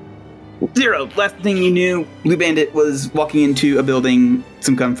Zero. Zero, last thing you knew, Blue Bandit was walking into a building,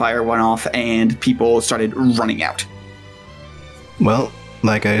 some gunfire went off, and people started running out. Well,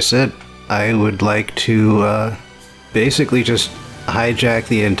 like I said, I would like to basically just hijack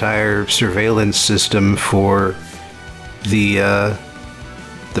the entire surveillance system for the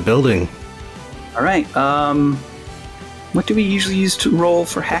building. All right. What do we usually use to roll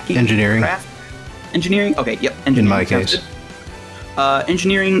for hacking? Engineering. Craft? Engineering. Okay. Yep. Engineering. In my sounds case. good.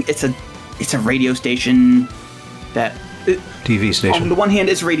 Engineering. It's a radio station that. TV station. On the one hand,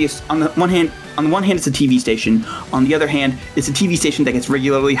 it's a radio. On the one hand, it's a TV station. On the other hand, it's a TV station that gets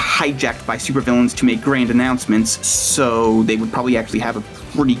regularly hijacked by supervillains to make grand announcements. So they would probably actually have a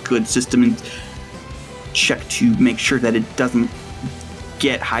pretty good system and check to make sure that it doesn't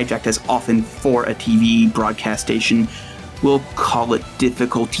get hijacked as often for a TV broadcast station. We'll call it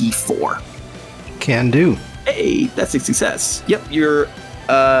difficulty 4. Can do. Hey, that's a success. Yep, your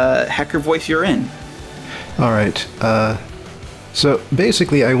hacker voice, you're in. All right. So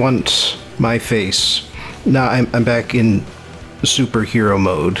basically, I want my face. Now I'm back in superhero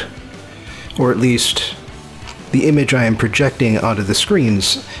mode, or at least the image I am projecting onto the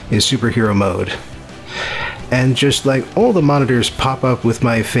screens is superhero mode. And just like all the monitors pop up with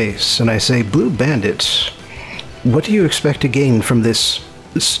my face, and I say, "Blue Bandit, what do you expect to gain from this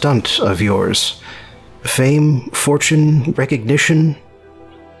stunt of yours? Fame, fortune, recognition?"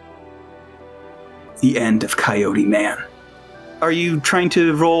 The end of Coyote Man. are you trying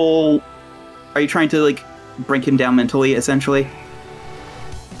to roll? Are you trying to like break him down mentally, essentially?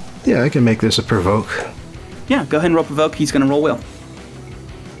 Yeah, I can make this a provoke. Yeah, go ahead and roll provoke. He's gonna roll will.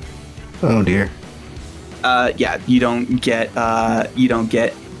 Oh dear. Yeah, you don't get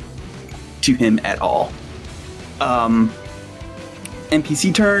to him at all.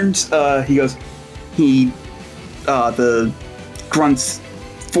 NPC turns. The grunts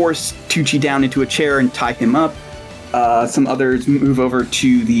force Tucci down into a chair and tie him up. Some others move over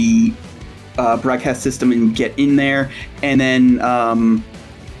to the broadcast system and get in there, and then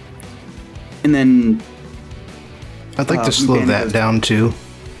I'd like to slow that down too.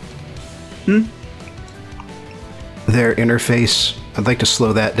 Their interface, I'd like to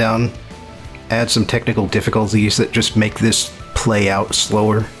slow that down. Add some technical difficulties that just make this play out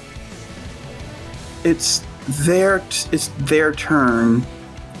slower. It's their turn,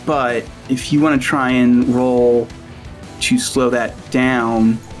 but if you want to try and roll to slow that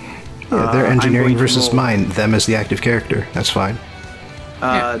down, Yeah, their engineering versus mine, them as the active character. That's fine.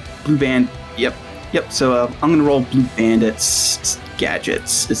 Blue Band. Yep. So I'm gonna roll Blue Bandit's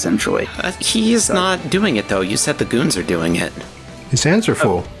gadgets, essentially. He's not doing it, though. You said the goons are doing it. His hands are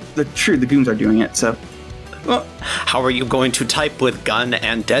full. The goons are doing it. So, well, How are you going to type with gun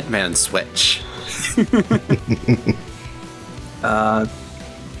and dead man switch?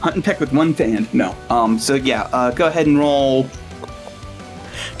 hunt and peck with one hand. No. So yeah. Go ahead and roll.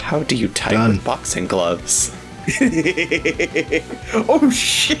 How do you type Done. with boxing gloves? Oh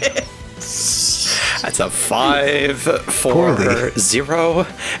shit! That's a 5, 4, Poorly. 0,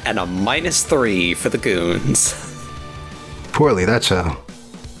 and a -3 for the goons. Poorly, that's how.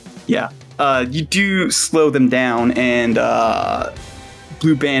 Yeah. You do slow them down, and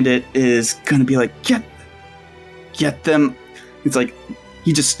Blue Bandit is gonna be like, get them. It's like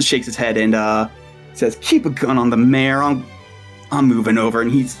he just shakes his head and says, "Keep a gun on the mare. I'm moving over,"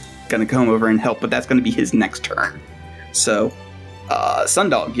 and he's gonna come over and help, but that's gonna be his next turn. So,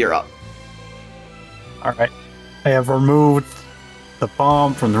 Sundog, you're up. All right. I have removed the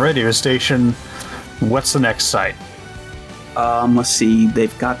bomb from the radio station. What's the next site? Let's see.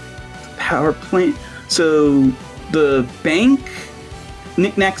 They've got the power plant. So the bank,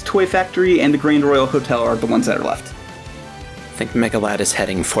 Knickknack's Toy Factory, and the Grand Royal Hotel are the ones that are left. I think Megalad is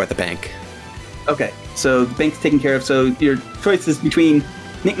heading for the bank. Okay, so the bank's taken care of. So your choice is between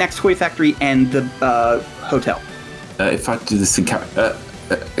Knickknack's Toy Factory and the hotel. If I do this in character,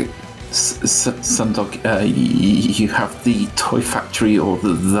 Sundog, you have the toy factory or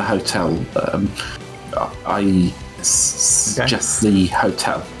the hotel. I suggest the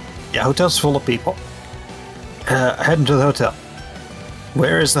hotel. Yeah, hotel's full of people. Heading to the hotel.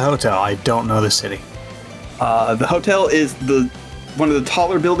 Where is the hotel? I don't know the city. The hotel is one of the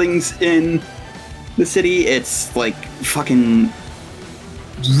taller buildings in the city. It's like fucking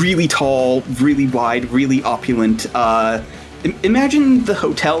really tall, really wide, really opulent. Imagine the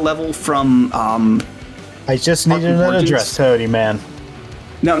hotel level from I just needed Arkham an Origins? address, Cody, man.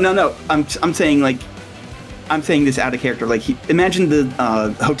 No. I'm saying like I'm saying this out of character. Like imagine the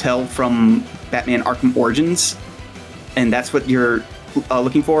hotel from Batman Arkham Origins, and that's what you're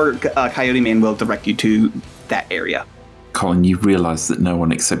looking for. Coyote Man will direct you to that area. Colin, you realise that no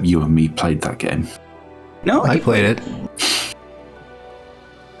one except you and me played that game. No, I played it.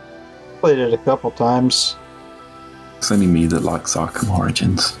 Played it a couple times. It's only me that likes Arkham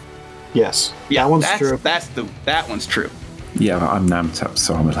Origins. Yes. Yeah, that one's that's, true. That one's true. Yeah, but I'm Namtap,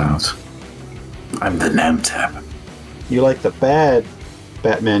 so I'm allowed. I'm the Namtap. You like the bad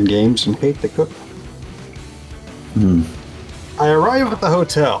Batman games and hate the good. I arrive at the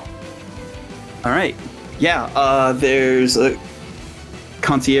hotel. All right. Yeah. There's a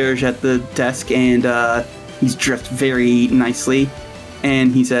concierge at the desk, and he's dressed very nicely.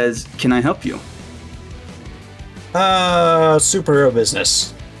 And he says, "Can I help you?" Superhero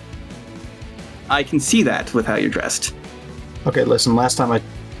business. I can see that with how you're dressed. Okay, listen. Last time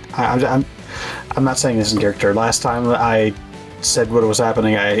I'm not saying this in character. Last time I said what was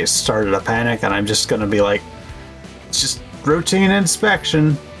happening, I started a panic, and I'm just gonna be like, it's just routine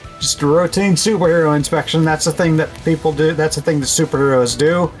inspection, just a routine superhero inspection. That's the thing that people do. That's the thing that superheroes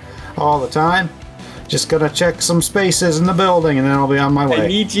do all the time. Just gonna check some spaces in the building, and then I'll be on my way. I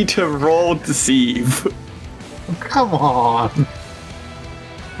need you to roll deceive. Come on.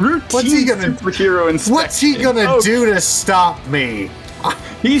 Routine What's he gonna- superhero inspection? What's he gonna Oh, do to stop me?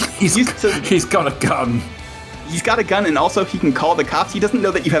 He's got a gun. He's got a gun, and also he can call the cops. He doesn't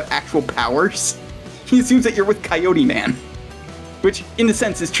know that you have actual powers. He assumes that you're with Coyote Man, which, in a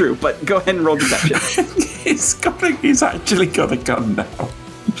sense, is true. But go ahead and roll deception. He's actually got a gun now.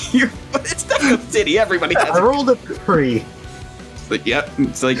 But it's Deco City. Everybody has. I rolled a 3. Like, yep.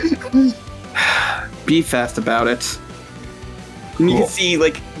 It's like, be fast about it. And you can see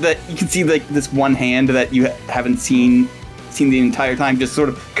like that. You can see like this one hand that you haven't seen the entire time just sort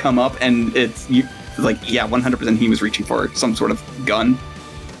of come up, and it's like, yeah, 100% he was reaching for some sort of gun.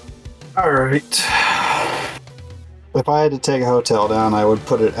 All right. If I had to take a hotel down, I would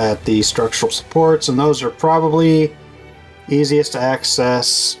put it at the structural supports, and those are probably easiest to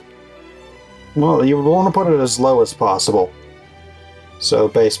access. Well, you would want to put it as low as possible. So,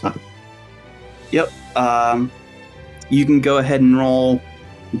 basement. Yep. You can go ahead and roll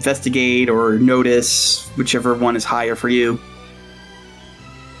investigate or notice, whichever one is higher for you.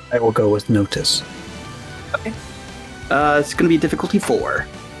 I will go with notice. Okay. It's going to be difficulty 4.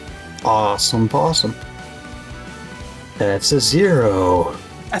 Awesome. That's a 0.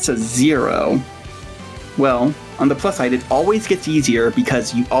 That's a 0. Well, on the plus side, it always gets easier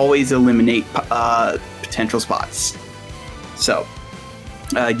because you always eliminate potential spots. So,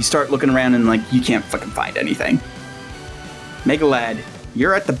 you start looking around and, like, you can't fucking find anything. Megalad,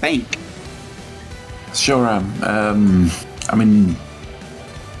 you're at the bank. Sure am. I mean,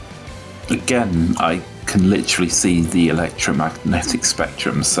 again, I can literally see the electromagnetic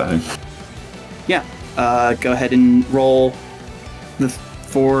spectrum, so... Yeah. Go ahead and roll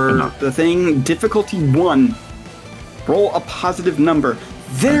for the thing. Difficulty 1. Roll a positive number.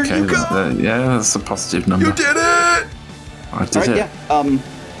 There you go! Yeah, that's a positive number. You did it! I did it. Yeah.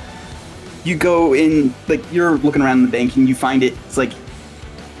 You go in, like, you're looking around the bank and you find it's, like,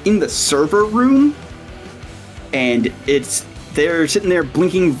 in the server room, and they're sitting there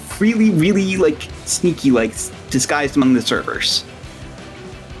blinking really, like, sneaky, like, disguised among the servers.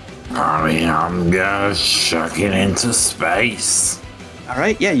 I'm gonna chuck it into space. All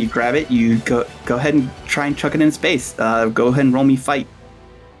right, yeah, you grab it. You go ahead and try and chuck it in space. Go ahead and roll me fight.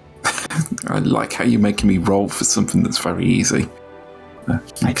 I like how you're making me roll for something that's very easy.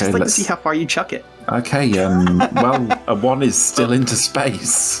 I just like to see how far you chuck it. Okay, well, a 1 is still into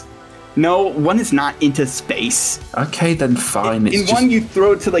space. No, 1 is not into space. Okay, then fine. In 1, you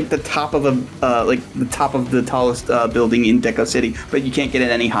throw it to like the top of the top of the tallest building in Deco City, but you can't get it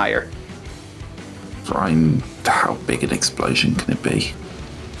any higher. Fine. How big an explosion can it be?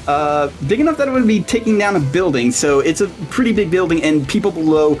 Big enough that it would be taking down a building. So it's a pretty big building, and people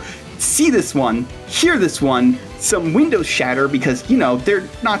below see this one, hear this one. Some windows shatter because they're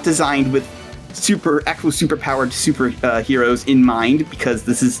not designed with actual superpowered superheroes in mind, because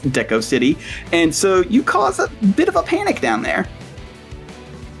this is Deco City, and so you cause a bit of a panic down there.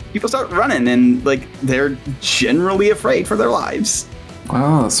 People start running, and like they're generally afraid for their lives.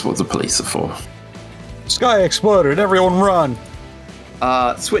 Well, that's what the police are for. Sky exploded. Everyone run.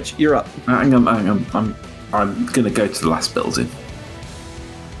 Switch, you're up. Hang on. I'm gonna go to the last building.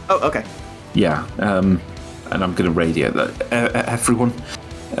 Oh, okay. Yeah. And I'm gonna radio that everyone.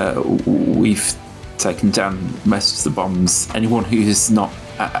 We've taken down most of the bombs. Anyone who is not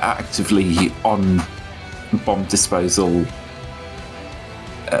actively on bomb disposal,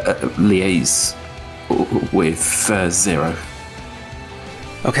 liaise with 0.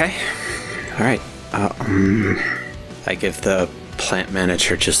 Okay. All right. I give the plant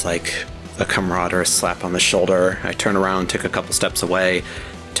manager just like a comrade or a slap on the shoulder. I turn around, take a couple steps away,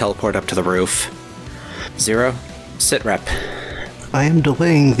 teleport up to the roof. 0, sit rep. I am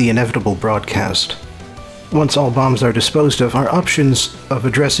delaying the inevitable broadcast. Once all bombs are disposed of, our options of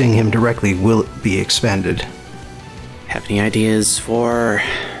addressing him directly will be expanded. Have any ideas for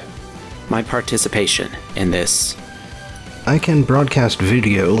my participation in this? I can broadcast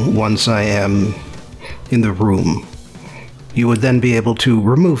video once I am in the room. You would then be able to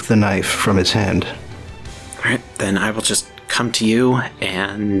remove the knife from his hand. Alright, then I will just come to you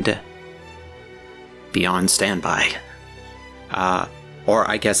and be on standby. Or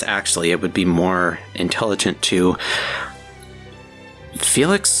I guess actually it would be more intelligent to...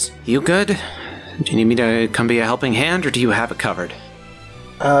 Felix, you good? Do you need me to come be a helping hand, or do you have it covered?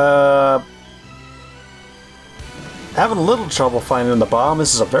 Having a little trouble finding the bomb.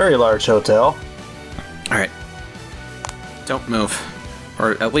 This is a very large hotel. Alright. Don't move.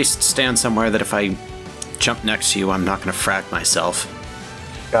 Or at least stand somewhere that if I jump next to you, I'm not going to frag myself.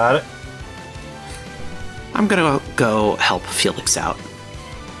 Got it. I'm going to go help Felix out.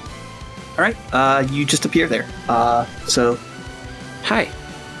 Alright, you just appear there. So... Hi.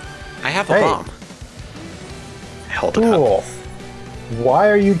 I have a Hey. bomb. I hold it Cool. up. Why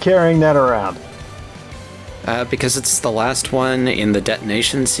are you carrying that around? Because it's the last one in the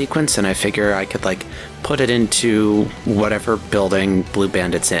detonation sequence, and I figure I could, put it into whatever building Blue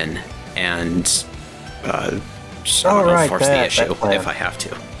Bandit's in, and, force the issue that plan. if I have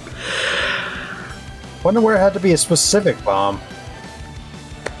to. Wonder where it had to be a specific bomb.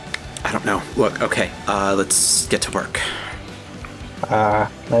 I don't know. Look, okay, let's get to work. I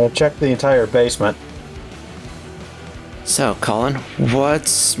checked the entire basement. So, Colin,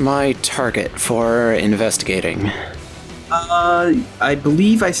 what's my target for investigating? I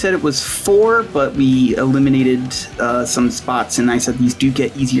believe I said it was 4, but we eliminated some spots, and I said these do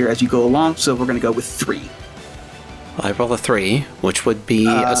get easier as you go along, so we're going to go with 3. I roll a 3, which would be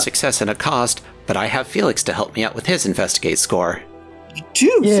a success and a cost, but I have Felix to help me out with his investigate score. You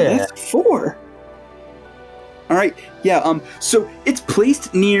do? Yeah. So that's 4. All right. Yeah. So it's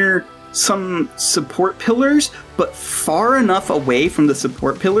placed near some support pillars, but far enough away from the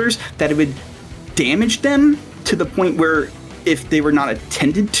support pillars that it would damage them to the point where if they were not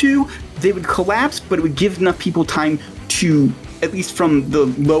attended to, they would collapse, but it would give enough people time to, at least from the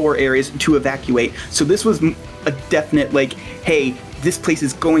lower areas, to evacuate. So this was a definite, like, hey, this place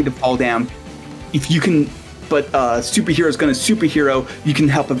is going to fall down. If you can, but superhero's gonna superhero, you can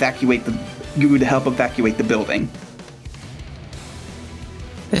help evacuate the building.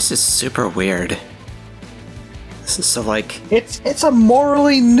 This is super weird. This is so, like... It's a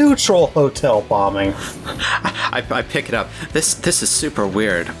morally neutral hotel bombing. I pick it up. This is super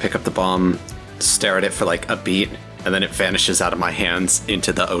weird. I pick up the bomb, stare at it for like a beat, and then it vanishes out of my hands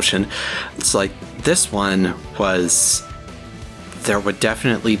into the ocean. It's like, this one was... There would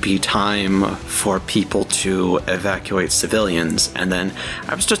definitely be time for people to evacuate civilians, and then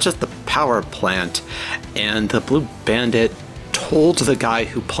I was just at the power plant, and the Blue Bandit told the guy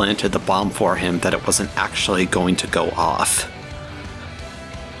who planted the bomb for him that it wasn't actually going to go off.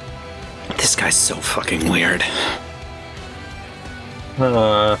 This guy's so fucking weird.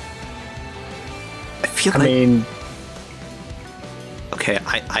 I feel like... Okay,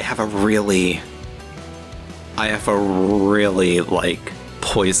 I have a really, like,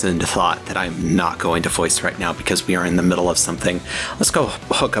 poisoned thought that I'm not going to voice right now because we are in the middle of something. Let's go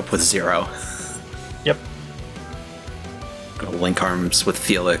hook up with Zero. Yep. Go link arms with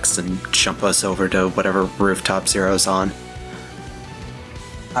Felix and jump us over to whatever rooftop Zero's on.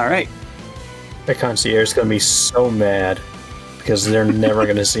 All right. The concierge is going to be so mad because they're never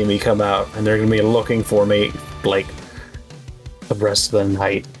going to see me come out, and they're going to be looking for me, like, the rest of the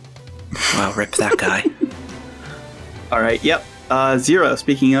night. Well, rip that guy. All right. Yep. Zero,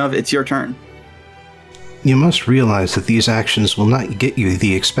 speaking of, it's your turn. You must realize that these actions will not get you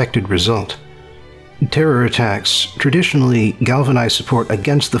the expected result. Terror attacks traditionally galvanize support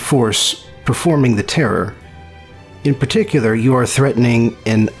against the force performing the terror. In particular, you are threatening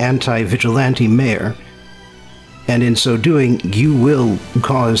an anti-vigilante mayor, and in so doing, you will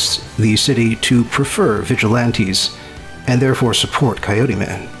cause the city to prefer vigilantes, and therefore support Coyote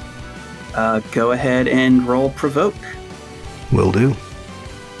Man. Go ahead and roll provoke. Will do.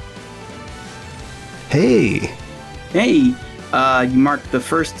 Hey! Hey, you marked the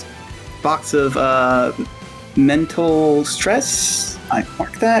first box of mental stress. I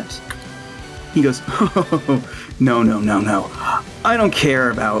mark that. He goes, oh, no. I don't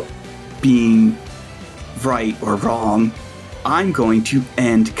care about being right or wrong. I'm going to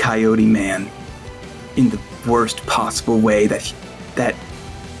end Coyote Man in the worst possible way that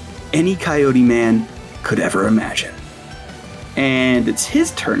any Coyote Man could ever imagine. And it's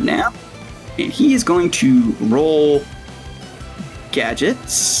his turn now. And he is going to roll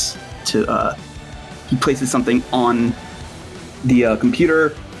gadgets to, he places something on the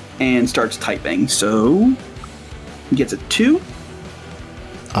computer and starts typing. So he gets a 2.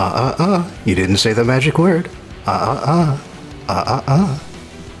 You didn't say the magic word. Let's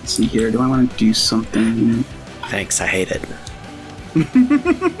see here. Do I want to do something? Thanks, I hate it.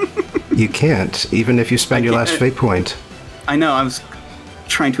 You can't, even if you spend your last fate point. I know. I was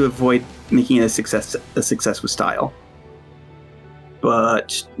trying to avoid making it a success with style.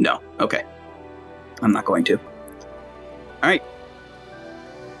 But no. Okay. I'm not going to. All right.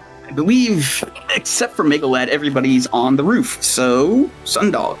 I believe, except for Megalad, everybody's on the roof. So,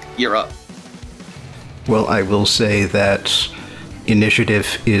 Sundog, you're up. Well, I will say that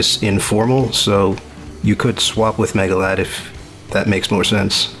initiative is informal, so you could swap with Megalad if that makes more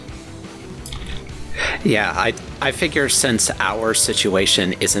sense. Yeah, I figure since our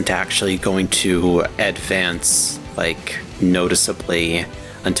situation isn't actually going to advance, like, noticeably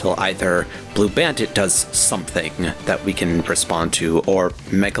until either Blue Bandit does something that we can respond to, or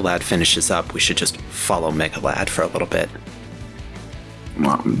Megalad finishes up, we should just follow Megalad for a little bit.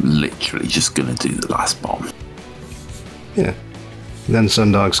 Well, I'm literally just gonna do the last bomb. Yeah. Then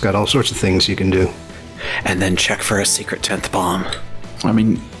Sundog's got all sorts of things you can do. And then check for a secret 10th bomb. I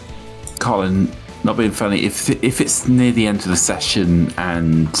mean, Colin, not being funny, if it's near the end of the session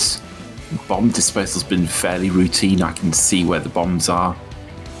and bomb disposal's been fairly routine, I can see where the bombs are.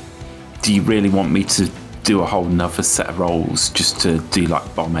 do you really want me to do a whole nother set of rolls just to do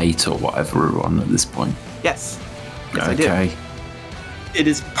like bomb 8 or whatever we're on at this point? Yes. Yes, I Okay. do. It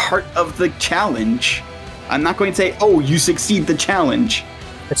is part of the challenge. I'm not going to say, oh, you succeed the challenge.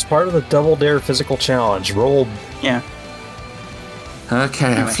 It's part of the Double Dare physical challenge. Roll. Yeah. Okay,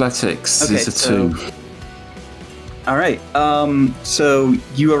 Anyway. athletics Okay, is a so- 2. All right. So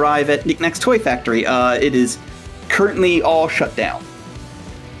you arrive at Knickknack's Toy Factory. It is currently all shut down.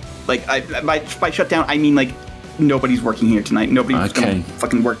 Like, by shut down, I mean, like, nobody's working here tonight. Nobody's Okay. going to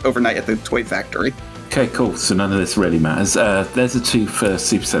fucking work overnight at the Toy Factory. Okay, cool. So none of this really matters. There's a 2 for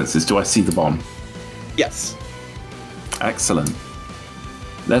super senses. Do I see the bomb? Yes. Excellent.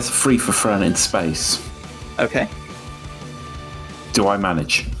 There's a 3 for throwing it into space. Okay. Do I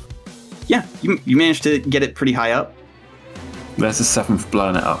manage? Yeah, you managed to get it pretty high up. There's a 7 for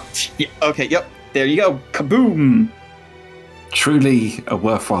blowing it up. Yeah, okay, yep. There you go. Kaboom! Truly a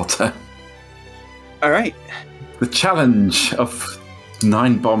worthwhile turn. All right. The challenge of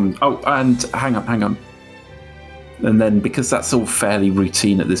 9 bombs. Oh, and hang on. And then, because that's all fairly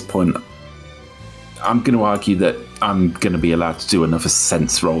routine at this point, I'm going to argue that I'm going to be allowed to do another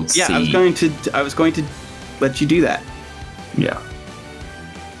sense roll to Yeah, see. I was going to let you do that. Yeah.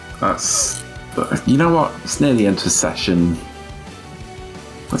 That's. You know what? It's near the end of the session.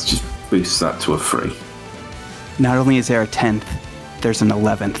 Let's just boost that to a 3. Not only is there a 10th, there's an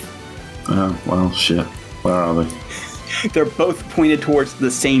 11th. Oh, well, shit. Where are they? They're both pointed towards the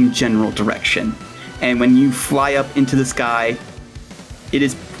same general direction. And when you fly up into the sky,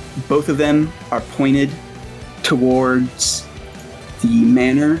 both of them are pointed towards the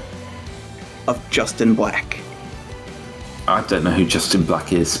manor of Justin Black. I don't know who Justin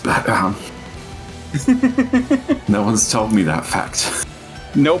Black is, but no one's told me that fact.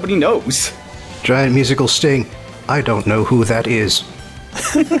 Nobody knows. Giant musical sting. I don't know who that is.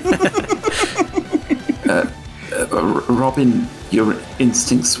 Robin, your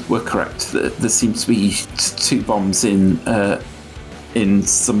instincts were correct. There seems to be 2 bombs in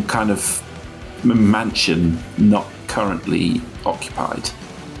some kind of mansion not currently occupied.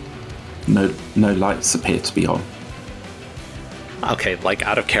 No lights appear to be on. Okay, like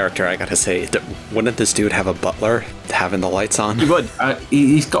out of character, I gotta say, wouldn't this dude have a butler having the lights on? You would.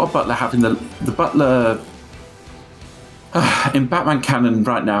 He's got a butler having the butler. In Batman canon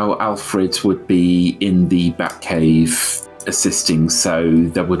right now, Alfred would be in the Batcave assisting, so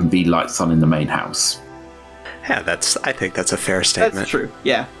there wouldn't be lights on in the main house. Yeah, I think that's a fair statement. That's true.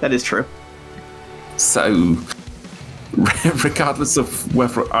 Yeah, that is true. So, regardless of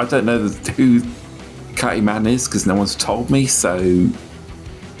whether I don't know who Cutty Man is because no one's told me, so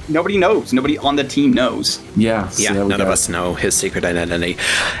Nobody knows. Nobody on the team knows. yeah. So Yeah, there we none of go. us know his secret identity.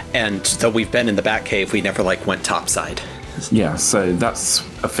 And though we've been in the Batcave, we never went topside. Yeah, so that's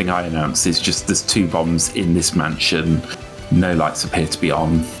a thing I announced. Is just there's 2 bombs in this mansion. No lights appear to be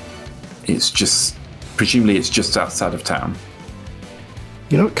on. Presumably it's just outside of town.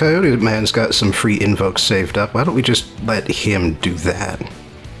 You know, Coyote Man's got some free invokes saved up. Why don't we just let him do that?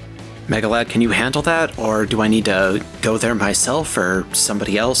 Megalad, can you handle that? Or do I need to go there myself or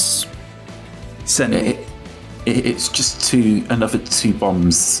somebody else? Send it. It's just another 2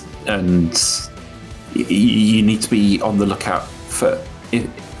 bombs, and you need to be on the lookout for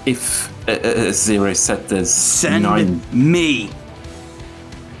if as Zero said, there's Send 9. me.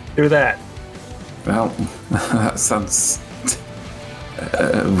 Do that. Well, that sounds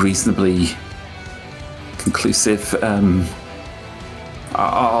reasonably conclusive.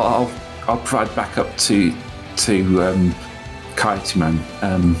 I'll provide backup to Coyote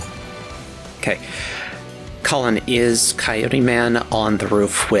Man. Okay. Colin, is Coyote Man on the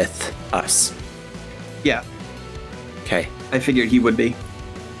roof with us? Yeah, Okay. I figured he would be.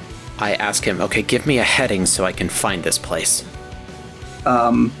 I ask him, okay, give me a heading so I can find this place.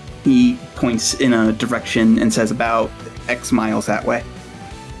 He points in a direction and says about X miles that way.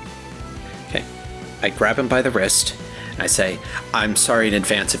 Okay. I grab him by the wrist, and I say, I'm sorry in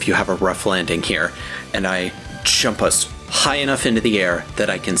advance if you have a rough landing here. And I jump us high enough into the air that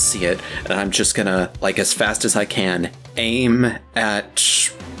I can see it. And I'm just gonna, as fast as I can, aim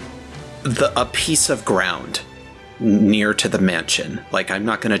at a piece of ground near to the mansion. I'm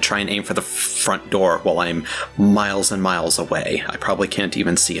not gonna try and aim for the front door while I'm miles and miles away. I probably can't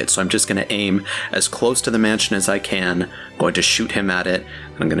even see it, so I'm just gonna aim as close to the mansion as I can. I'm going to shoot him at it.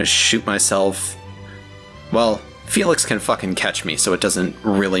 I'm gonna shoot myself. Well, Felix can fucking catch me, so it doesn't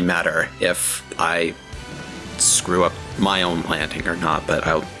really matter if I screw up my own landing or not, but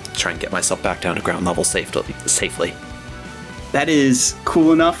I'll try and get myself back down to ground level safely. That is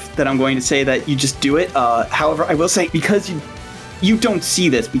cool enough that I'm going to say that you just do it. However, I will say, because you don't see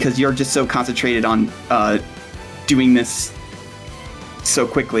this because you're just so concentrated on doing this so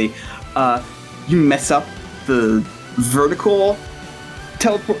quickly. You mess up the vertical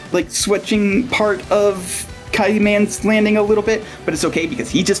teleport, like switching part of Coyote Man's landing a little bit, but it's okay because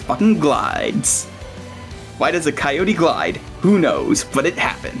he just fucking glides. Why does a coyote glide? Who knows, but it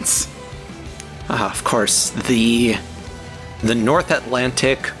happens. Of course, the North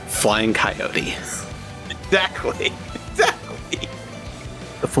Atlantic flying coyote. Exactly.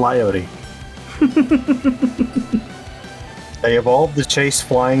 The Flyote. They evolved to chase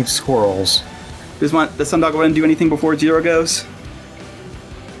flying squirrels. Does Sundog want to do anything before Zero goes?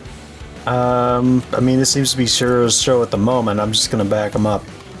 I mean, this seems to be Shiro's show at the moment. I'm just going to back him up.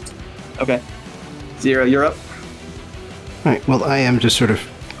 Okay. Zero, you're up. All right, well, I am just sort of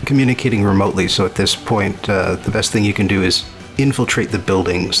communicating remotely, so at this point, the best thing you can do is infiltrate the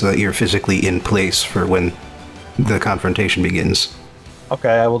building so that you're physically in place for when the confrontation begins.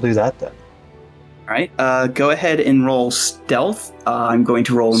 Okay, I will do that then. All right. Go ahead and roll stealth. I'm going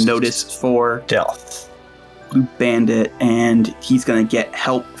to roll notice for Stealth. Blue Bandit, and he's going to get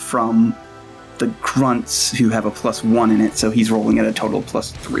help from the grunts who have a +1 in it, so he's rolling at a total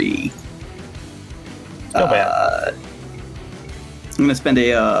 +3. No bad. I'm going to spend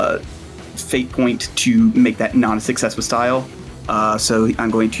a fate point to make that not a success with style. So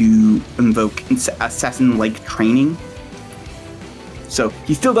I'm going to invoke assassin-like training. So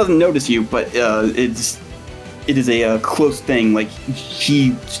he still doesn't notice you, but it is a close thing. Like,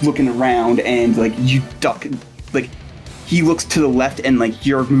 he's looking around and like you duck, like he looks to the left and like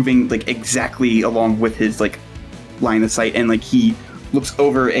you're moving like exactly along with his like line of sight, and like he looks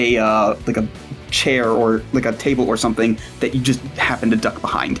over a like a chair or like a table or something that you just happen to duck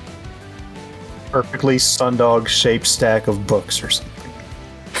behind. Perfectly Sundog-shaped stack of books or something.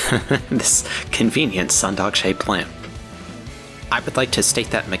 This convenient Sundog-shaped lamp. I would like to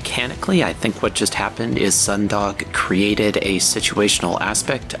state that mechanically, I think what just happened is Sundog created a situational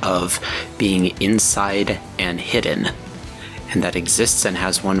aspect of being inside and hidden, and that exists and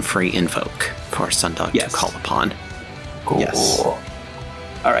has one free invoke for Sundog to call upon. Cool. Yes.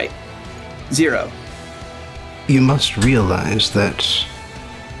 All right. Zero. You must realize that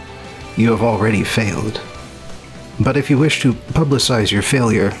you have already failed. But if you wish to publicize your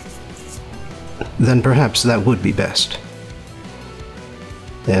failure, then perhaps that would be best.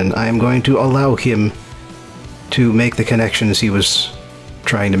 And I am going to allow him to make the connections he was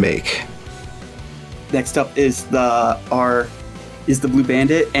trying to make. Next up is the Blue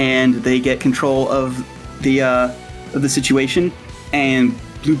Bandit, and they get control of the situation. And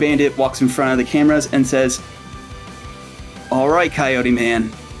Blue Bandit walks in front of the cameras and says, "All right, Coyote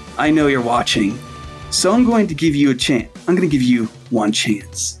Man, I know you're watching, so I'm going to give you a chance. I'm going to give you one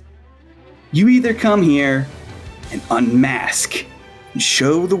chance. You either come here and unmask and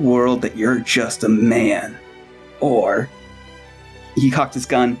show the world that you're just a man, or," he cocked his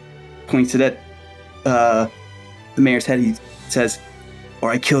gun, points it at the mayor's head. He says, "Or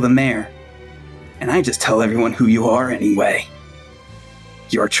I kill the mayor, and I just tell everyone who you are anyway.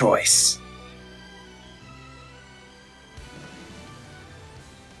 Your choice."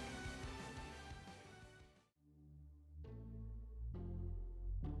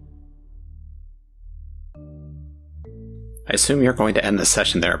 I assume you're going to end the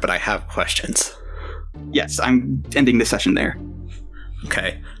session there, but I have questions. Yes, I'm ending the session there.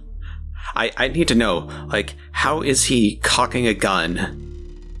 Okay. I need to know, like, how is he cocking a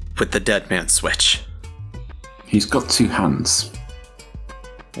gun with the dead man switch? He's got two hands.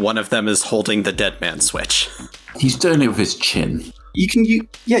 One of them is holding the dead man switch. He's doing it with his chin. You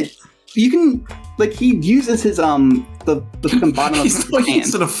can, like, he uses his, the fucking bottom of He's his not hand.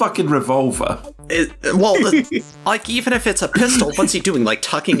 using a fucking revolver. Like, even if it's a pistol, what's he doing? Like,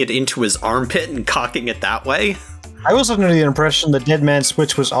 tucking it into his armpit and cocking it that way? I was under the impression the Dead Man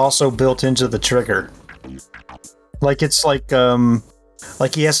Switch was also built into the trigger. Like, it's like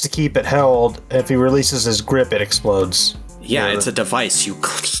he has to keep it held. If he releases his grip, it explodes. Yeah, it's a device you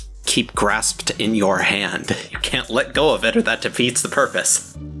keep grasped in your hand. You can't let go of it, or that defeats the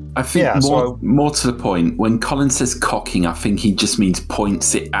purpose. I think Yeah, more to the point, when Colin says cocking, I think he just means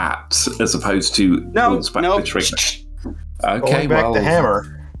points it at, as opposed to points back the trigger. Okay, Going back to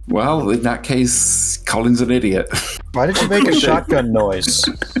hammer. Well, in that case, Colin's an idiot. Why did you make a shotgun noise?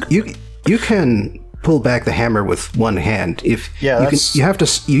 You can pull back the hammer with one hand. You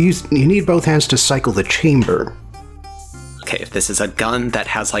need both hands to cycle the chamber. Okay, if this is a gun that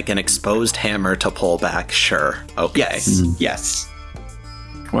has like an exposed hammer to pull back, sure. Okay. Yes, yes.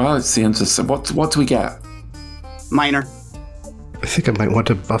 Well, it's the answer. So what do we get? Minor. I think I might want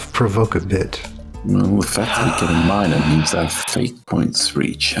to buff provoke a bit. Well, the fact that we get a minor means our fate points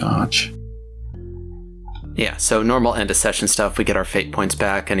recharge. Yeah, so normal end of session stuff, we get our fate points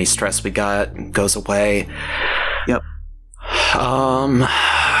back, any stress we got goes away. Yep.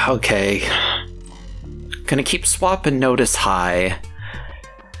 Okay. Gonna keep swap and notice high.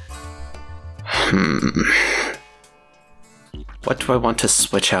 What do I want to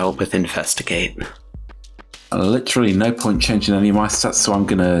switch out with investigate? Literally no point changing any of my stats, so I'm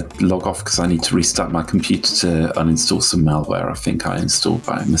gonna log off because I need to restart my computer to uninstall some malware I think I installed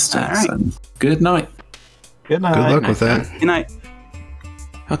by mistake. All right. And good night. Good night. Good luck with that. Good night.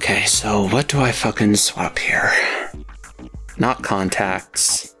 Okay, so what do I fucking swap here? Not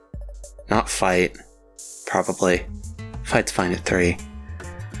contacts. Not fight. Probably. Fight's fine at 3.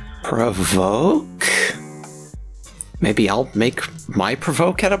 Provoke? Maybe I'll make my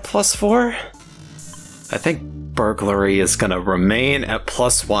provoke at a +4? I think burglary is gonna remain at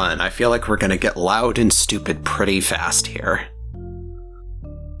 +1. I feel like we're gonna get loud and stupid pretty fast here.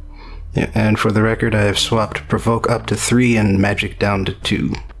 Yeah, and for the record, I have swapped provoke up to 3 and magic down to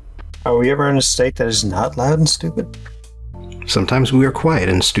 2. Are we ever in a state that is not loud and stupid? Sometimes we are quiet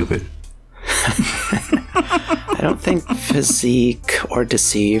and stupid. I don't think physique or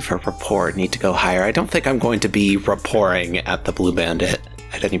deceive or rapport need to go higher. I don't think I'm going to be rapporting at the Blue Bandit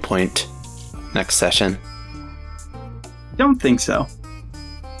at any point next session. Don't think so.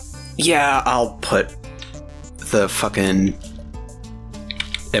 Yeah, I'll put the fucking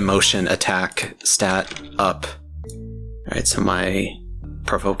emotion attack stat up. Alright, so my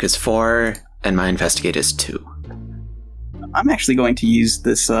provoke is 4 and my investigate is 2. I'm actually going to use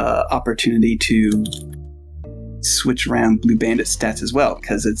this opportunity to switch around Blue Bandit stats as well,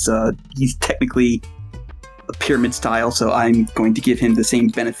 because he's technically a pyramid style, so I'm going to give him the same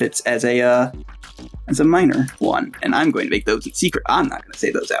benefits as a minor one, and I'm going to make those in secret. I'm not going to say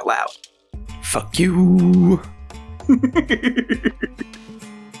those out loud. Fuck you!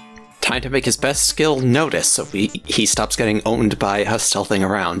 Time to make his best skill notice so he stops getting owned by us stealthing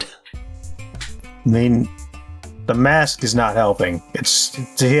around. I mean, the mask is not helping.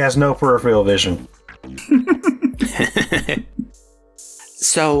 He has no peripheral vision.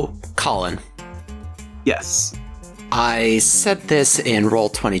 So, Colin. Yes. I said this in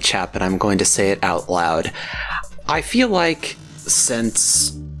Roll20 chat, but I'm going to say it out loud. I feel like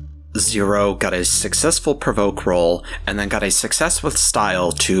since Zero got a successful provoke roll and then got a success with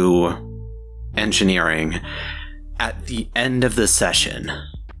style to engineering at the end of the session,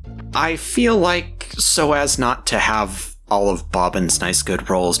 I feel like, so as not to have all of Bobbin's nice good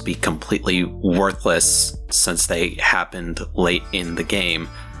rolls be completely worthless since they happened late in the game,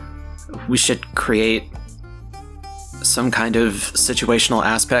 we should create some kind of situational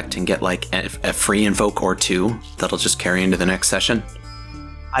aspect and get like a free invoke or 2 that'll just carry into the next session.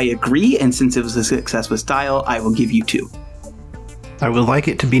 I agree, and since it was a success with style, I will give you 2. I would like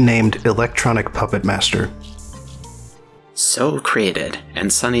it to be named Electronic Puppet Master. So created,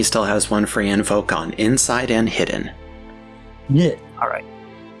 and Sunny still has 1 free invoke on Inside and Hidden. Yeah. Alright.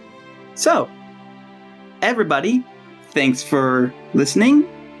 So, everybody, thanks for listening.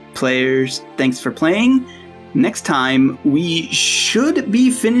 Players, thanks for playing. Next time, we should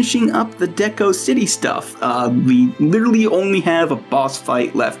be finishing up the Deco City stuff. We literally only have a boss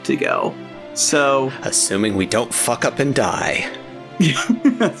fight left to go. So... Assuming we don't fuck up and die.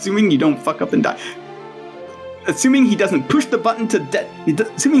 assuming you don't fuck up and die. Assuming he doesn't push the button to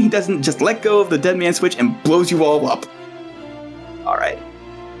assuming he doesn't just let go of the dead man switch and blows you all up. Alright.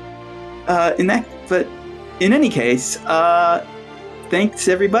 But in any case, thanks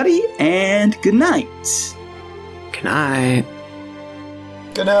everybody, and good night. Good night.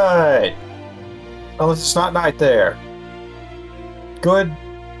 Good night. Oh, it's not night there. Good,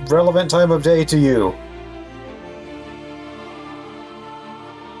 relevant time of day to you.